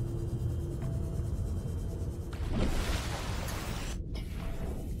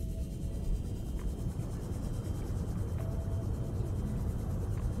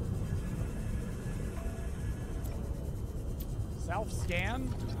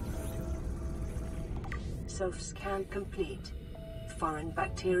 Self-scan? Self-scan complete. Foreign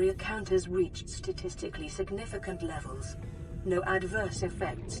bacteria counters reached statistically significant levels. No adverse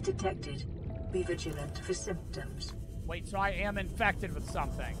effects detected. Be vigilant for symptoms. Wait, so I am infected with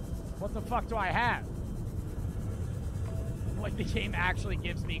something. What the fuck do I have? Like, the game actually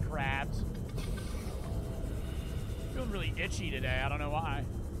gives me crabs. Feeling really itchy today. I don't know why.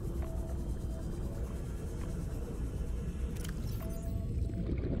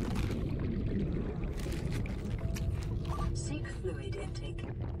 Seek fluid intake.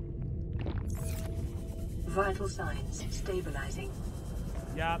 Vital signs stabilizing.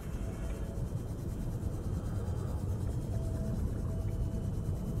 Yep.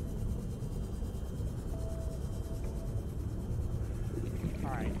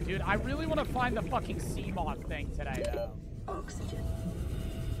 Alright, dude, I really want to find the fucking sea moth thing today, though. Oxygen.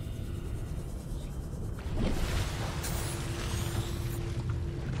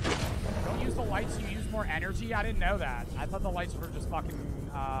 Don't use the lights, you use more energy? I didn't know that. I thought the lights were just fucking,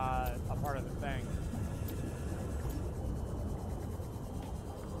 a part of the thing.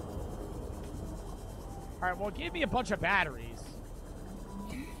 Alright, well, it gave me a bunch of batteries.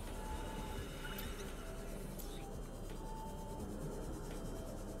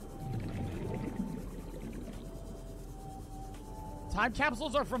 Time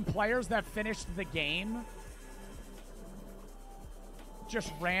capsules are from players that finished the game.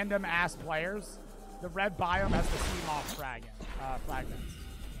 Just random ass players. The red biome has the sea moth fragments.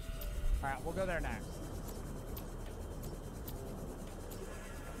 Alright, we'll go there next.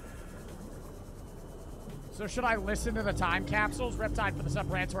 So should I listen to the time capsules? Riptide for the sub,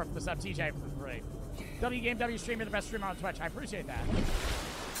 Rantor for the sub, TJ for the 3. W Game W Stream, you're the best streamer on Twitch. I appreciate that.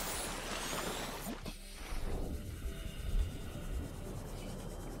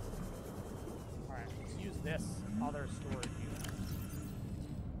 Alright, let's use this other storage unit.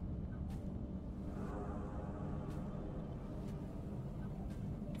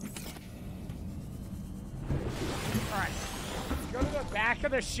 Alright, go Go to the back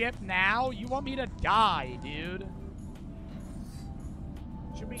of the ship now? You want me to die, dude?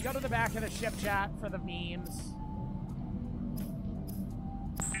 Should we go to the back of the ship, chat, for the memes?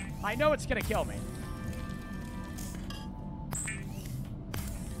 I know it's gonna kill me.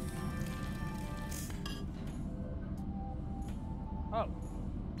 Oh.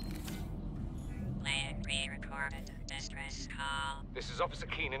 Plan re-recorded distress call. This is Officer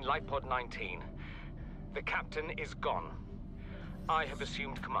Keenan, Lifepod 19. The captain is gone. I have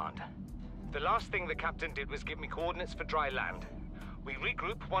assumed command. The last thing the captain did was give me coordinates for dry land. We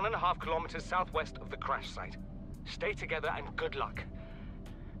regroup 1.5 kilometers southwest of the crash site. Stay together and good luck.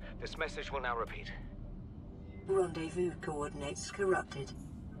 This message will now repeat. Rendezvous coordinates corrupted.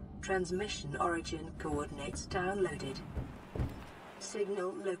 Transmission origin coordinates downloaded.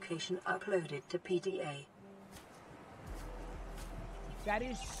 Signal location uploaded to PDA. That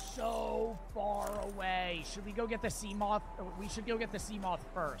is so far away. Should we go get the sea moth? We should go get the sea moth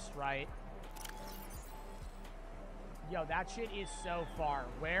first, right? Yo, that shit is so far.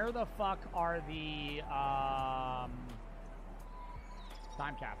 Where the fuck are the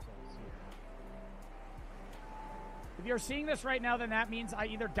time capsules? If you're seeing this right now, then that means I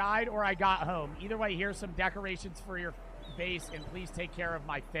either died or I got home. Either way, here's some decorations for your base, and please take care of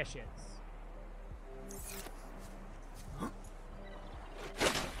my fishes.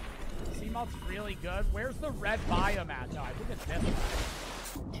 Seamoth's really good. Where's the red biome at? No, I think it's this one.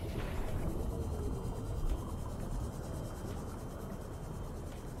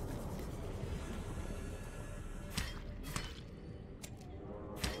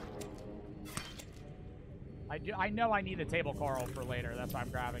 I know I need the table coral for later. That's why I'm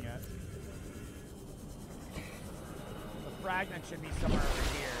grabbing it. The fragment should be somewhere over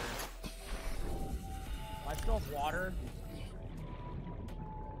here. Do I still have water?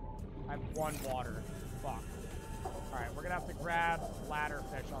 I have 1 water. Fuck. Alright, we're gonna have to grab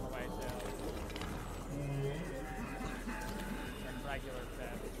ladderfish on the way too. And regular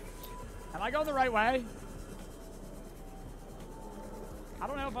fish. Am I going the right way? I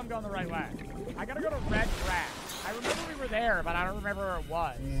don't know if I'm going the right way. I gotta go to Red Grass. I remember we were there, but I don't remember where it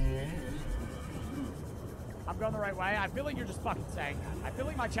was. I'm going the right way? I feel like you're just fucking saying that. I feel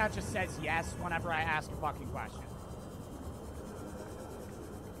like my chat just says yes whenever I ask a fucking question.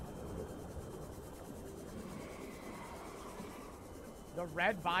 The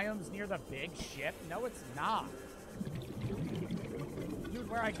red biome's near the big ship? No, it's not. Dude,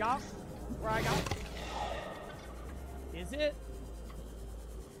 where I got? Is it?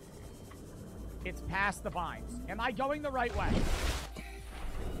 It's past the vines. Am I going the right way?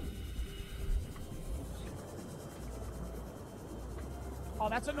 Oh,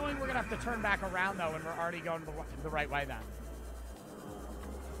 that's annoying. We're gonna have to turn back around though, and we're already going the right way then.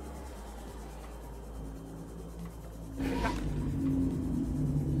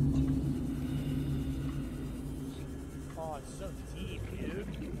 Oh, it's so deep, dude.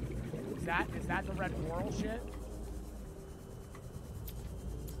 Is that the red coral shit?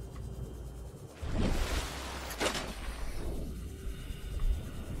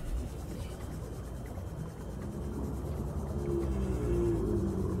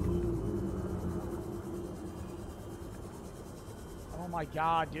 Oh my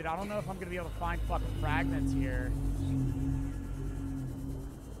god, dude, I don't know if I'm gonna be able to find fucking fragments here.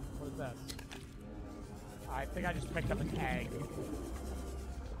 What is this? I think I just picked up an egg.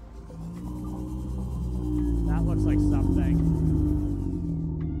 That looks like something.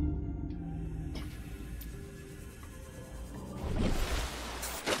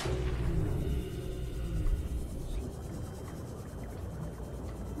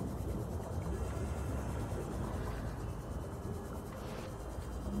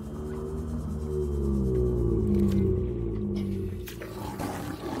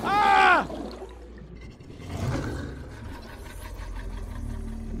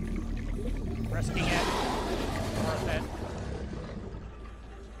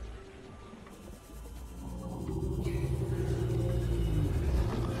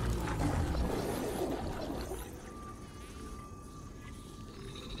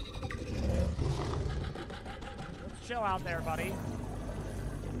 Chill out there, buddy.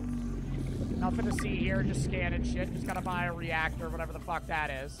 Nothing to see here, just scanning shit. Just gotta buy a reactor, whatever the fuck that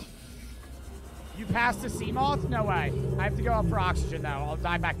is. You passed the sea moth? No way. I have to go up for oxygen, though. I'll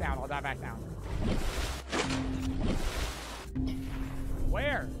dive back down.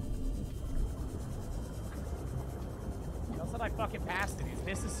 Where? Else that I fucking passed it. Is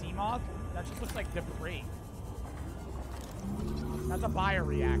this a sea moth? That just looks like debris. That's a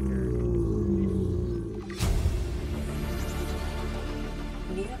bioreactor.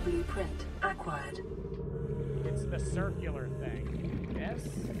 New blueprint acquired. What's the circular thing? This?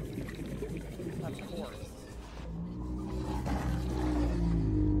 Of course.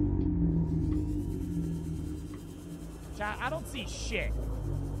 Chat, I don't see shit.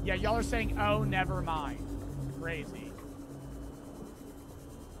 Yeah, y'all are saying, oh, never mind. Crazy.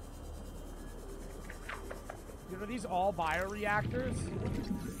 Dude, are these all bioreactors?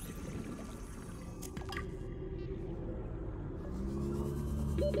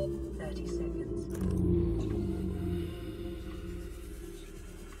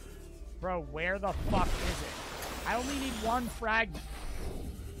 Bro, where the fuck is it? I only need one fragment.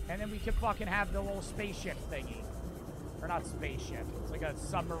 And then we can fucking have the little spaceship thingy. Or not spaceship. It's like a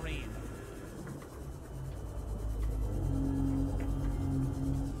submarine.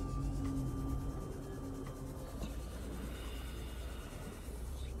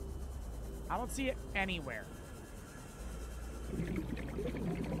 I don't see it anywhere.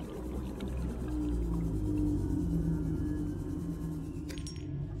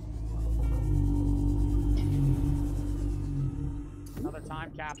 Another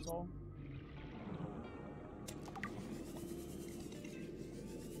time capsule.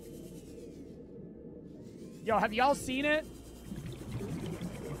 Yo, have y'all seen it?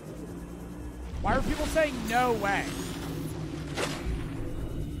 Why are people saying no way?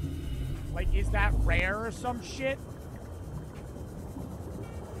 Like, is that rare or some shit?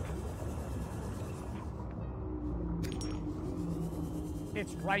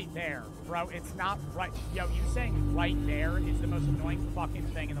 It's right there, bro. It's not right. Yo, you saying right there is the most annoying fucking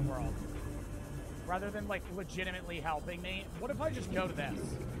thing in the world. Rather than, like, legitimately helping me. What if I just go to this?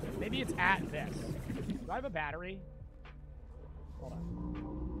 Maybe it's at this. Do I have a battery? Hold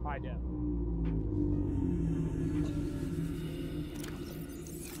on. Oh, I do.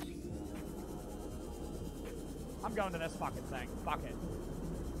 I'm going to this fucking thing. Fuck it.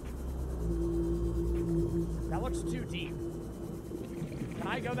 That looks too deep. Can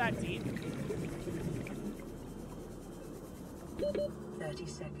I go that deep? 30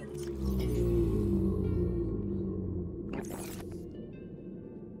 seconds.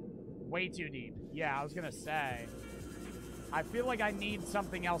 Way too deep. Yeah, I was gonna say. I feel like I need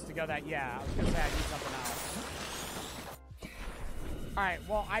something else to go that. Yeah, I was gonna say I need something else. Alright,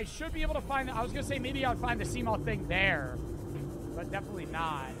 well, I should be able to find. I was gonna say maybe I'll find the Seamoth thing there. But definitely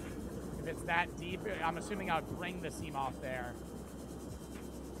not. If it's that deep, I'm assuming I would bring the Seamoth there.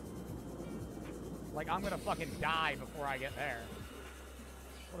 Like, I'm gonna fucking die before I get there.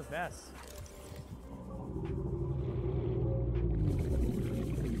 What is this?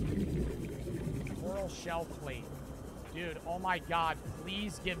 Coral shell plate. Dude, oh my god,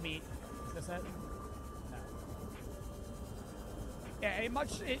 please give me... Is this it? No. Yeah, it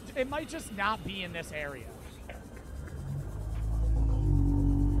might just not be in this area.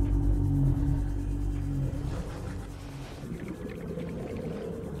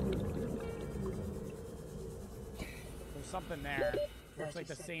 There's something there. Looks like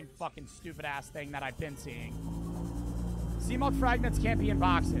the same fucking stupid ass thing that I've been seeing. Seamoth fragments can't be in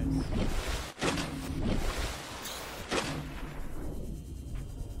boxes.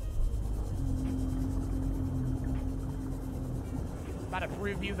 I'm about to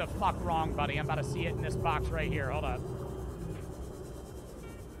prove you the fuck wrong, buddy. I'm about to see it in this box right here. Hold up.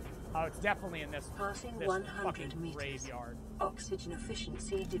 Oh, it's definitely in this, Passing this 100 fucking meters. graveyard. Oxygen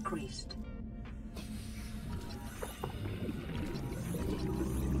efficiency decreased.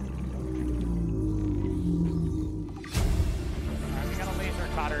 Alright, we got a laser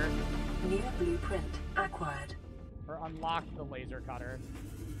cutter. New blueprint acquired. Or unlocked the laser cutter.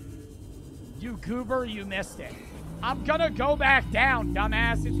 You goober, you missed it. I'm gonna go back down,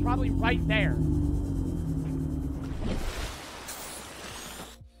 dumbass. It's probably right there.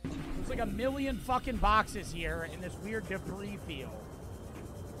 There's like a million fucking boxes here in this weird debris field.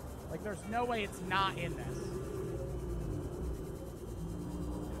 Like, there's no way it's not in this.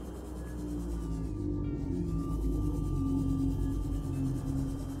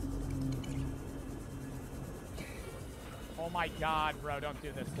 Oh my god, bro, don't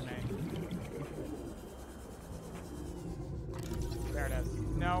do this to me. There it is.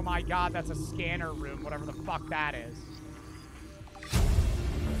 No, my god, that's a scanner room, whatever the fuck that is.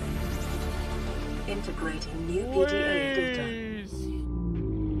 Integrating new PDA data.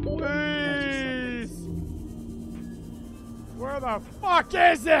 Please! Where the fuck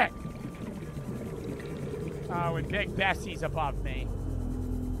is it? Oh, and Big Bessie's above me.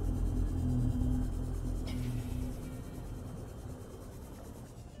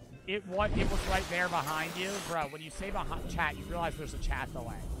 It was right there behind you. Bro, when you say behind chat, you realize there's a chat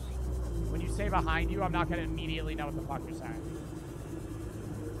delay. When you say behind you, I'm not going to immediately know what the fuck you're saying.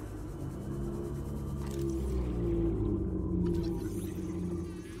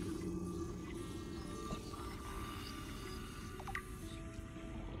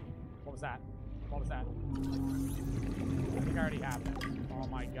 I think I already have this. Oh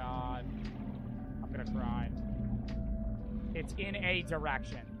my god. I'm gonna cry. It's in a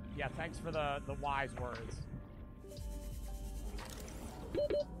direction. Yeah, thanks for the wise words.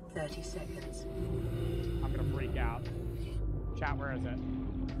 30 seconds. I'm gonna freak out. Chat, where is it?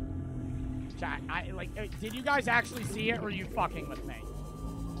 Chat, did you guys actually see it, or are you fucking with me?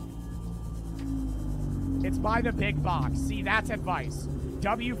 It's by the big box. See, that's advice.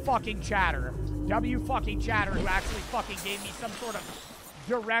 W fucking chatter. W fucking chatter who actually fucking gave me some sort of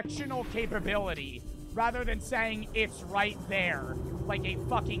directional capability rather than saying it's right there like a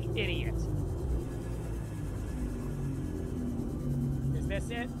fucking idiot. Is this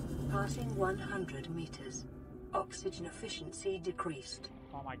it? Passing 100 meters. Oxygen efficiency decreased.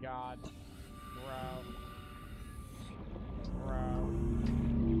 Oh my god. Bro.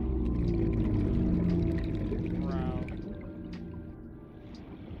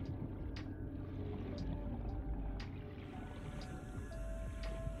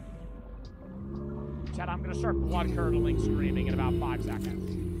 Chad, I'm gonna start blood-curdling screaming in about 5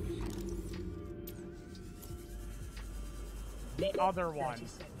 seconds. The other one.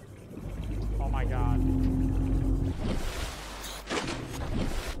 Oh my god.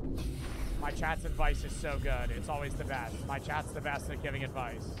 My chat's advice is so good. It's always the best. My chat's the best at giving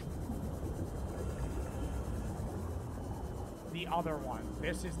advice. The other one.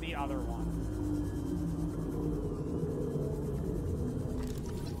 This is the other one.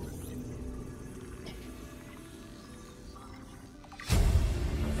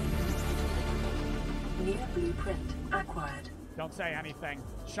 New blueprint acquired. Don't say anything.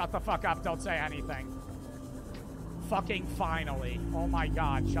 Shut the fuck up. Don't say anything. Fucking finally. Oh my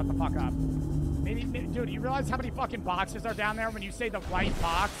god. Shut the fuck up. Maybe, dude, you realize how many fucking boxes are down there when you say the right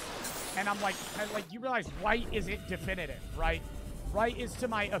box? And I'm like, you realize right isn't definitive, right? Right is to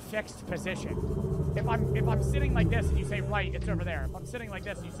my affixed position. If I'm sitting like this and you say right, it's over there. If I'm sitting like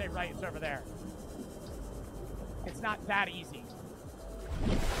this and you say right, it's over there. It's not that easy.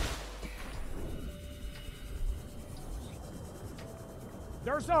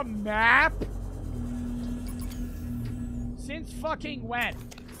 There's a map? Since fucking when?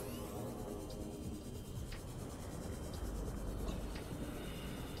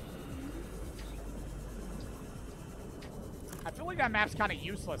 I feel like that map's kind of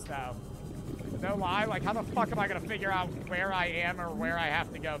useless, though. No lie, like, how the fuck am I gonna figure out where I am or where I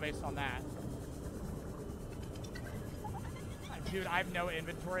have to go based on that? Dude, I have no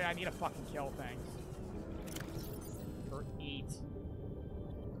inventory. I need to fucking kill things. Or eat.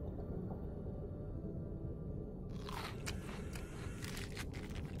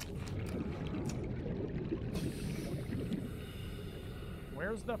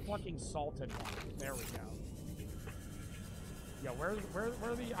 Where's the fucking salted one? There we go. Yo, where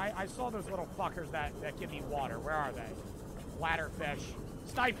are the... I saw those little fuckers that give me water. Where are they? Bladderfish.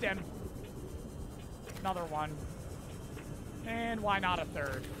 Sniped him. Another one. And why not a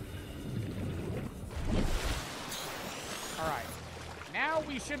third? Alright. Now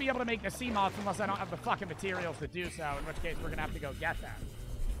we should be able to make the sea moths unless I don't have the fucking materials to do so, in which case we're gonna have to go get them.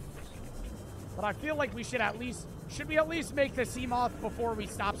 But I feel like we should at least... Should we at least make the sea moth before we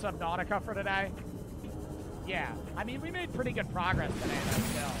stop Subnautica for today? Yeah. I mean, we made pretty good progress today, though,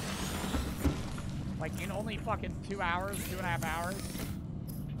 still. Like, in only fucking 2 hours, 2.5 hours.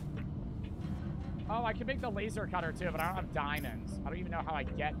 Oh, I can make the laser cutter, too, but I don't have diamonds. I don't even know how I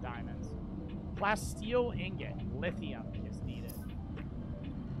get diamonds. Plasteel ingot. Lithium is needed.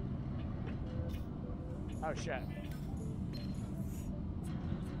 Oh, shit.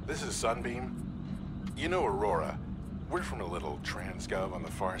 This is Sunbeam. You know Aurora. We're from a little transgov on the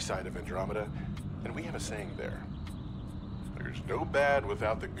far side of Andromeda, and we have a saying there. There's no bad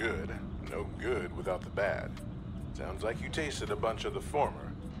without the good, no good without the bad. Sounds like you tasted a bunch of the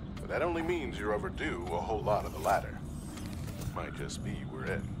former, but that only means you're overdue a whole lot of the latter. Might just be we're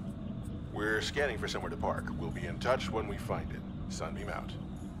in. We're scanning for somewhere to park. We'll be in touch when we find it. Sunbeam out.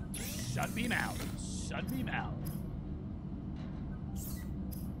 Sunbeam out. Sunbeam out.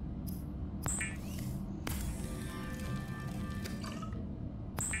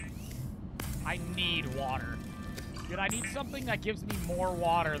 I need water. Dude, I need something that gives me more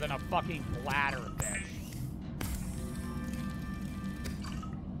water than a fucking bladderfish.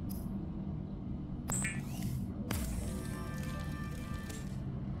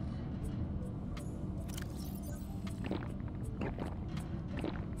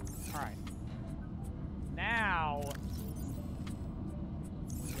 Alright. Now...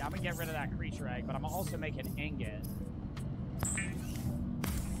 Yeah, I'm gonna get rid of that creature egg, but I'm also making an ingot.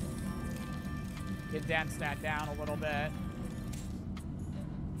 Condense that down a little bit.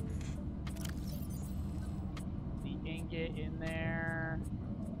 ingot in there.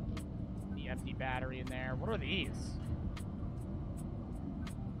 The empty battery in there. What are these?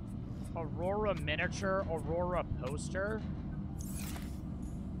 Aurora miniature, Aurora poster.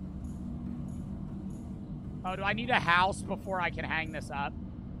 Oh, do I need a house before I can hang this up?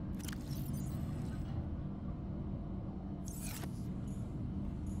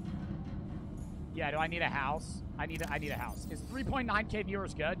 Yeah, do I need a house? I need a house. Is 3.9K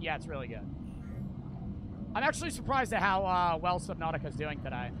viewers good? Yeah, it's really good. I'm actually surprised at how well Subnautica's doing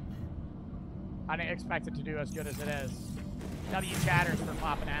today. I didn't expect it to do as good as it is. W chatters for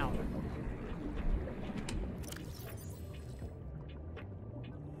popping out.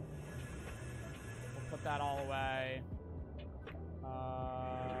 We'll put that all away.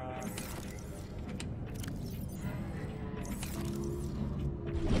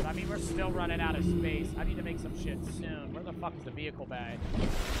 But I mean, we're still running out of space. I need to make some shit soon. Where the fuck is the vehicle bay?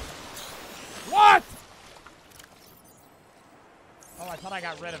 What? Oh, I thought I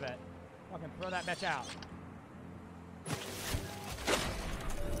got rid of it. Fucking throw that bitch out.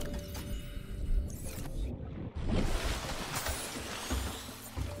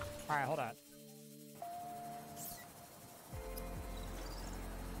 Alright, hold on.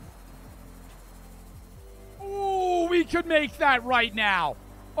 Oh, we could make that right now.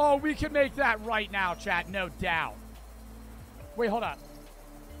 Oh, we can make that right now, chat. No doubt. Wait, hold up.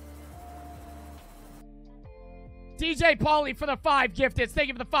 DJ Pauly for the 5 gifted. Thank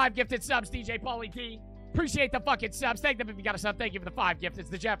you for the 5 gifted subs, DJ Pauly D. Appreciate the fucking subs. Thank them if you got a sub. Thank you for the 5 gifted.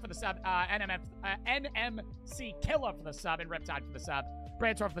 The Jeff for the sub. NMC Killer for the sub. And Riptide for the sub.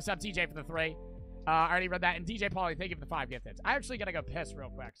 Brantor for the sub. TJ for the 3. I already read that. And DJ Pauly, thank you for the 5 gifted. I actually got to go piss real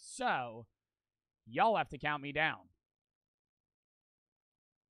quick. So, y'all have to count me down.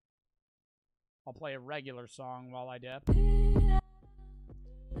 I'll play a regular song while I dip.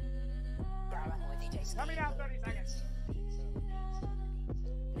 Coming out 30 seconds.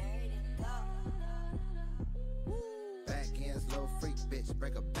 Back ends, low freak bitch,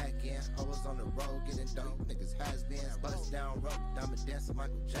 break a back end. I was on the road getting dope, niggas has been. Bust down rope, diamond dancer,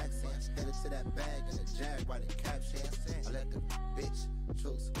 Michael Jackson. Headed to that bag in the jag, write a caption. I let the bitch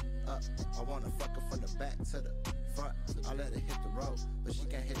choose up. I wanna fuck her from the back to the front. I let her hit the road, but she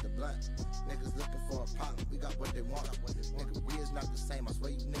can't hit the blunt. Niggas looking for a pop, we got what they want. Nigga, we is not the same, I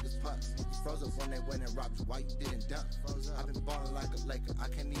swear you niggas punks. You froze up when they went and robbed you, why you didn't dump? I've been ballin' like a Laker, I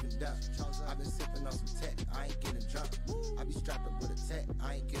can't even dump. I've been sipping on some tech, I ain't getting drunk. I be strapped up with a tech,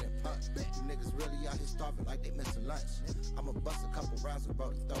 I ain't getting pumped. You niggas really out here starving like they missing lunch. I'ma bust a couple rounds and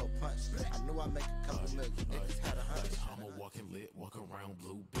bro to throw a punch. I knew I'd make a couple million, niggas had a hunch. I'm a walking lit, walk around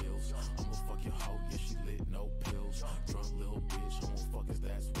blue bills. I'ma fuck your hoe, yeah she lit, no pills. Drunk little bitch, homophockers,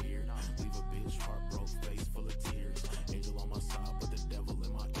 that's weird. Leave a bitch heart broke, face full of tears. Angel on my side, but the devil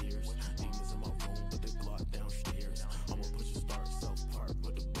in my ears. Demons in my room, but the Glock downstairs. I'ma push a start, self-part,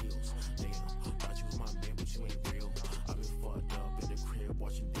 put the wheels. Damn, thought you was my man, but you ain't real. I've been fucked up in the crib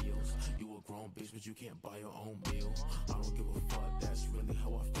watching deals. You a grown bitch, but you can't buy your own meal. I don't give a fuck, that's really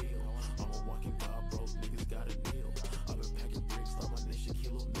how I feel. I'm a walking god, broke niggas gotta kneel. I've been packing bricks like my name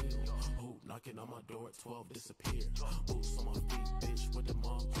Shaquille O'Neal. Who knocking on my door at 12 disappeared. Boots on my feet, bitch, with the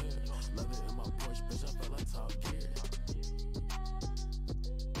mom clear. Leather in my Porsche, bitch, I feel like Top Gear.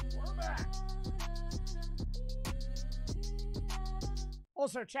 We're back.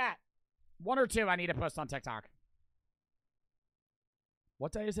 Also, chat. 1 or 2 I need to post on TikTok.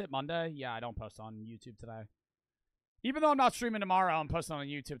 What day is it? Monday? Yeah, I don't post on YouTube today. Even though I'm not streaming tomorrow, I'm posting on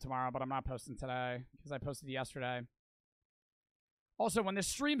YouTube tomorrow, but I'm not posting today because I posted yesterday. Also, when this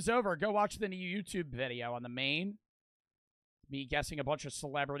stream's over, go watch the new YouTube video on the main. Me guessing a bunch of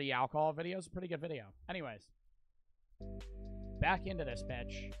celebrity alcohol videos. Pretty good video. Anyways. Back into this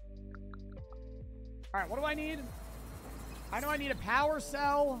bitch. Alright, what do I need? I know I need a power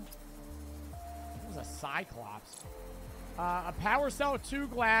cell. What was a Cyclops? A power cell, 2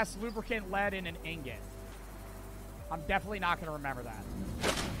 glass, lubricant, lead, and an ingot. I'm definitely not going to remember that.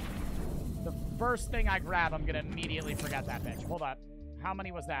 The first thing I grab, I'm going to immediately forget that bitch. Hold up. How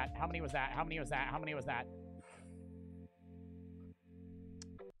many was that? How many was that? How many was that? How many was that?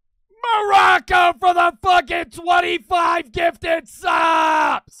 Morocco for the fucking 25 gifted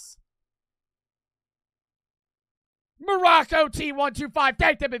subs! Morocco T125.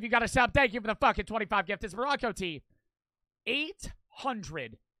 Thank them if you got a sub. Thank you for the fucking 25 gifted. Morocco T.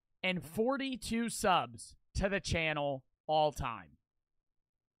 842 subs to the channel all time.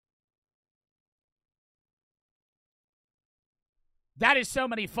 That is so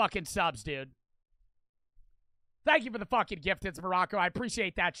many fucking subs, dude. Thank you for the fucking gifteds, Morocco. I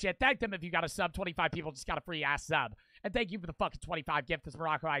appreciate that shit. Thank them if you got a sub. 25 people just got a free ass sub. And thank you for the fucking 25 gifteds,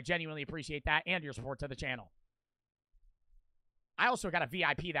 Morocco. I genuinely appreciate that and your support to the channel. I also got a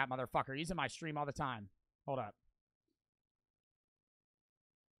VIP that motherfucker. He's in my stream all the time. Hold up.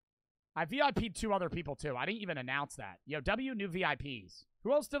 I VIP'd 2 other people, too. I didn't even announce that. Yo, W, new VIPs.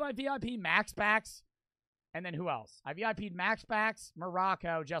 Who else did I VIP? Max Backs. And then who else? I VIP'd Max Backs,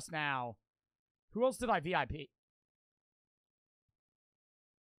 Morocco just now. Who else did I VIP?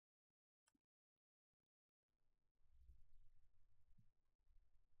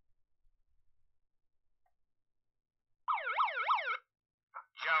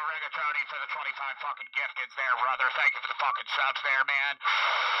 Joe Rigatoni for the 25 fucking gifteds there, brother. Thank you for the fucking subs there, man.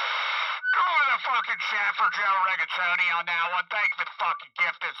 Go to the fucking chat for Joe Rigatoni on that one. Thank you for the fucking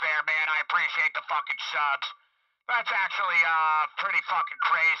gifteds there, man. I appreciate the fucking subs. That's actually, pretty fucking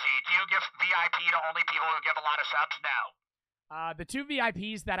crazy. Do you give VIP to only people who give a lot of subs? No. The 2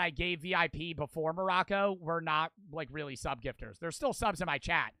 VIPs that I gave VIP before Morocco were not, like, really sub-gifters. They're still subs in my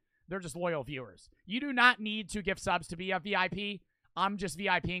chat. They're just loyal viewers. You do not need to give subs to be a VIP. I'm just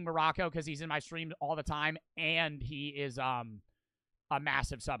VIPing Morocco because he's in my stream all the time, and he is a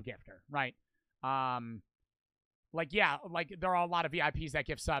massive sub-gifter, right? Like, yeah, like, there are a lot of VIPs that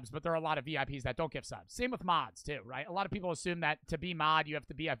give subs, but there are a lot of VIPs that don't give subs. Same with mods, too, right? A lot of people assume that to be mod, you have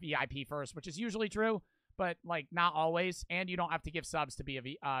to be a VIP first, which is usually true, but, like, not always, and you don't have to give subs to be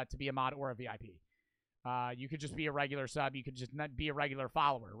a mod or a VIP. You could just be a regular sub. You could just not be a regular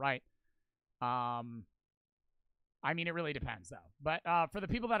follower, right? I mean, it really depends, though. But for the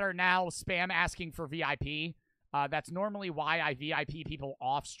people that are now spam asking for VIP, that's normally why I VIP people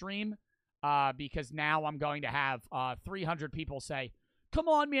off stream, because now I'm going to have 300 people say, come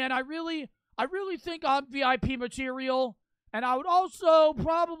on, man, I really think I'm VIP material, and I would also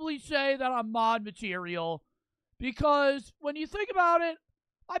probably say that I'm mod material, because when you think about it,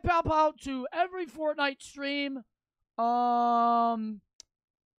 I pop out to every Fortnite stream. I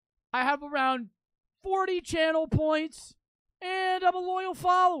have around 40 channel points, and I'm a loyal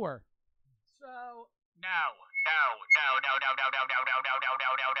follower. So No.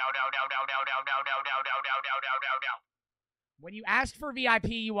 When you ask for VIP,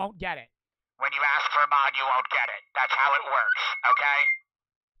 you won't get it. When you ask for a mod, you won't get it. That's how it works, okay?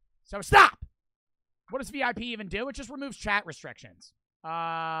 So stop! What does VIP even do? It just removes chat restrictions.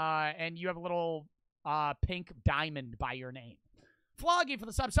 And you have a little pink diamond by your name. Floggy for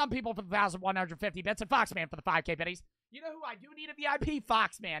the sub, some people for the 1,150 bits, and Foxman for the 5K biddies. You know who I do need a VIP?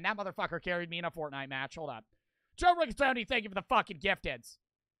 Foxman. That motherfucker carried me in a Fortnite match. Hold up. Joe Rigatoni, thank you for the fucking gifteds.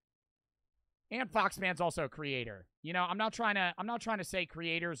 And Foxman's also a creator. You know, I'm not trying to say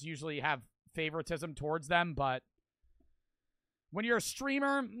creators usually have favoritism towards them, but when you're a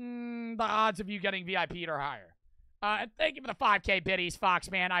streamer, the odds of you getting VIP'd are higher. And thank you for the 5K biddies,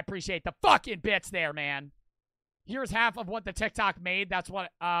 Foxman. I appreciate the fucking bits there, man. Here's half of what the TikTok made. That's what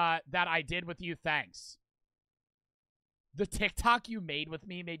that I did with you. Thanks. The TikTok you made with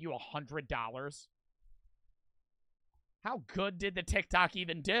me made you $100. How good did the TikTok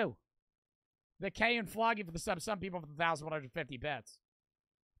even do? The K and Floggy for the sub. Some people for the 1,150 bits.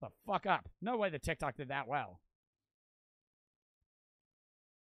 The fuck up. No way the TikTok did that well.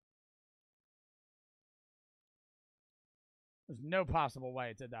 There's no possible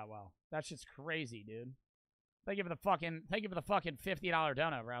way it did that well. That's just crazy, dude. Thank you for the fucking $50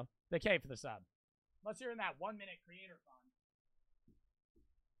 dono, bro. The K for the sub. Let's hear in that 1 minute creator fund.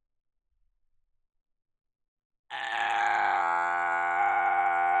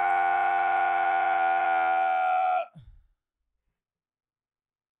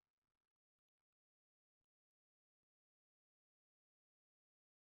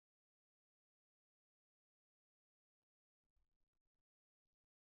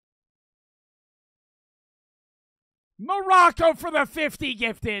 Morocco for the 50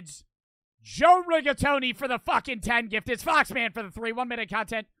 gifteds. Joe Rigatoni for the fucking 10 gifteds. Foxman for the 3. 1 minute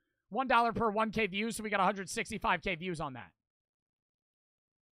content. $1 per 1K views, so we got 165K views on that.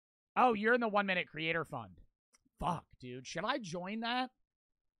 Oh, you're in the 1 minute creator fund. Fuck, dude. Should I join that?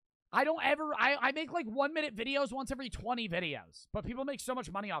 I don't ever... I make like 1 minute videos once every 20 videos. But people make so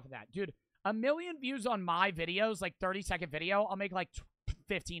much money off of that. Dude, 1 million views on my videos, like 30-second video, I'll make like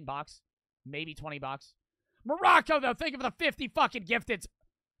 $15. Maybe $20. Morocco, though, thank you for the 50 fucking gifteds.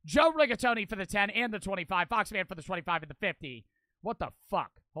 Joe Rigatoni for the 10 and the 25. Foxman for the 25 and the 50. What the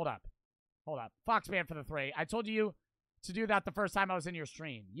fuck? Hold up. Hold up. Foxman for the 3. I told you to do that the first time I was in your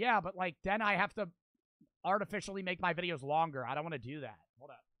stream. Yeah, but, like, then I have to artificially make my videos longer. I don't want to do that.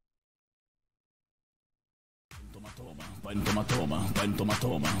 Hold up.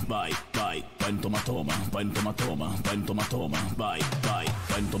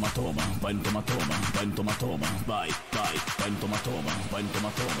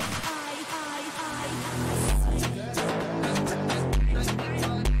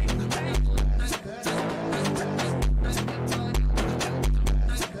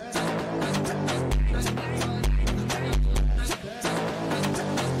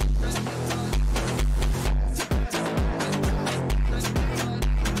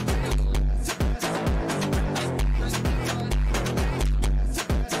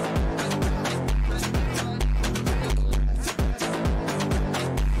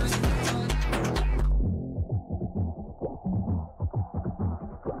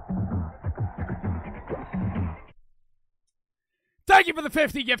 Thank you for the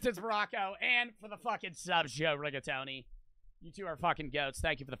 50 gifted, Morocco, and for the fucking subs, Joe Rigatoni. You two are fucking goats.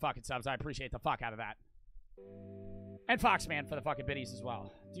 Thank you for the fucking subs. I appreciate the fuck out of that. And Foxman for the fucking biddies as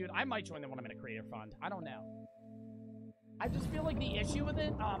well. Dude, I might join the 1 Minute Creator Fund. I don't know. I just feel like the issue with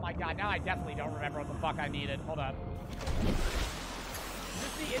it... Oh my god, now I definitely don't remember what the fuck I needed. Hold up.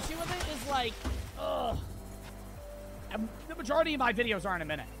 Just the issue with it is like... Ugh. And the majority of my videos are in a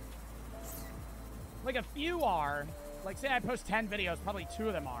minute. Like a few are... Like say I post 10 videos, probably 2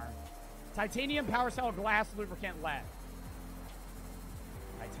 of them are. Titanium, power cell, glass, lubricant, lead.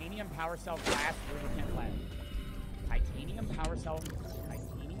 Titanium, power cell, glass, lubricant, lead. Titanium, power cell,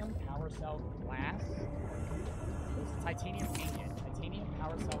 glass. There's titanium ingot. Titanium,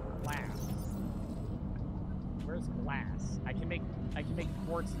 power cell, glass. Where's glass? I can make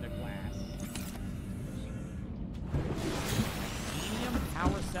quartz into glass. Titanium,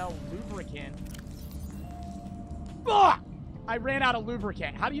 power cell, lubricant. Fuck! I ran out of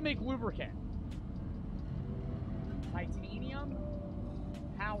lubricant. How do you make lubricant? Titanium,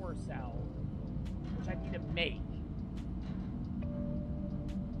 power cell, which I need to make.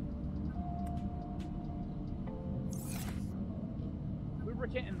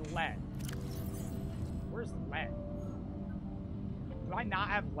 Lubricant and lead. Where's lead? Do I not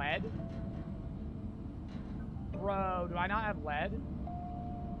have lead? Bro, do I not have lead?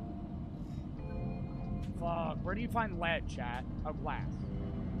 Fuck, where do you find lead, chat? Oh, glass.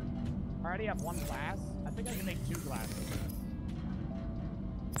 I already have 1 glass. I think I can make 2 glasses.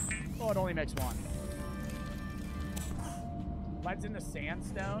 Oh, it only makes 1. Lead's in the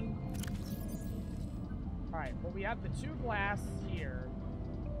sandstone. Alright, well, we have the 2 glass here.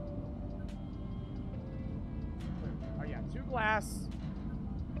 Oh, yeah, 2 glass.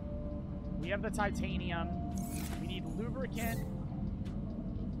 We have the titanium. We need lubricant.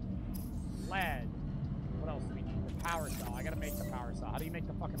 Lead. What else do we need? The power cell. I gotta make the power cell. How do you make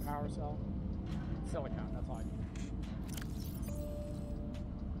the fucking power cell? Silicon. That's all I need.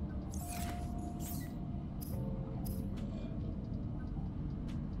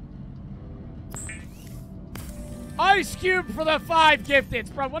 Ice Cube for the 5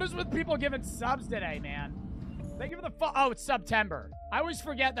 gifteds. Bro, what is with people giving subs today, man? Thank you for the oh, it's September. I always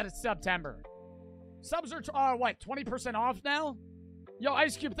forget that it's September. Subs are, what, 20% off now? Yo,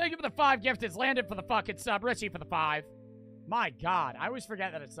 Ice Cube, thank you for the 5 gifteds. Landed for the fucking sub. Richie for the 5. My God, I always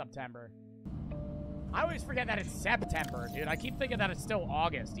forget that it's September. I always forget that it's September, dude. I keep thinking that it's still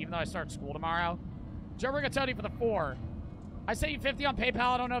August, even though I start school tomorrow. Joe Rigatoni for the 4. I sent you 50 on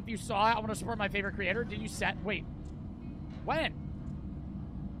PayPal. I don't know if you saw it. I want to support my favorite creator. Did you set... Wait. When?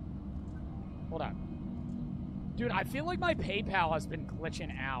 Hold on. Dude, I feel like my PayPal has been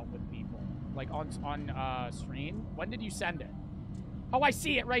glitching out with people. Like, on stream. When did you send it? Oh, I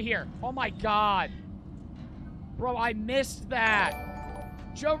see it right here. Oh, my God. Bro, I missed that.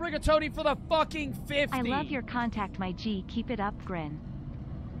 Joe Rigatoni for the fucking 50. I love your contact, my G. Keep it up, Grin.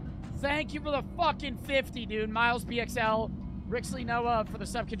 Thank you for the fucking 50, dude. Miles BXL. Rixley Noah for the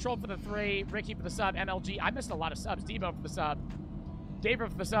sub. Control for the 3. Ricky for the sub. MLG. I missed a lot of subs. Debo for the sub.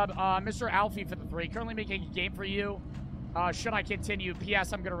 David for the sub. Mr. Alfie for the 3. Currently making a game for you. Should I continue?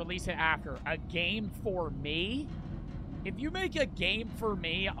 P.S. I'm going to release it after. A game for me? If you make a game for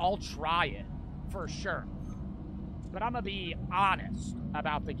me, I'll try it. For sure. But I'm going to be honest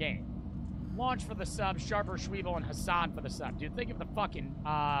about the game. Launch for the sub. Sharper Schweebel and Hassan for the sub. Dude, think of the fucking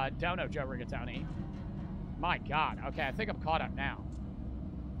dono, Joe Rigatoni. My God. Okay, I think I'm caught up now.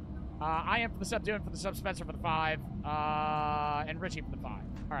 I am for the sub. Doing for the sub. Spencer for the 5. And Richie for the 5.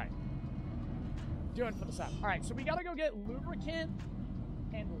 All right. Doing for the sub. All right, so we got to go get lubricant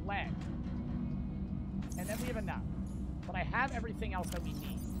and lead. And then we have enough. But I have everything else that we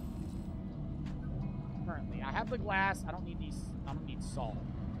need. Currently. I have the glass. I don't need these. I don't need salt.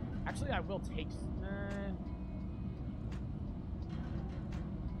 Actually, I will take...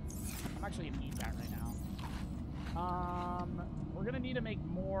 I'm actually going to eat that right now. We're going to need to make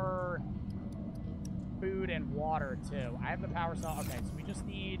more food and water, too. I have the power cell. Okay, so we just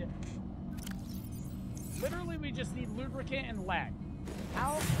need... Literally, we just need lubricant and lead.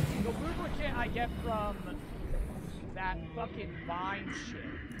 How? The lubricant I get from that fucking vine shit.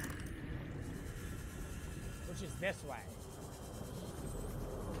 Which is this way.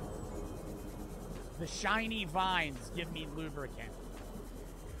 The shiny vines give me lubricant.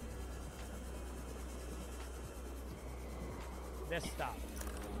 This stuff.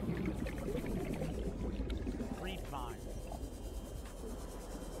 Creep vines.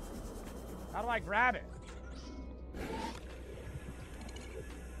 How do I grab it?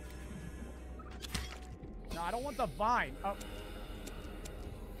 No, I don't want the vine. Oh.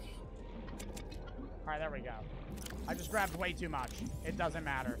 Alright, there we go. I just grabbed way too much. It doesn't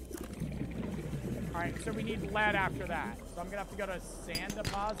matter. Alright, so we need lead after that. So I'm gonna have to go to sand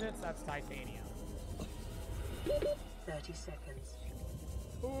deposits. That's titanium. 30 seconds.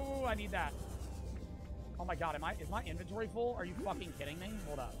 Ooh, I need that. Oh my god, is my inventory full? Are you fucking kidding me?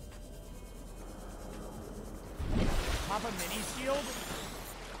 Hold up. Pop a mini shield?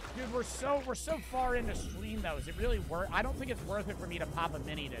 Dude, we're so far into stream though. Is it really worth? I don't think it's worth it for me to pop a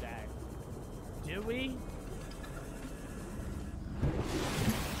mini today. Do we?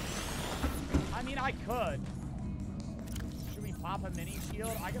 I mean, I could. Should we pop a mini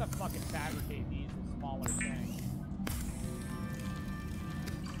shield? I gotta fucking fabricate these with smaller things.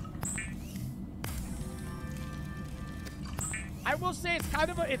 I will say it's kind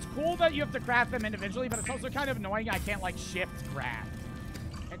of it's cool that you have to craft them individually, but it's also kind of annoying I can't like shift craft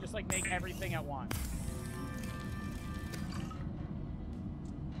and just like make everything at once.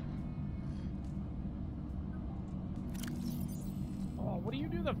 Oh, what do you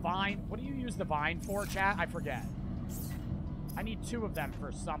do the vine? What do you use the vine for, chat? I forget. I need 2 of them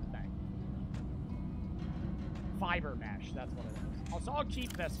for something. Fiber mesh, that's what it is. Also, I'll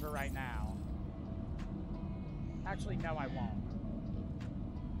keep this for right now. Actually, no, I won't.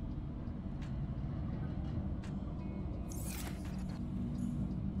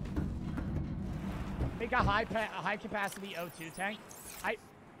 Make a high capacity O2 tank. The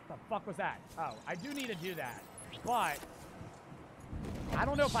fuck was that? Oh, I do need to do that, but I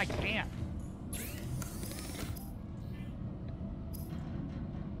don't know if I can.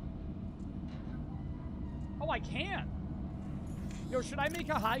 Oh, I can. Yo, should I make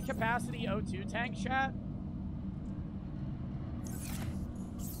a high capacity O2 tank, chat?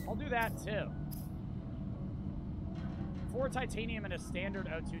 I'll do that too. 4 titanium and a standard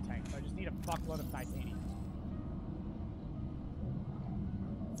O2 tank, so I just need a fuckload of titanium.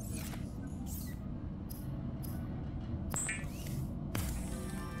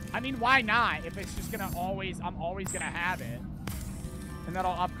 I mean, why not? If it's just gonna I'm always gonna have it. And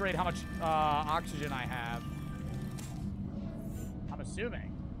that'll upgrade how much oxygen I have. I'm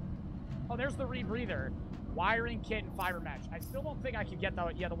assuming. Oh, there's the rebreather. Wiring kit and fiber mesh. I still don't think I can get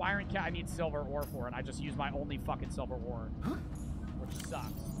the... Yeah, the wiring kit I need silver ore for, and I just use my only fucking silver ore. Which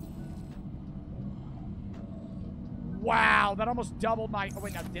sucks. Wow, that almost doubled my... Oh,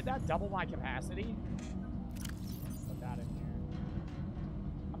 wait, now, did that double my capacity? Put that in here.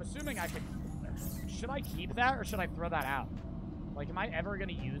 I'm assuming I could... Should I keep that, or should I throw that out? Like, am I ever going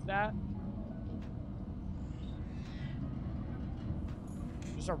to use that?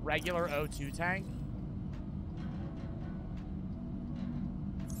 Just a regular O2 tank?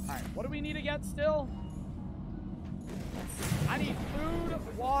 Alright, what do we need to get still? I need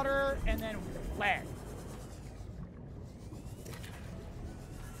food, water, and then lead.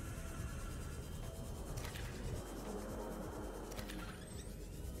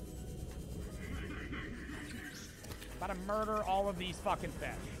 About to murder all of these fucking fish.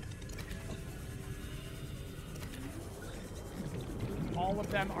 All of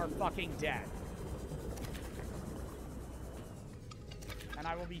them are fucking dead. And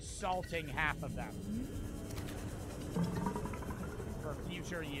I will be salting half of them for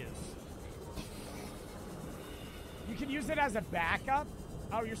future use. You can use it as a backup?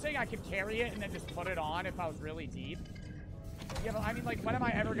 Oh, you're saying I could carry it and then just put it on if I was really deep? Yeah, but I mean, like, when am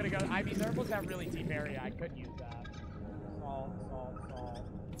I ever gonna go? I mean, there was that really deep area. I could use that. Salt, salt, salt.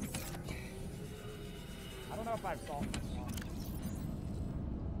 I don't know if I have salt.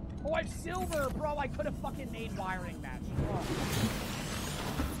 Oh, I have silver! Bro, I could have fucking made wiring mesh. Oh.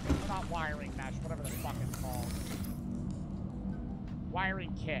 Not wiring mesh, whatever the fuck it's called.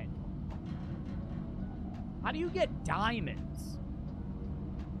 Wiring kit. How do you get diamonds?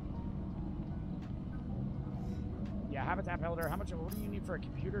 Yeah, habitat builder. How much? What do you need for a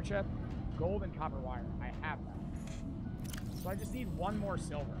computer chip? Gold and copper wire. I have that. So I just need 1 more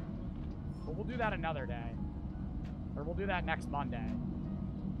silver. But we'll do that another day. Or we'll do that next Monday.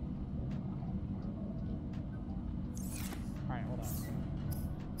 Alright, hold on.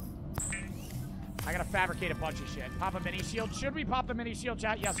 I gotta fabricate a bunch of shit. Pop a mini shield. Should we pop the mini shield,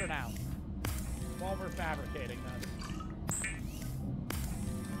 chat? Yes or no? While we're fabricating this.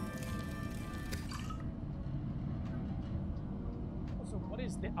 Also, what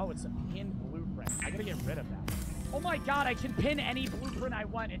is this? Oh, it's a pinned blueprint. I gotta get rid of that. Oh my god, I can pin any blueprint I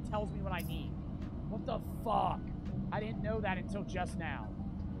want. It tells me what I need. What the fuck? I didn't know that until just now.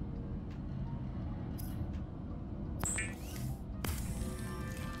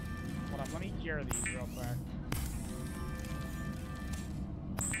 Hold on, let me cure these real quick.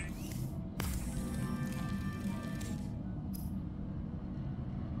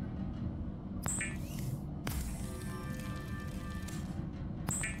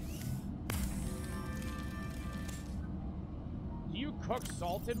 cooked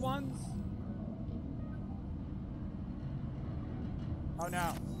salted ones? Oh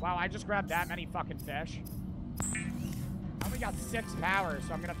no. Wow, I just grabbed that many fucking fish. I only got 6 power,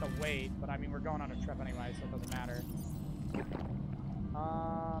 so I'm gonna have to wait. But I mean, we're going on a trip anyway, so it doesn't matter.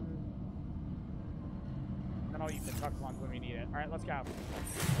 Then I'll eat the cooked ones when we need it. Alright, let's go.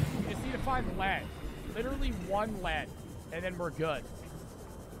 We just need to find lead. Literally 1 lead. And then we're good.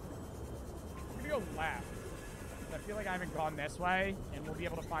 I'm gonna go left. I feel like I haven't gone this way, and we'll be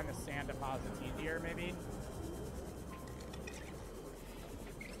able to find the sand deposits easier, maybe.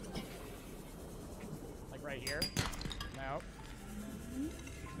 Like right here? Nope.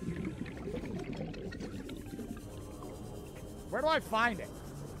 Where do I find it?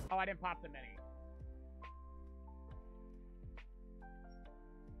 Oh, I didn't pop the mini.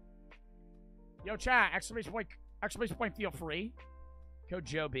 Yo, chat, exclamation point, feel free. Code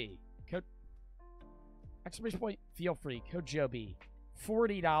Joe B. Exclamation point, feel free. Code Joe B.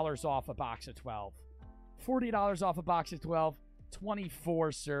 $40 off a box of 12. $40 off a box of 12. 24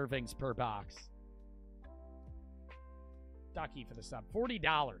 servings per box. Ducky for the sub. $40.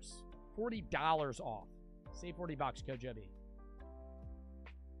 $40 off. Save 40 bucks. Code Joe B.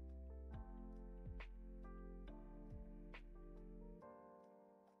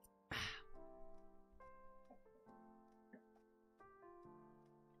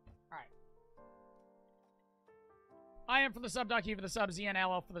 I am for the sub, Ducky for the sub,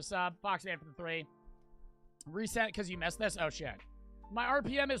 ZNLL for the sub, Foxman for the 3. Reset because you missed this? Oh, shit. My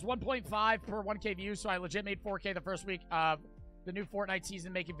RPM is 1.5 per 1K views, so I legit made 4K the first week of the new Fortnite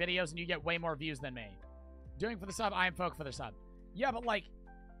season making videos, and you get way more views than me. Doing for the sub, I am folk for the sub. Yeah, but, like,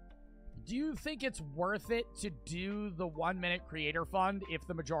 do you think it's worth it to do the 1-minute creator fund if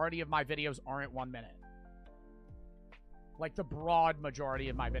the majority of my videos aren't 1 minute? Like, the broad majority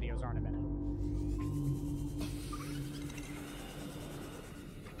of my videos aren't a minute.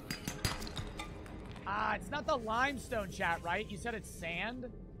 It's not the limestone, chat, right? You said it's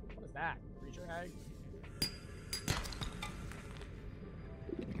sand? What is that? Creature egg?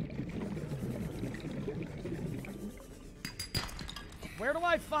 Where do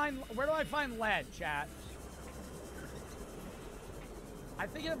I find lead, chat? I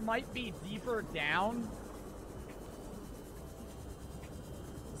think it might be deeper down.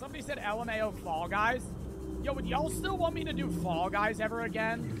 Somebody said LMAO Fall Guys. Yo, would y'all still want me to do Fall Guys ever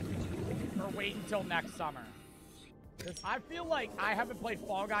again? Or wait until next summer? Because I feel like I haven't played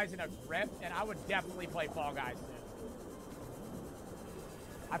Fall Guys in a grip, and I would definitely play Fall Guys soon.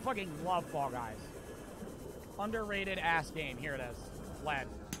 I fucking love Fall Guys. Underrated ass game. Here it is. Lead.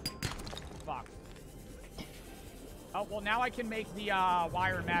 Fuck. Oh, well, now I can make the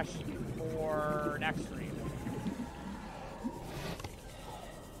wire mesh for next stream.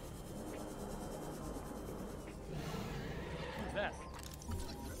 What's this?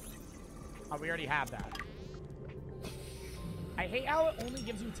 Oh, we already have that. I hate how it only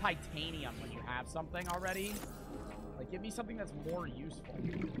gives you titanium when you have something already. Like, give me something that's more useful.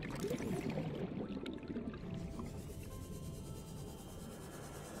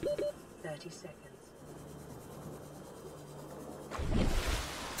 "30 seconds.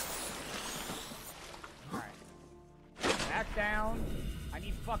 Alright. Back down. I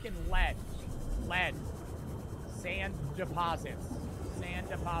need fucking lead. Lead. Sand deposits. Sand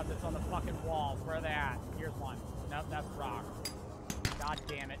deposits on the fucking walls. Where are they at? Here's one. Nope, that's rock. God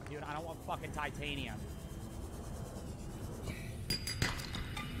damn it, dude. I don't want fucking titanium.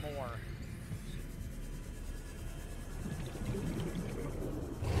 More.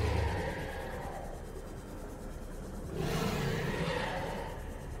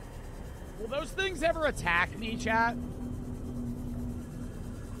 Will those things ever attack me, chat?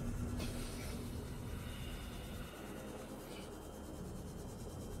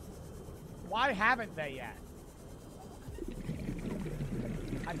 Why haven't they yet?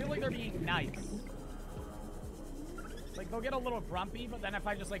 I feel like they're being nice. Like, they'll get a little grumpy, but then if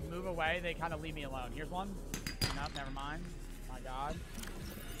I just, like, move away, they kind of leave me alone. Here's one. Nope, never mind. My God.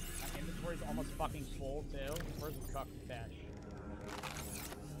 My inventory's almost fucking full, too. Where's the cooked fish?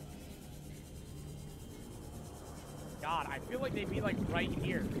 God, I feel like they'd be, like, right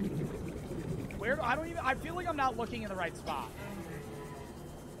here. Where? I feel like I'm not looking in the right spot.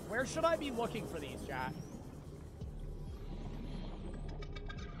 Where should I be looking for these, chat?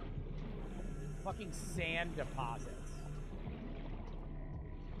 Fucking sand deposits.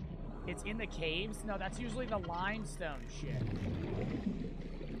 It's in the caves? No, that's usually the limestone shit.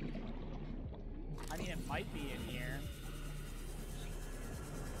 I mean, it might be in here.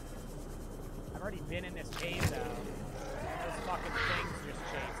 I've already been in this cave, though. Those fucking things just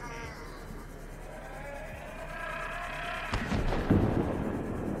chased me.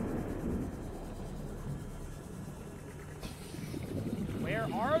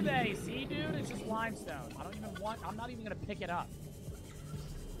 are they? See, dude? It's just limestone. I don't even want... I'm not even going to pick it up.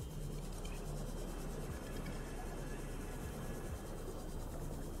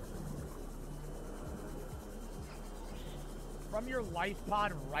 From your life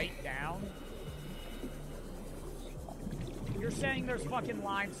pod right down? You're saying there's fucking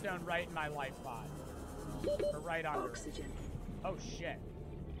limestone right in my life pod. Or right under. Oxygen. Oh, shit.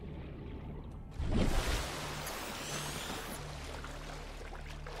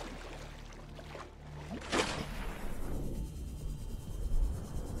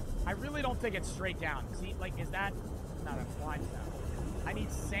 I really don't think it's straight down. See, like, is that... No, that's limestone. I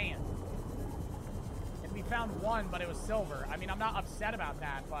need sand. And we found one, but it was silver. I mean, I'm not upset about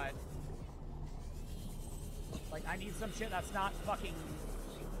that, but... Like, I need some shit that's not fucking...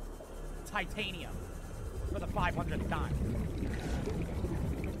 titanium. For the 500th time.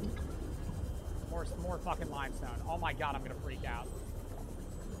 More fucking limestone. Oh my god, I'm gonna freak out.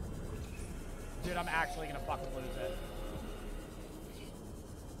 Dude, I'm actually gonna fucking lose it.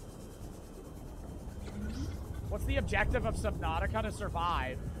 What's the objective of Subnautica? To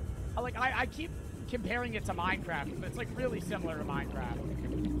survive? I keep comparing it to Minecraft, but it's like really similar to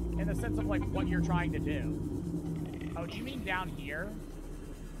Minecraft. In the sense of like what you're trying to do. Oh, do you mean down here?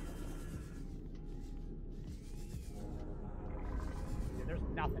 Dude, there's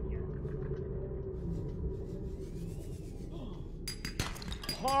nothing here.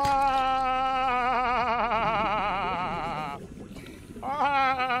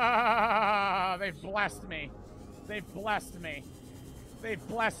 They've blessed me. They've blessed me. They've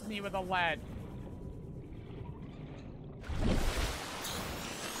blessed me with a lead.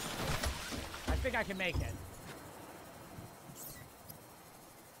 I think I can make it.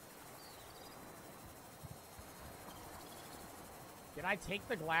 Did I take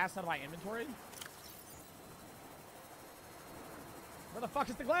the glass out of my inventory? Where the fuck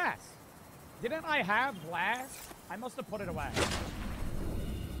is the glass? Didn't I have glass? I must have put it away.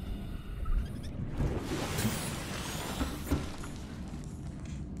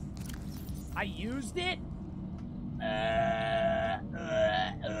 I used it?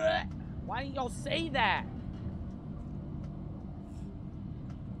 Why didn't y'all say that?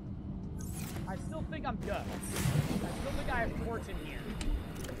 I still think I'm good. I still think I have quartz in here.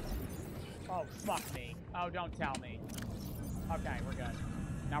 Oh, fuck me. Oh, don't tell me. Okay, we're good.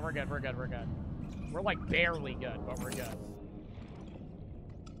 Now we're good, we're good, we're good. We're like barely good, but we're good.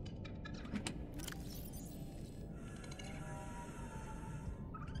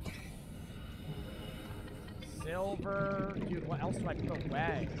 Silver. Dude, what else do I put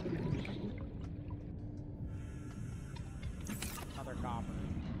away? Another copper.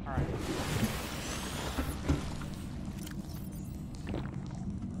 Alright.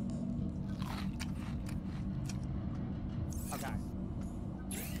 Okay.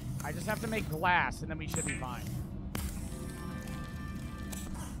 I just have to make glass, and then we should be fine.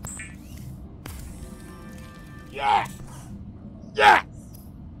 Yes! Yes!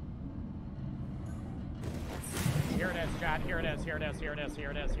 Here it is, chat. Here it is, here it is, here it is,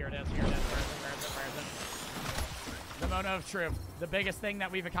 here it is, here it is, here it is. Where is it, where is it, where is it? The moment of truth. The biggest thing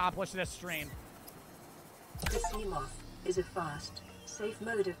that we've accomplished this stream. The sea moth is a fast, safe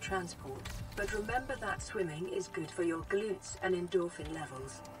mode of transport, but remember that swimming is good for your glutes and endorphin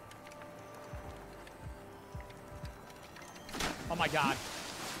levels. Oh my god.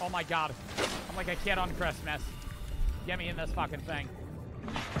 Oh my god. I'm like a kid on Christmas. Get me in this fucking thing.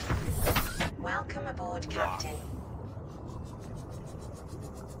 Welcome aboard, Captain.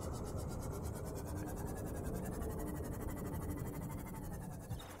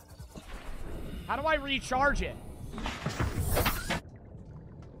 How do I recharge it?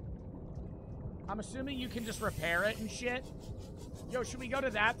 I'm assuming you can just repair it and shit. Yo, should we go to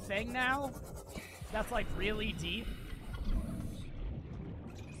that thing now? That's like really deep.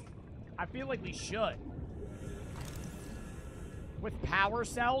 I feel like we should. With power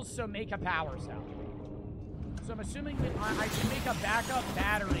cells, so make a power cell. So I'm assuming that I can make a backup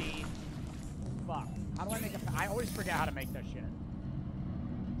battery. Fuck. How do I make a... I always forget how to make this shit.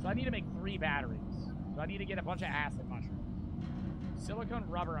 So I need to make 3 batteries. So I need to get a bunch of acid mushrooms. Silicone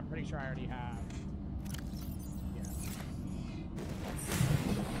rubber, I'm pretty sure I already have. Yeah.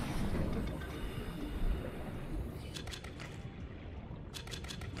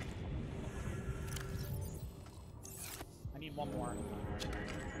 I need one more.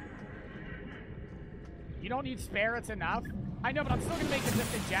 You don't need spare, it's enough. I know, but I'm still gonna make it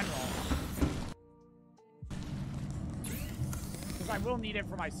just in general. Because I will need it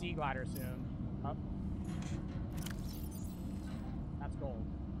for my sea glider soon. Oh. That's gold.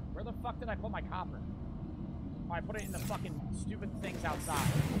 Where the fuck did I put my copper? Oh, I put it in the fucking stupid things outside.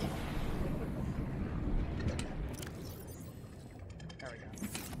 There we go.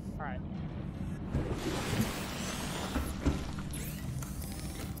 Alright.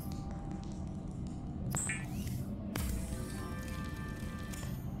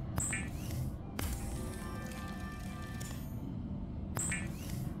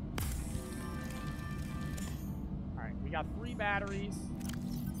 Alright, we got 3 batteries.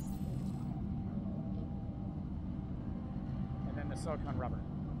 And then the silicone rubber.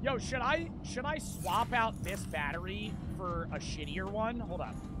 Yo, should I swap out this battery for a shittier one? Hold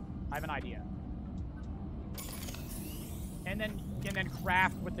up. I have an idea. And then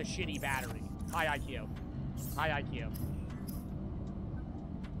craft with the shitty battery. High IQ. High IQ.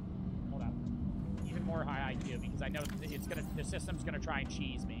 Hold up. Even more high IQ because I know the system's gonna try and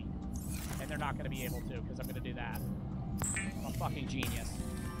cheese me. And they're not gonna be able to because I'm gonna do that. I'm a fucking genius.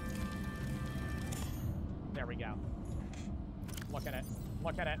 There we go. Look at it.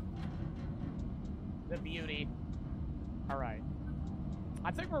 Look at it. The beauty. Alright.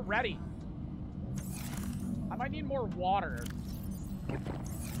 I think we're ready. I might need more water.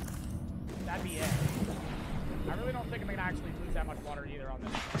 That'd be it. I really don't think I'm gonna actually lose that much water either on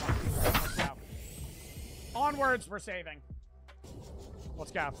this. Let's go. Onwards, we're saving.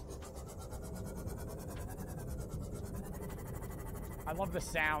 Let's go. I love the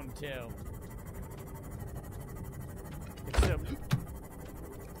sound, too. It's so...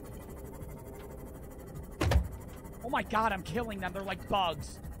 Oh my god, I'm killing them. They're like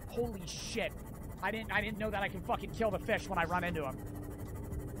bugs. Holy shit. I didn't know that I can fucking kill the fish when I run into them.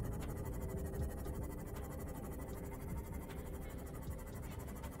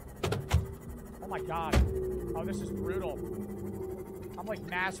 Oh my god. Oh, this is brutal. I'm like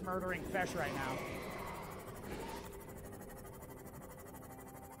mass murdering fish right now.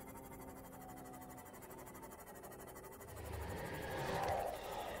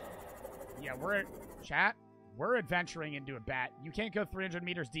 Yeah, we're adventuring into a bat. You can't go 300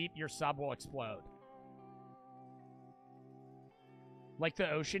 meters deep, your sub will explode. Like the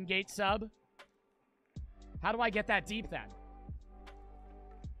Ocean Gate sub? How do I get that deep then?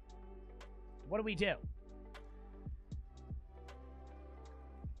 What do we do?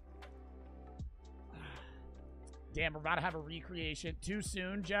 Damn, we're about to have a recreation. Too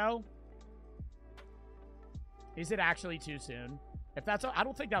soon, Joe? Is it actually too soon? If that's I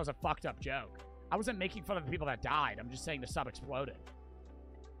don't think that was a fucked up joke. I wasn't making fun of the people that died. I'm just saying the sub exploded.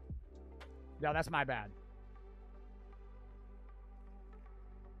 No, that's my bad.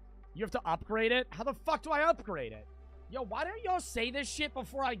 You have to upgrade it? How the fuck do I upgrade it? Yo, why don't y'all say this shit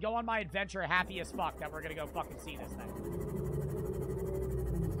before I go on my adventure happy as fuck that we're gonna go fucking see this thing?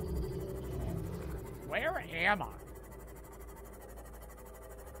 Where am I?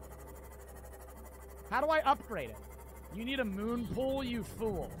 How do I upgrade it? You need a moon pool, you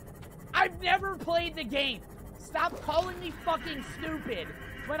fool. I've never played the game. Stop calling me fucking stupid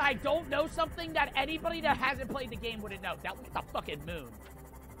when I don't know something that anybody that hasn't played the game wouldn't know. That was the fucking moon.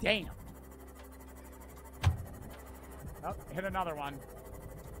 Damn. Oh, hit another one.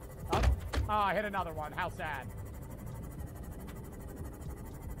 Oh, I hit another one. How sad.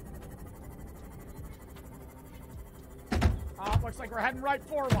 Looks like we're heading right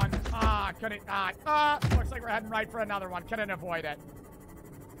for one. Looks like we're heading right for another one. Couldn't avoid it.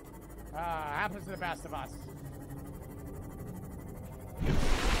 Happens to the best of us.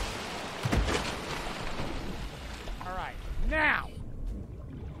 Alright, now.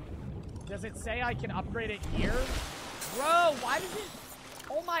 Does it say I can upgrade it here? Bro, why does it...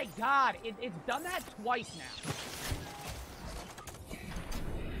 Oh my god, it's done that twice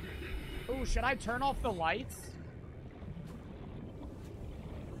now. Ooh, should I turn off the lights?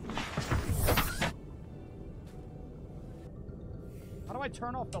 How do I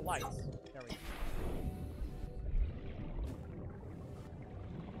turn off the lights? There we go.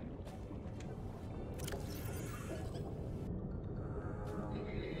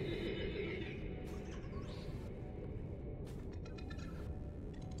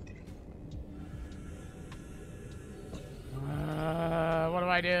 What do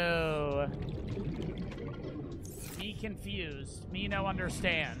I do? Be confused. Me no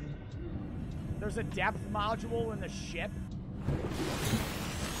understand. There's a depth module in the ship.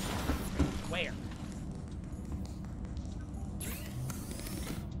 Where?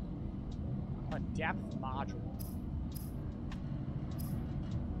 A depth module.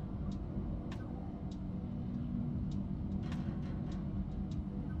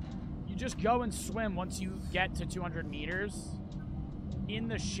 You just go and swim once you get to 200 meters in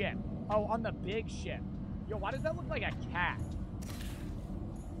the ship. Oh, on the big ship. Yo, why does that look like a cat?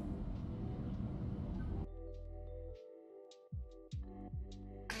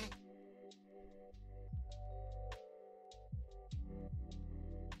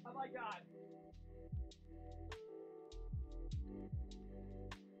 God.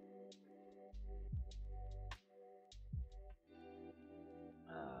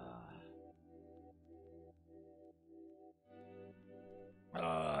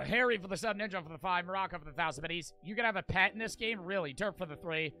 Harry for the sub, Ninja for the 5, Morocco for the 1,000 biddies. You can have a pet in this game? Really? Derp for the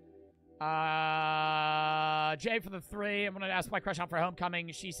 3. Jay for the 3. I'm going to ask my crush out for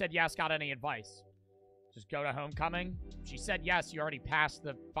Homecoming. She said yes. Got any advice? Just go to Homecoming? She said yes. You already passed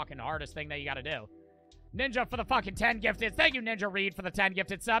the fucking hardest thing that you got to do. Ninja for the fucking 10 gifted. Thank you, Ninja Reed, for the 10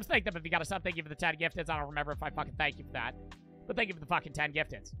 gifted subs. Thank them if you got a sub. Thank you for the 10 gifted. I don't remember if I fucking thank you for that. But thank you for the fucking 10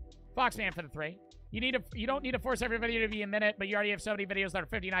 gifted. Foxman for the 3. You don't need to force every video to be a minute, but you already have so many videos that are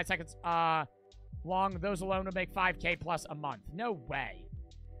 59 seconds long. Those alone would make 5K plus a month. No way.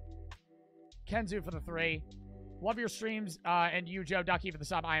 Kenzu for the 3. Love your streams. And you, Joe Ducky, for the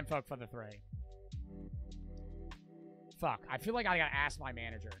sub. I am Folk for the 3. Fuck. I feel like I gotta ask my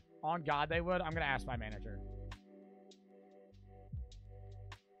manager. On God, they would. I'm gonna ask my manager.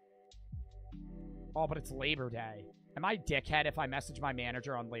 Oh, but it's Labor Day. Am I dickhead if I message my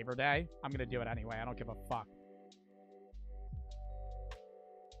manager on Labor Day? I'm gonna do it anyway. I don't give a fuck.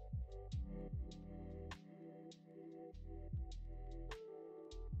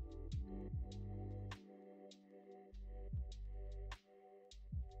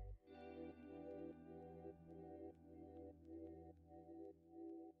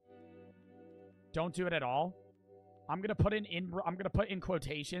 Don't do it at all. I'm gonna put in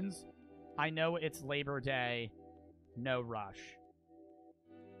quotations. I know it's Labor Day. No rush.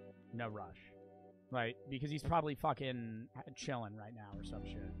 No rush. Right? Because he's probably fucking chilling right now or some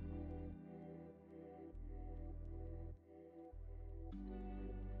shit.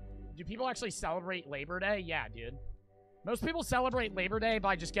 Do people actually celebrate Labor Day? Yeah, dude. Most people celebrate Labor Day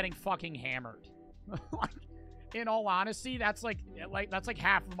by just getting fucking hammered. Like, in all honesty, that's like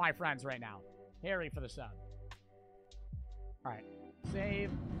half of my friends right now. Harry for the sub. Alright.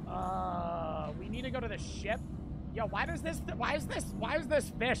 Save. We need to go to the ship. Yo, why is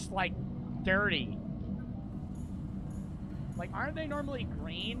this fish, like, dirty? Like, aren't they normally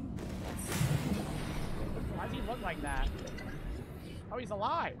green? Why does he look like that? Oh, he's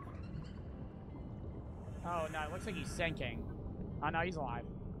alive. Oh, no, it looks like he's sinking. Oh, no, he's alive.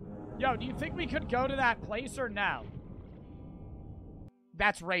 Yo, do you think we could go to that place or no?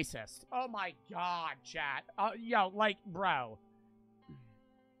 That's racist. Oh, my God, chat. Yo, like, bro.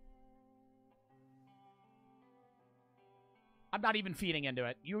 I'm not even feeding into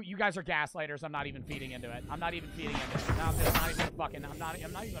it. You guys are gaslighters. I'm not even feeding into it. I'm not even feeding into it. No, I'm just not even fucking.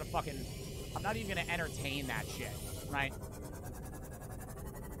 I'm not even gonna entertain that shit. Right?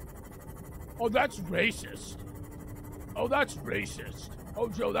 Oh, that's racist. Oh, that's racist. Oh,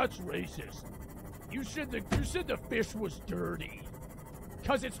 Joe, that's racist. You said the fish was dirty.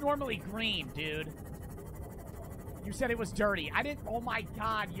 Cause it's normally green, dude. You said it was dirty. I didn't. Oh my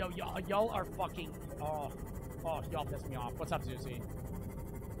God, yo, y'all are fucking. Oh, y'all pissed me off. What's up, Zeusy?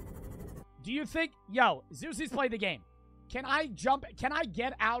 Do you think... Yo, Zeusy's played the game. Can I jump... Can I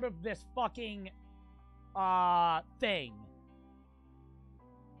get out of this fucking... thing?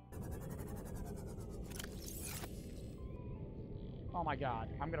 Oh my God.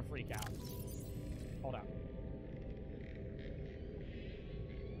 I'm gonna freak out. Hold up.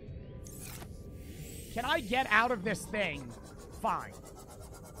 Can I get out of this thing? Fine.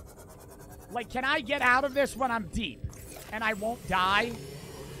 Like, can I get out of this when I'm deep? And I won't die?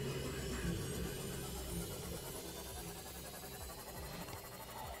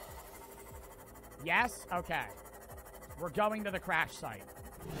 Yes? Okay. We're going to the crash site.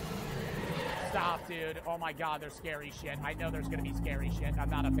 Stop, dude. Oh my God, there's scary shit. I know there's gonna be scary shit. I'm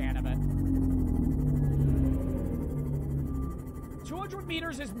not a fan of it. 200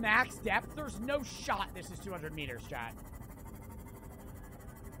 meters is max depth? There's no shot this is 200 meters, chat.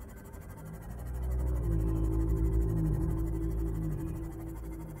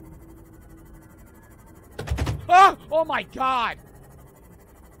 Ah! Oh my God!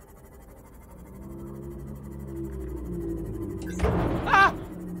 Ah!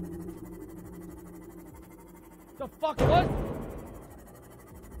 The fuck was?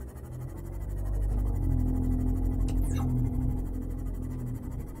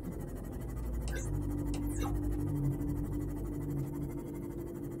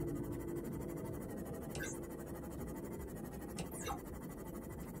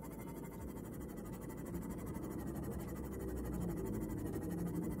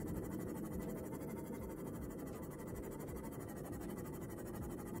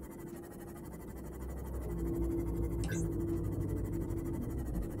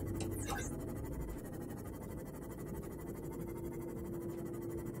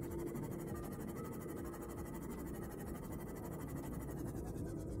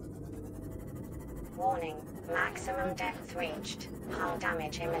 Warning, maximum depth reached. Hull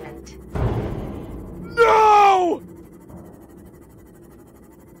damage imminent. No!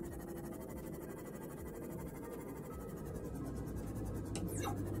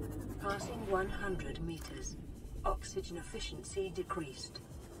 Passing 100 meters. Oxygen efficiency decreased.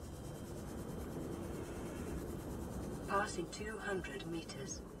 Passing 200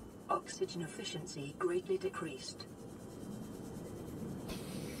 meters. Oxygen efficiency greatly decreased.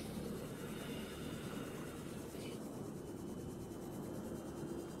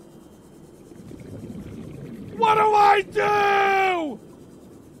 What do I do?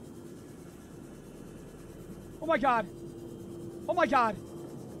 Oh my god. Oh my god.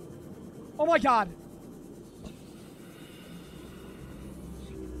 Oh my god.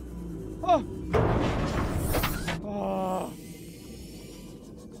 Oh. Oh.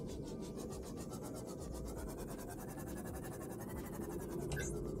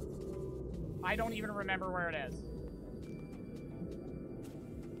 I don't even remember where it is.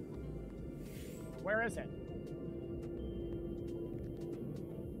 Where is it?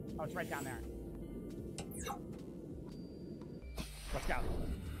 Oh, it's right down there. Let's go.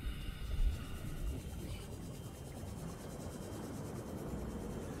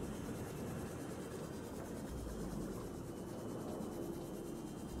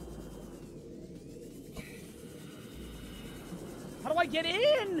 How do I get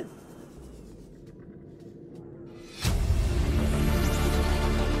in?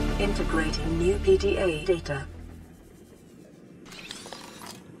 Integrating new PDA data.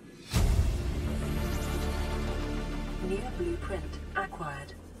 New blueprint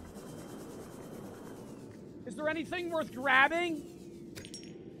acquired. Is there anything worth grabbing?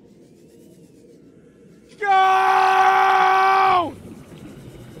 Go!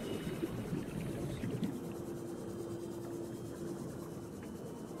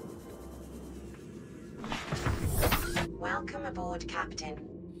 Welcome aboard, Captain.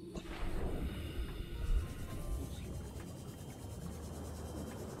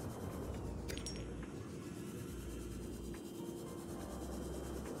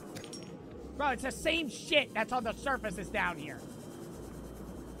 Bro, it's the same shit that's on the surface as down here.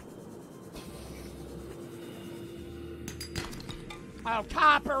 Oh,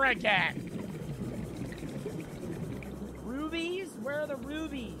 copper again. Rubies? Where are the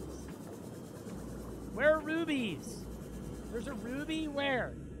rubies? Where are rubies? There's a ruby?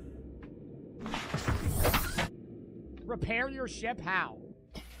 Where? Repair your ship? How?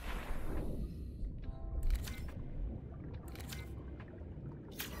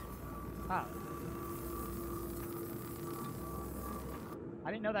 Oh.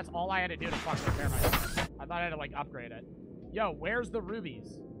 I didn't know that's all I had to do to fucking repair my ship. I thought I had to, like, upgrade it. Yo, where's the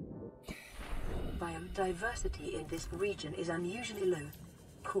rubies? Biodiversity in this region is unusually low.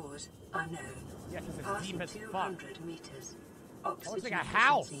 Cause unknown. Yeah, because it's Passing deep as fuck. 200 meters. Oxygen looks like a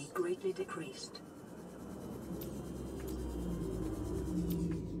house. efficiency greatly decreased.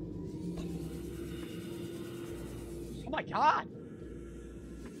 Oh my god!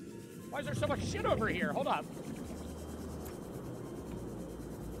 Why is there so much shit over here? Hold up.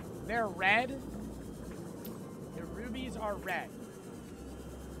 They're red. The rubies are red.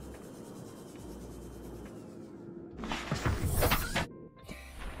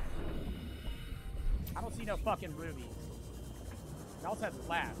 I don't see no fucking rubies. It also has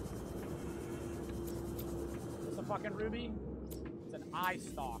glass. Is this a fucking ruby? It's an eye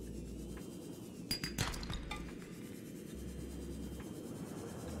stalk.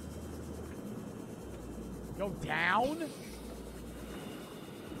 Go down?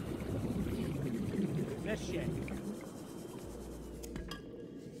 This shit.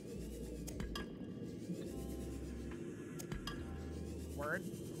 Word.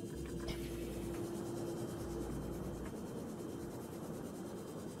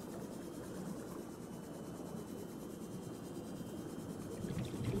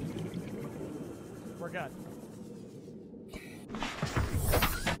 We're good.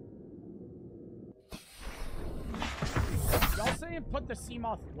 Y'all saying put the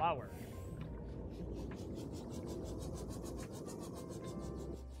Seamoth lower.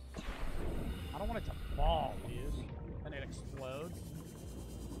 I don't want it to fall, dude. And it explodes.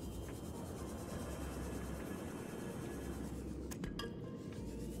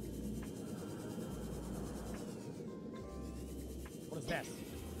 What is this?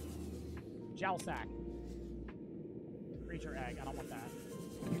 Gel sack. Creature egg. I don't want that.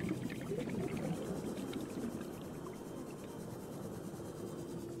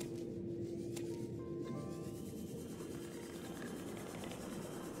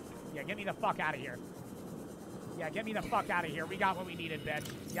 Yeah, get me the fuck out of here. Yeah, get me the fuck out of here. We got what we needed, bitch.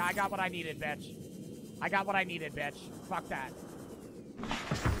 Yeah, I got what I needed, bitch. I got what I needed, bitch. Fuck that.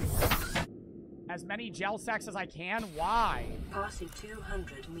 As many gel sacks as I can? Why? Passing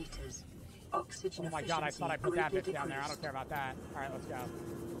 200 meters. Oxygen Oh my god, I thought I put that bitch down there. I don't decreased. care about that. Alright, let's go.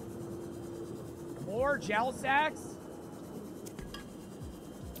 More gel sacks?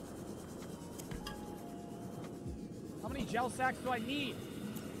 How many gel sacks do I need?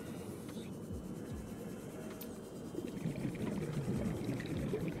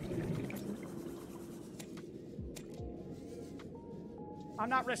 I'm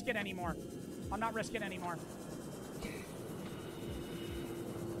not risking anymore. I'm not risking anymore.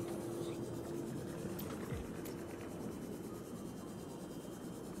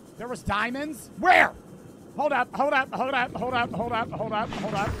 There was diamonds? Where? Hold up, hold up, hold up, hold up, hold up, hold up,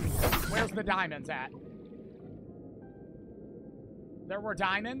 hold up. Where's the diamonds at? There were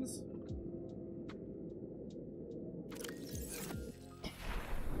diamonds?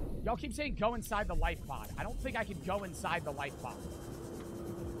 Y'all keep saying go inside the Lifepod. I don't think I can go inside the Lifepod.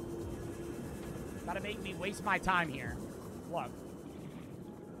 Gotta make me waste my time here. Look.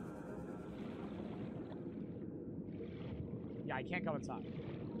 Yeah, I can't go inside.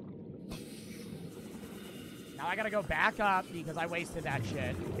 Now I gotta go back up because I wasted that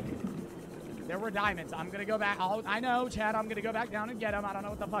shit. There were diamonds. I'm gonna go back. I know, Chad. I'm gonna go back down and get them. I don't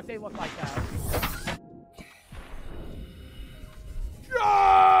know what the fuck they look like, though.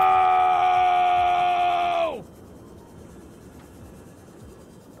 Go!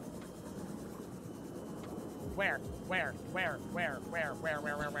 Where?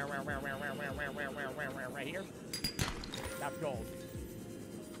 Right here? That's gold.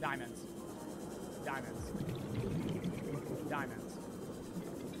 Diamonds. Diamonds. Diamonds.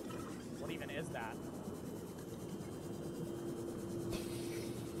 What even is that?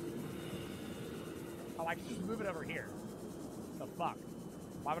 Oh, I can just move it over here. The fuck?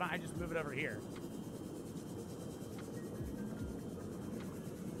 Why would I just move it over here?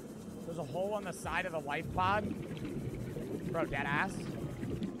 There's a hole on the side of the Lifepod. Bro, dead ass.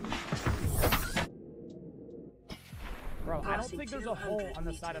 Bro, I don't think there's a hole on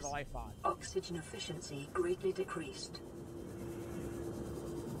the side of the Lifepod. Oxygen efficiency greatly decreased.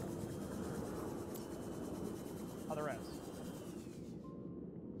 Oh, there is.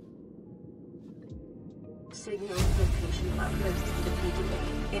 Signal location uploaded to the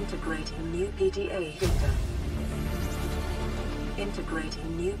PDA. Integrating new PDA data.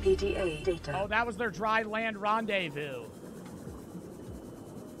 Integrating new PDA data. Oh, that was their dry land rendezvous.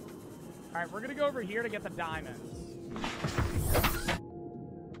 Alright, we're gonna go over here to get the diamonds.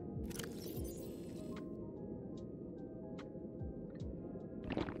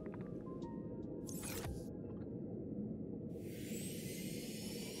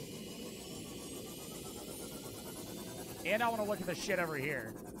 And I want to look at the shit over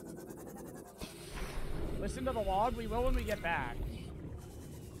here. Listen to the log. We will when we get back.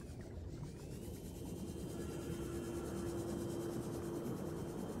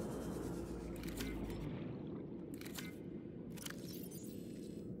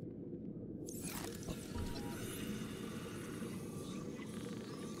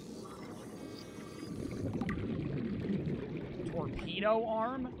 Torpedo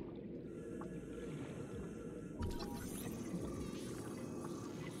arm?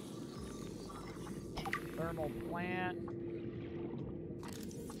 Thermal plant.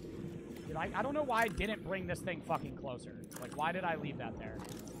 Dude, I don't know why I didn't bring this thing fucking closer. Like, why did I leave that there?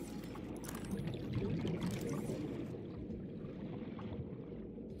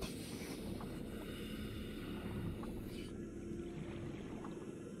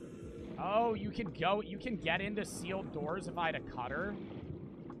 Oh, you can get into sealed doors if I had a cutter.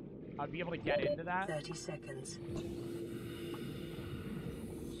 I'd be able to get into that. 30 seconds.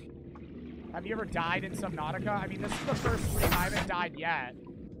 Have you ever died in Subnautica? I mean, this is the first stream. I haven't died yet.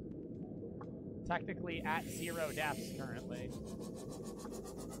 Technically at 0 deaths currently.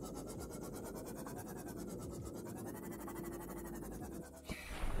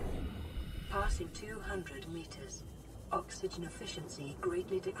 Passing 200 meters. Oxygen efficiency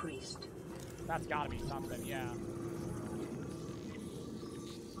greatly decreased. That's gotta be something, yeah.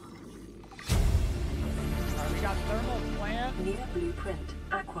 Alright, we got thermal plant. New blueprint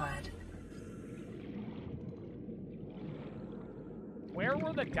acquired. Where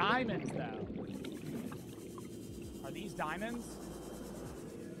were the diamonds, though? Are these diamonds?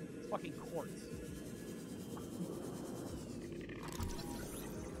 It's fucking quartz.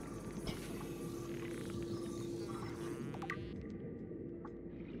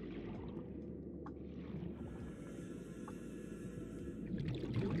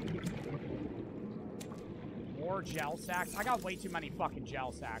 more gel sacks. I got way too many fucking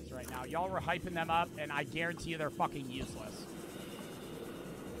gel sacks right now. Y'all were hyping them up, and I guarantee you they're fucking useless.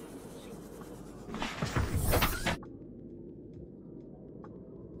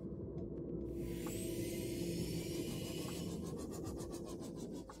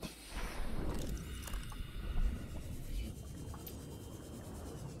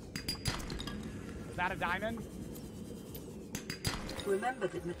 Is that a diamond? Remember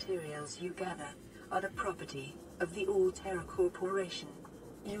that materials you gather are the property of the All-Terra Corporation.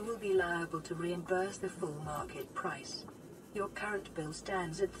 You will be liable to reimburse the full market price. Your current bill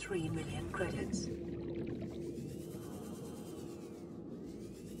stands at 3 million credits.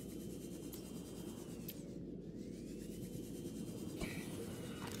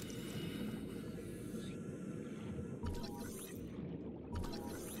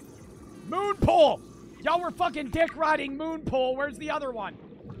 Moon Pool! Y'all were fucking dick riding Moon Pool. Where's the other one?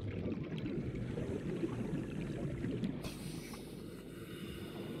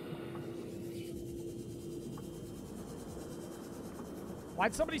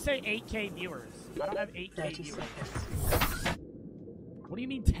 Why'd somebody say 8K viewers? I don't have 8K viewers. What do you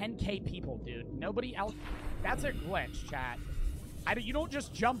mean 10K people, dude? Nobody else... That's a glitch, chat. You don't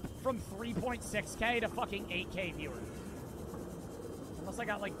just jump from 3.6K to fucking 8K viewers. Unless I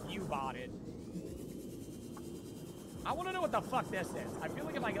got, like, view-botted. I want to know what the fuck this is. I feel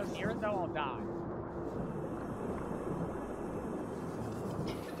like if I go near it, though, I'll die.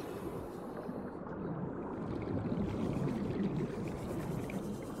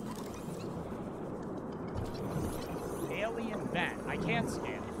 Alien vent. I can't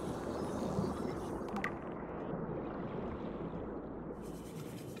scan it.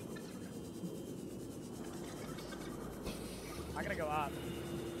 I gotta go up.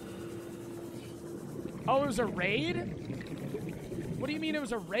 Oh, it was a raid? What do you mean it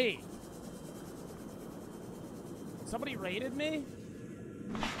was a raid? Somebody raided me?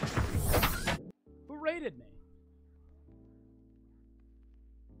 Who raided me?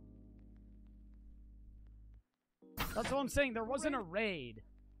 That's what I'm saying. There wasn't a raid.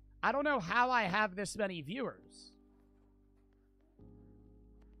 I don't know how I have this many viewers.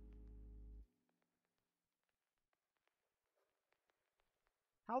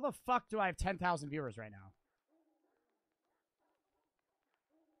 How the fuck do I have 10,000 viewers right now?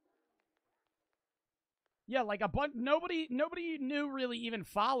 Yeah, like a bunch. Nobody knew really even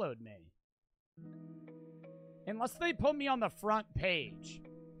followed me. Unless they put me on the front page.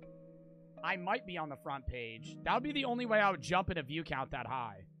 I might be on the front page. That would be the only way I would jump in a view count that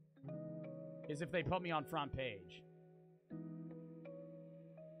high. Is if they put me on front page.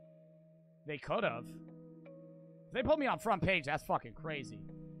 They could have. If they put me on front page, that's fucking crazy.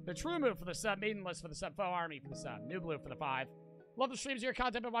 The true move for the sub. Maiden list for the sub. Faux army for the sub. New blue for the 5. Love the streams of your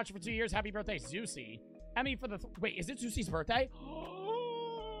content. Been watching for 2 years. Happy birthday, Zeusy. Emmy for the... Wait, is it Zeusy's birthday?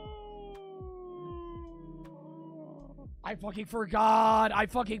 I fucking forgot. I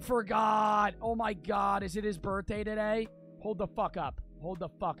fucking forgot. Oh my god. Is it his birthday today? Hold the fuck up. Hold the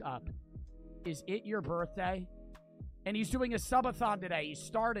fuck up. Is it your birthday? And he's doing a subathon today. He's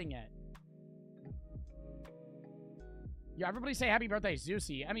starting it. Yeah, everybody say happy birthday,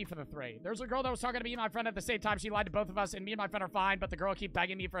 Zeusy. Emmy for the 3. There's a girl that was talking to me and my friend at the same time. She lied to both of us, and me and my friend are fine, but the girl keep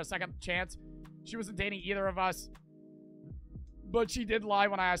begging me for a second chance. She wasn't dating either of us. But she did lie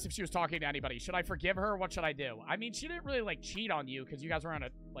when I asked if she was talking to anybody. Should I forgive her? What should I do? I mean, she didn't really, like, cheat on you because you guys were on a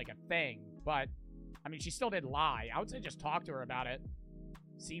thing. But, I mean, she still did lie. I would say just talk to her about it.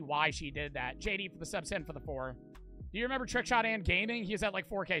 See why she did that. JD for the sub, 10 for the 4. Do you remember Trickshot and Gaming? He's at, like,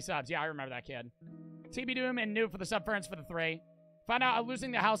 4K subs. Yeah, I remember that kid. TB Doom and Noob for the sub, Ferns for the 3. Find out I'm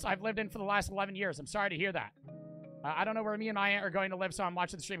losing the house I've lived in for the last 11 years. I'm sorry to hear that. I don't know where me and my aunt are going to live, so I'm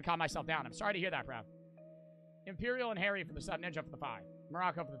watching the stream and calm myself down. I'm sorry to hear that, bro. Imperial and Harry for the sub. Ninja for the 5.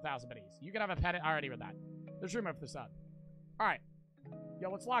 Morocco for the 1,000 biddies. You can have a pet. I already read that. There's room for the sub. All right.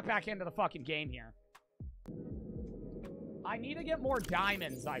 Yo, let's lock back into the fucking game here. I need to get more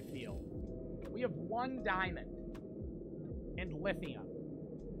diamonds, I feel. We have 1 diamond. And lithium.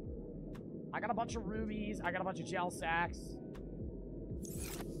 I got a bunch of rubies. I got a bunch of gel sacks.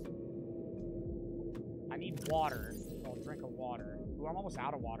 I need water. I'll drink of water. Ooh, I'm almost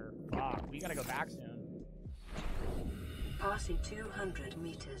out of water. Fuck, we gotta go back soon. Passing 200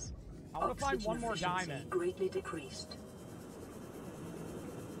 meters. I want to find 1 more diamond. Greatly decreased.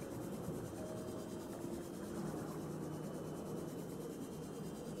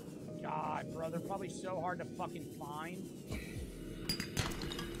 God, bro, they're probably so hard to fucking find.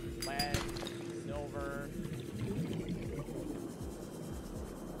 Lead, silver.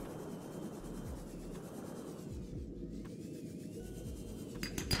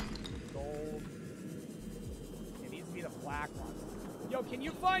 Gold. Can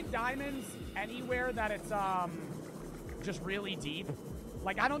you find diamonds anywhere that it's, just really deep?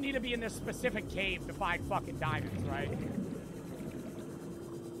 Like, I don't need to be in this specific cave to find fucking diamonds, right?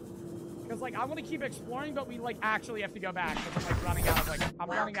 Because, like, I want to keep exploring, but we, like, actually have to go back because I'm, like, running out of, like,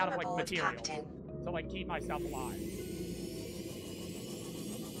 running out of, like, material to, like, keep myself alive.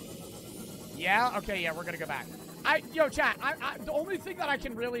 Yeah? Okay, yeah, we're gonna go back. Yo, chat, the only thing that I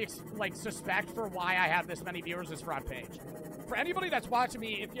can really, like, suspect for why I have this many viewers is front page. For anybody that's watching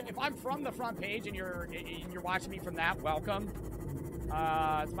me, if I'm from the front page and you're watching me from that, welcome.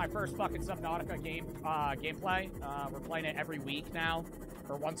 It's my first fucking Subnautica gameplay. We're playing it every week now,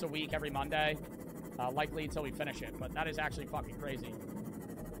 or once a week, every Monday. Likely until we finish it, but that is actually fucking crazy.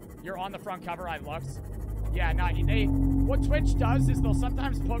 You're on the front cover, I looked. Yeah, no, what Twitch does is they'll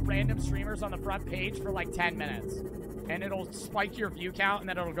sometimes put random streamers on the front page for like 10 minutes. And it'll spike your view count, and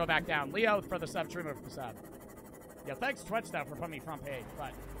then it'll go back down. Leo for the sub, Truman for the sub. Yeah, thanks Twitch, though, for putting me front page,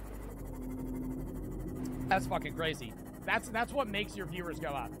 but... That's fucking crazy. That's what makes your viewers go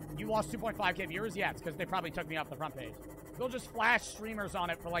up. You lost 2.5k viewers? Yeah, it's because they probably took me off the front page. They'll just flash streamers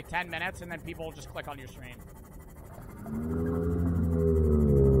on it for like 10 minutes, and then people will just click on your stream.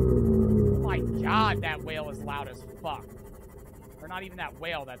 Oh my god, that whale is loud as fuck. Or not even that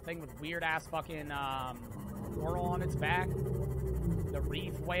whale, that thing with weird-ass fucking, coral on its back. The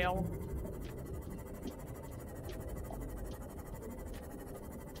reef whale.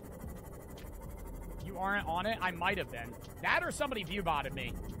 You aren't on it? I might have been. That or somebody view-botted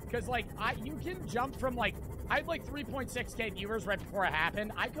me. Because, like, you can jump from, like... I had, like, 3.6k viewers right before it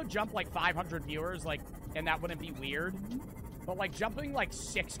happened. I could jump, like, 500 viewers, like, and that wouldn't be weird. But, like, jumping, like,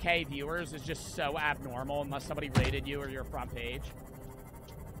 6k viewers is just so abnormal unless somebody rated you or your front page.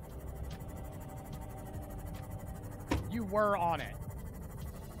 You were on it.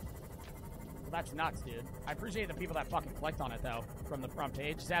 Well, that's nuts, dude. I appreciate the people that fucking clicked on it, though, from the front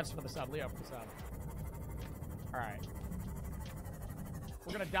page. Zabs for the sub. Leo for the sub. Alright.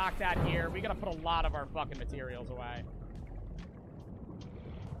 We're gonna dock that here. We gotta put a lot of our fucking materials away.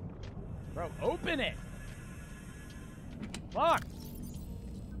 Bro, open it! Fuck!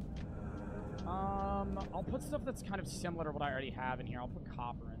 I'll put stuff that's kind of similar to what I already have in here. I'll put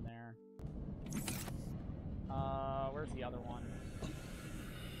copper in there. Where's the other one?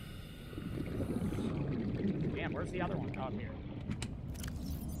 Damn, where's the other one? Oh, here.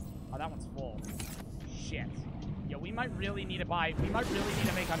 Oh, that one's full. Shit. Yo, we might really need to buy... We might really need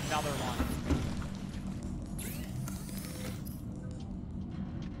to make another one.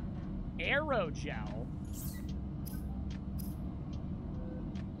 Aerogel.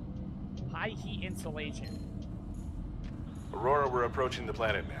 High heat insulation. Aurora, we're approaching the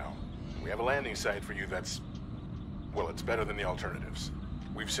planet now. We have a landing site for you that's... well, it's better than the alternatives.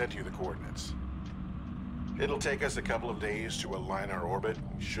 We've sent you the coordinates. It'll take us a couple of days to align our orbit.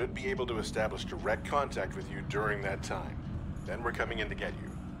 We should be able to establish direct contact with you during that time. Then we're coming in to get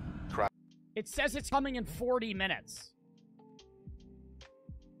you. It says it's coming in 40 minutes.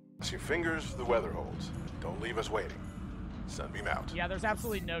 Cross your fingers, the weather holds. Don't leave us waiting. Sunbeam out. Yeah, there's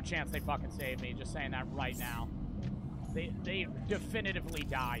absolutely no chance they fucking save me. Just saying that right now. They definitively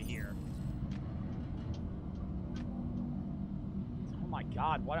die here. Oh my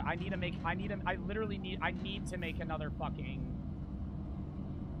god, what I need to make I need to make another fucking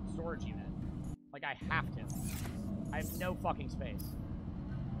storage unit. Like I have to. I have no fucking space.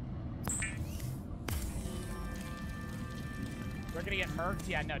 They're gonna get murked?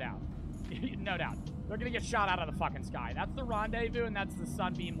 Yeah, no doubt. No doubt. They're gonna get shot out of the fucking sky. That's the rendezvous, and that's the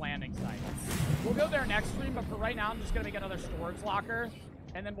Sunbeam landing site. We'll go there next stream, but for right now, I'm just gonna make another storage locker,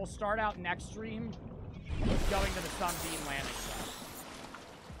 and then we'll start out next stream with going to the Sunbeam landing site.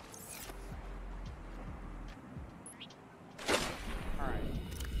 Alright.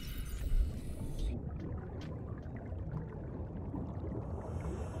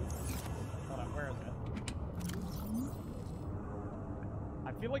 Hold on, where is it?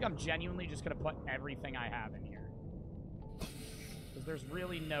 I feel like I'm genuinely just gonna put everything I have in here. Because there's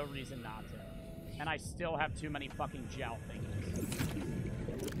really no reason not to. And I still have too many fucking gel things.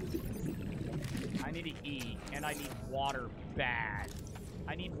 I need to eat, and I need water bad.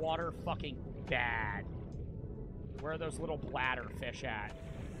 I need water fucking bad. Where are those little bladder fish at?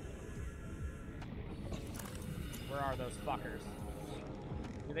 Where are those fuckers?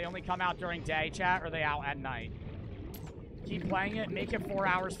 Do they only come out during day, chat, or are they out at night? Keep playing it, make it 4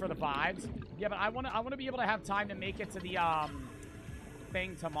 hours for the vibes. Yeah, but I wanna be able to have time to make it to the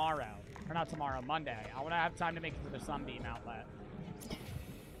thing tomorrow. Or not tomorrow, Monday. I wanna have time to make it to the Sunbeam outlet.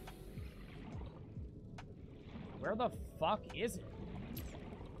 Where the fuck is it?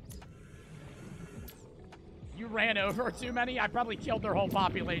 You ran over too many? I probably killed their whole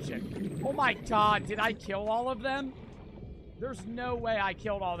population. Oh my god, did I kill all of them? There's no way I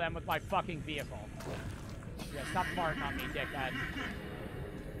killed all of them with my fucking vehicle. Yeah, stop farting on me, dickhead.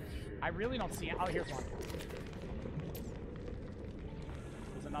 I really don't see it. Oh, here's one.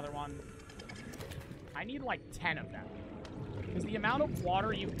 There's another one. I need like 10 of them. Because the amount of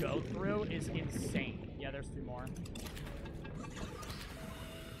water you go through is insane. Yeah, there's 2 more.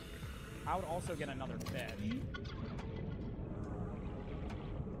 I would also get another fish.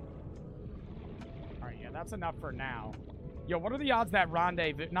 Alright, yeah, that's enough for now. Yo, what are the odds that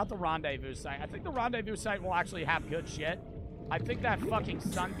rendezvous... Not the rendezvous site. I think the rendezvous site will actually have good shit. I think that fucking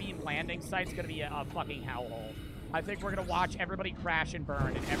Sunbeam landing site's gonna be a fucking hellhole. I think we're gonna watch everybody crash and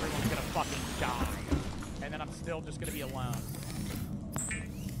burn, and everyone's gonna fucking die. And then I'm still just gonna be alone.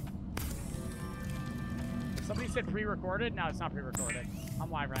 Somebody said pre-recorded? No, it's not pre-recorded.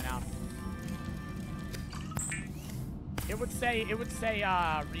 I'm live right now. It would say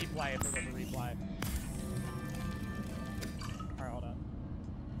replay if it was a replay. Alright, hold up.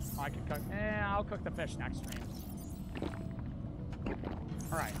 Oh, I can cook. I'll cook the fish next stream.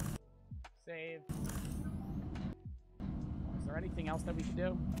 Alright. Save. Is there anything else that we can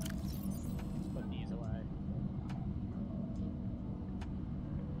do? Let's put these away.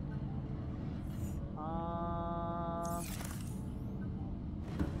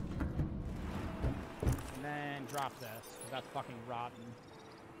 And then drop this, because that's fucking rotten.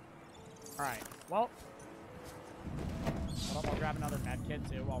 Alright, well. Hold up, I'll grab another med kit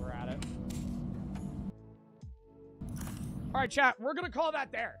too while we're at it. Alright, chat, we're gonna call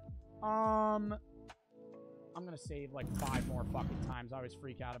that there. I'm gonna save like 5 more fucking times. I always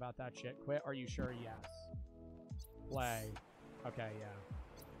freak out about that shit. Quit, are you sure? Yes. Play. Okay, yeah.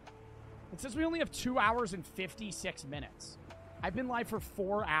 It says we only have 2 hours and 56 minutes. I've been live for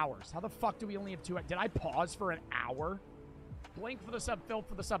 4 hours. How the fuck do we only have 2 hours? Did I pause for an hour? Blink for the sub, Phil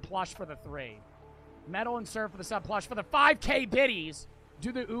for the sub, plush for the 3. Metal and Surf for the sub, plush for the 5K biddies.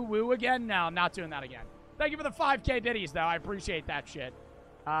 Do the ooh-woo again? No, I'm not doing that again. Thank you for the 5K biddies, though. I appreciate that shit.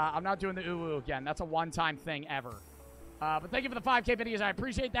 I'm not doing the ooh-woo again. That's a one-time thing ever. But thank you for the 5K biddies. I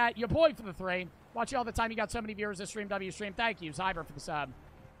appreciate that. Your boy for the 3. Watch you all the time. You got so many viewers this stream. W stream. Thank you. Cyber for the sub.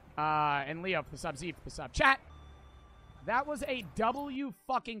 And Leo for the sub. Z for the sub. Chat. That was a W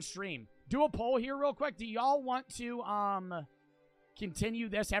fucking stream. Do a poll here real quick. Do y'all want to continue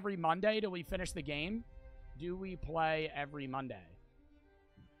this every Monday till we finish the game? Do we play every Monday?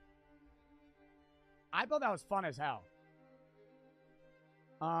 I thought that was fun as hell.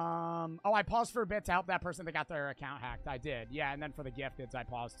 Oh, I paused for a bit to help that person that got their account hacked. I did. Yeah, and then for the gifteds, I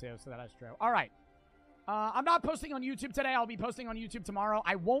paused too, so that is true. All right. I'm not posting on YouTube today. I'll be posting on YouTube tomorrow.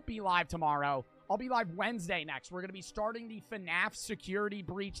 I won't be live tomorrow. I'll be live Wednesday next. We're going to be starting the FNAF Security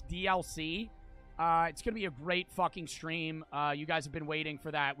Breach DLC. It's going to be a great fucking stream. You guys have been waiting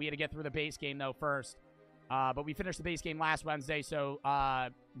for that. We had to get through the base game, though, first. But we finished the base game last Wednesday, so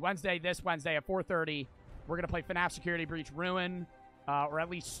this Wednesday at 4:30, we're going to play FNAF Security Breach Ruin, or at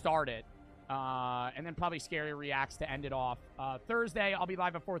least start it. And then probably Scary Reacts to end it off. Thursday, I'll be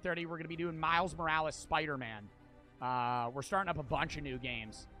live at 4:30. We're going to be doing Miles Morales Spider-Man. We're starting up a bunch of new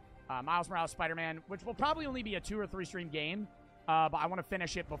games. Miles Morales Spider-Man, which will probably only be a 2 or 3 stream game. But I want to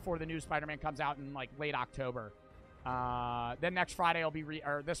finish it before the new Spider-Man comes out in, like, late October. Then next Friday will be,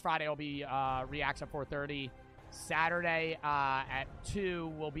 this Friday will be Reacts at 4:30. Saturday at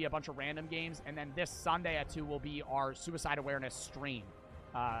 2 will be a bunch of random games. And then this Sunday at 2 will be our Suicide Awareness stream.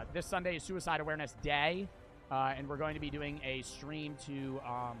 This Sunday is Suicide Awareness Day. And we're going to be doing a stream to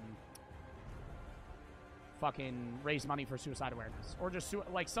fucking raise money for suicide awareness. Or just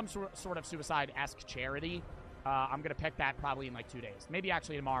like some sort of suicide-esque charity. I'm going to pick that probably in like 2 days. Maybe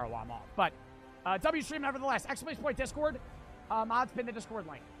actually tomorrow while I'm off. But W stream nevertheless. Exclamation point Discord. Mods pin the Discord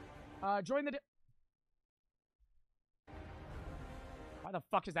link. Join the... Why the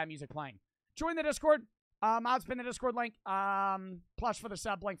fuck is that music playing? Join the Discord. Mods pin the Discord link. Plush for the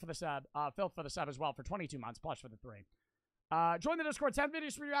sub. Blink for the sub. Filth for the sub as well for 22 months. Plush for the 3. Join the Discord. Send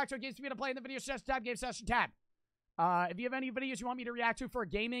videos for react to games to be able to play in the video session tab. Game session tab. If you have any videos you want me to react to for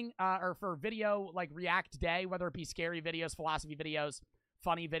gaming or for video, like React Day, whether it be scary videos, philosophy videos,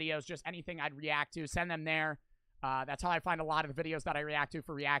 funny videos, just anything I'd react to, send them there. That's how I find a lot of the videos that I react to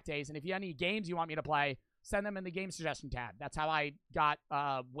for React Days. And if you have any games you want me to play, send them in the game suggestion tab. That's how I got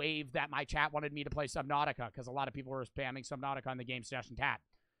waved that my chat wanted me to play Subnautica, because a lot of people were spamming Subnautica in the game suggestion tab.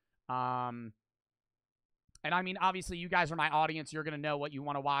 And I mean, obviously, you guys are my audience. You're going to know what you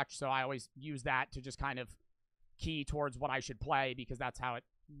want to watch, so I always use that to just kind of key towards what I should play, because that's how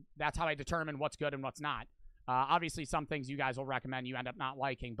I determine what's good and what's not. Obviously, some things you guys will recommend you end up not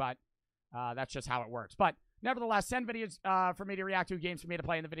liking, but that's just how it works. But Nevertheless, send videos for me to react to, games for me to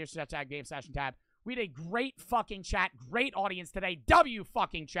play in the video chat tab, game session tab. We had a great fucking chat, great audience today. W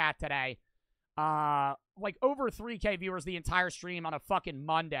fucking chat today. Like over 3K viewers the entire stream on a fucking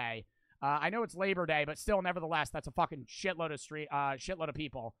Monday. I know it's Labor Day, but still, nevertheless, that's a fucking shitload of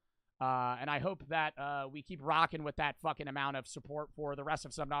people. And I hope that we keep rocking with that fucking amount of support for the rest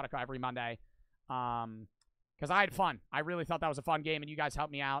of Subnautica every Monday. Because I had fun. I really thought that was a fun game, and you guys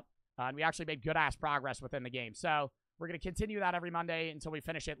helped me out. And we actually made good-ass progress within the game. So we're going to continue that every Monday until we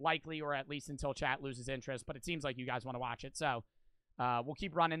finish it, likely, or at least until chat loses interest. But it seems like you guys want to watch it. So we'll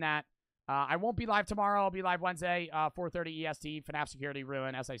keep running that. I won't be live tomorrow. I'll be live Wednesday, 4:30 EST, FNAF Security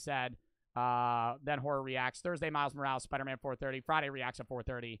Ruin, as I said. Then Horror Reacts. Thursday, Miles Morales, Spider-Man 4:30. Friday, Reacts at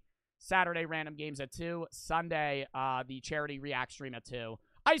 4:30. Saturday, Random Games at 2. Sunday, the Charity React stream at 2.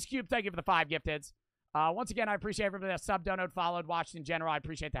 Ice Cube, thank you for the 5 gifteds. Once again, I appreciate everybody that subbed, donated, followed, watched in general. I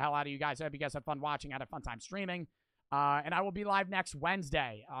appreciate the hell out of you guys. I hope you guys had fun watching. I had a fun time streaming. And I will be live next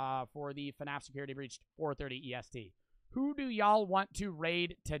Wednesday for the FNAF Security Breach 4:30 EST. Who do y'all want to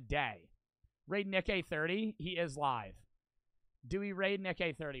raid today? Raid Nick A30? He is live. Do we raid Nick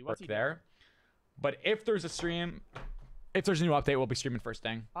A30? What's he there? doing? But if there's a stream, if there's a new update, we'll be streaming first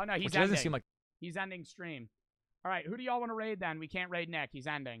thing. Oh, no, he's which ending. doesn't seem like... He's ending stream. All right, who do y'all want to raid then? We can't raid Nick. He's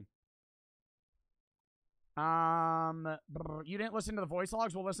ending. You didn't listen to the voice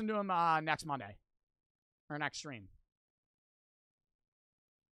logs? We'll listen to him next Monday. Or next stream.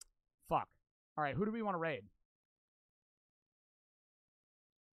 Fuck. All right, who do we want to raid?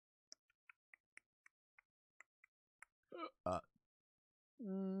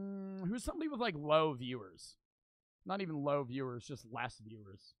 Who's somebody with, like, low viewers? Not even low viewers, just less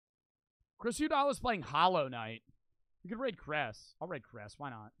viewers. Chris Udall is playing Hollow Knight. You could raid Chris. I'll raid Chris. Why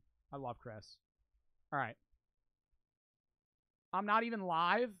not? I love Chris. All right. I'm not even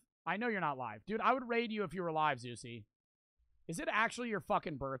live? I know you're not live. Dude, I would raid you if you were live, Zeusy. Is it actually your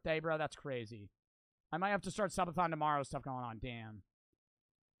fucking birthday, bro? That's crazy. I might have to start subathon tomorrow. Stuff going on. Damn.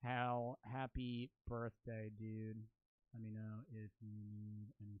 Hell, happy birthday, dude. Let me know if you need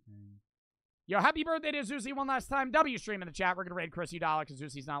anything. Yo, happy birthday to Zeusy one last time. W stream in the chat. We're going to raid Chris Udall because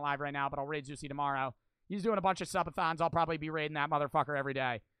Zeusy's not live right now, but I'll raid Zeusy tomorrow. He's doing a bunch of subathons. I'll probably be raiding that motherfucker every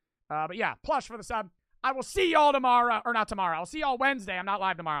day. But yeah, plush for the sub. I will see y'all tomorrow. Or not tomorrow. I'll see y'all Wednesday. I'm not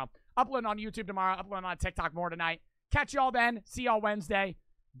live tomorrow. Uploading on YouTube tomorrow. Uploading on TikTok more tonight. Catch y'all then. See y'all Wednesday.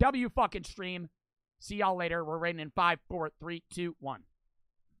 W fucking stream. See y'all later. We're raiding in 5, 4, 3, 2, 1.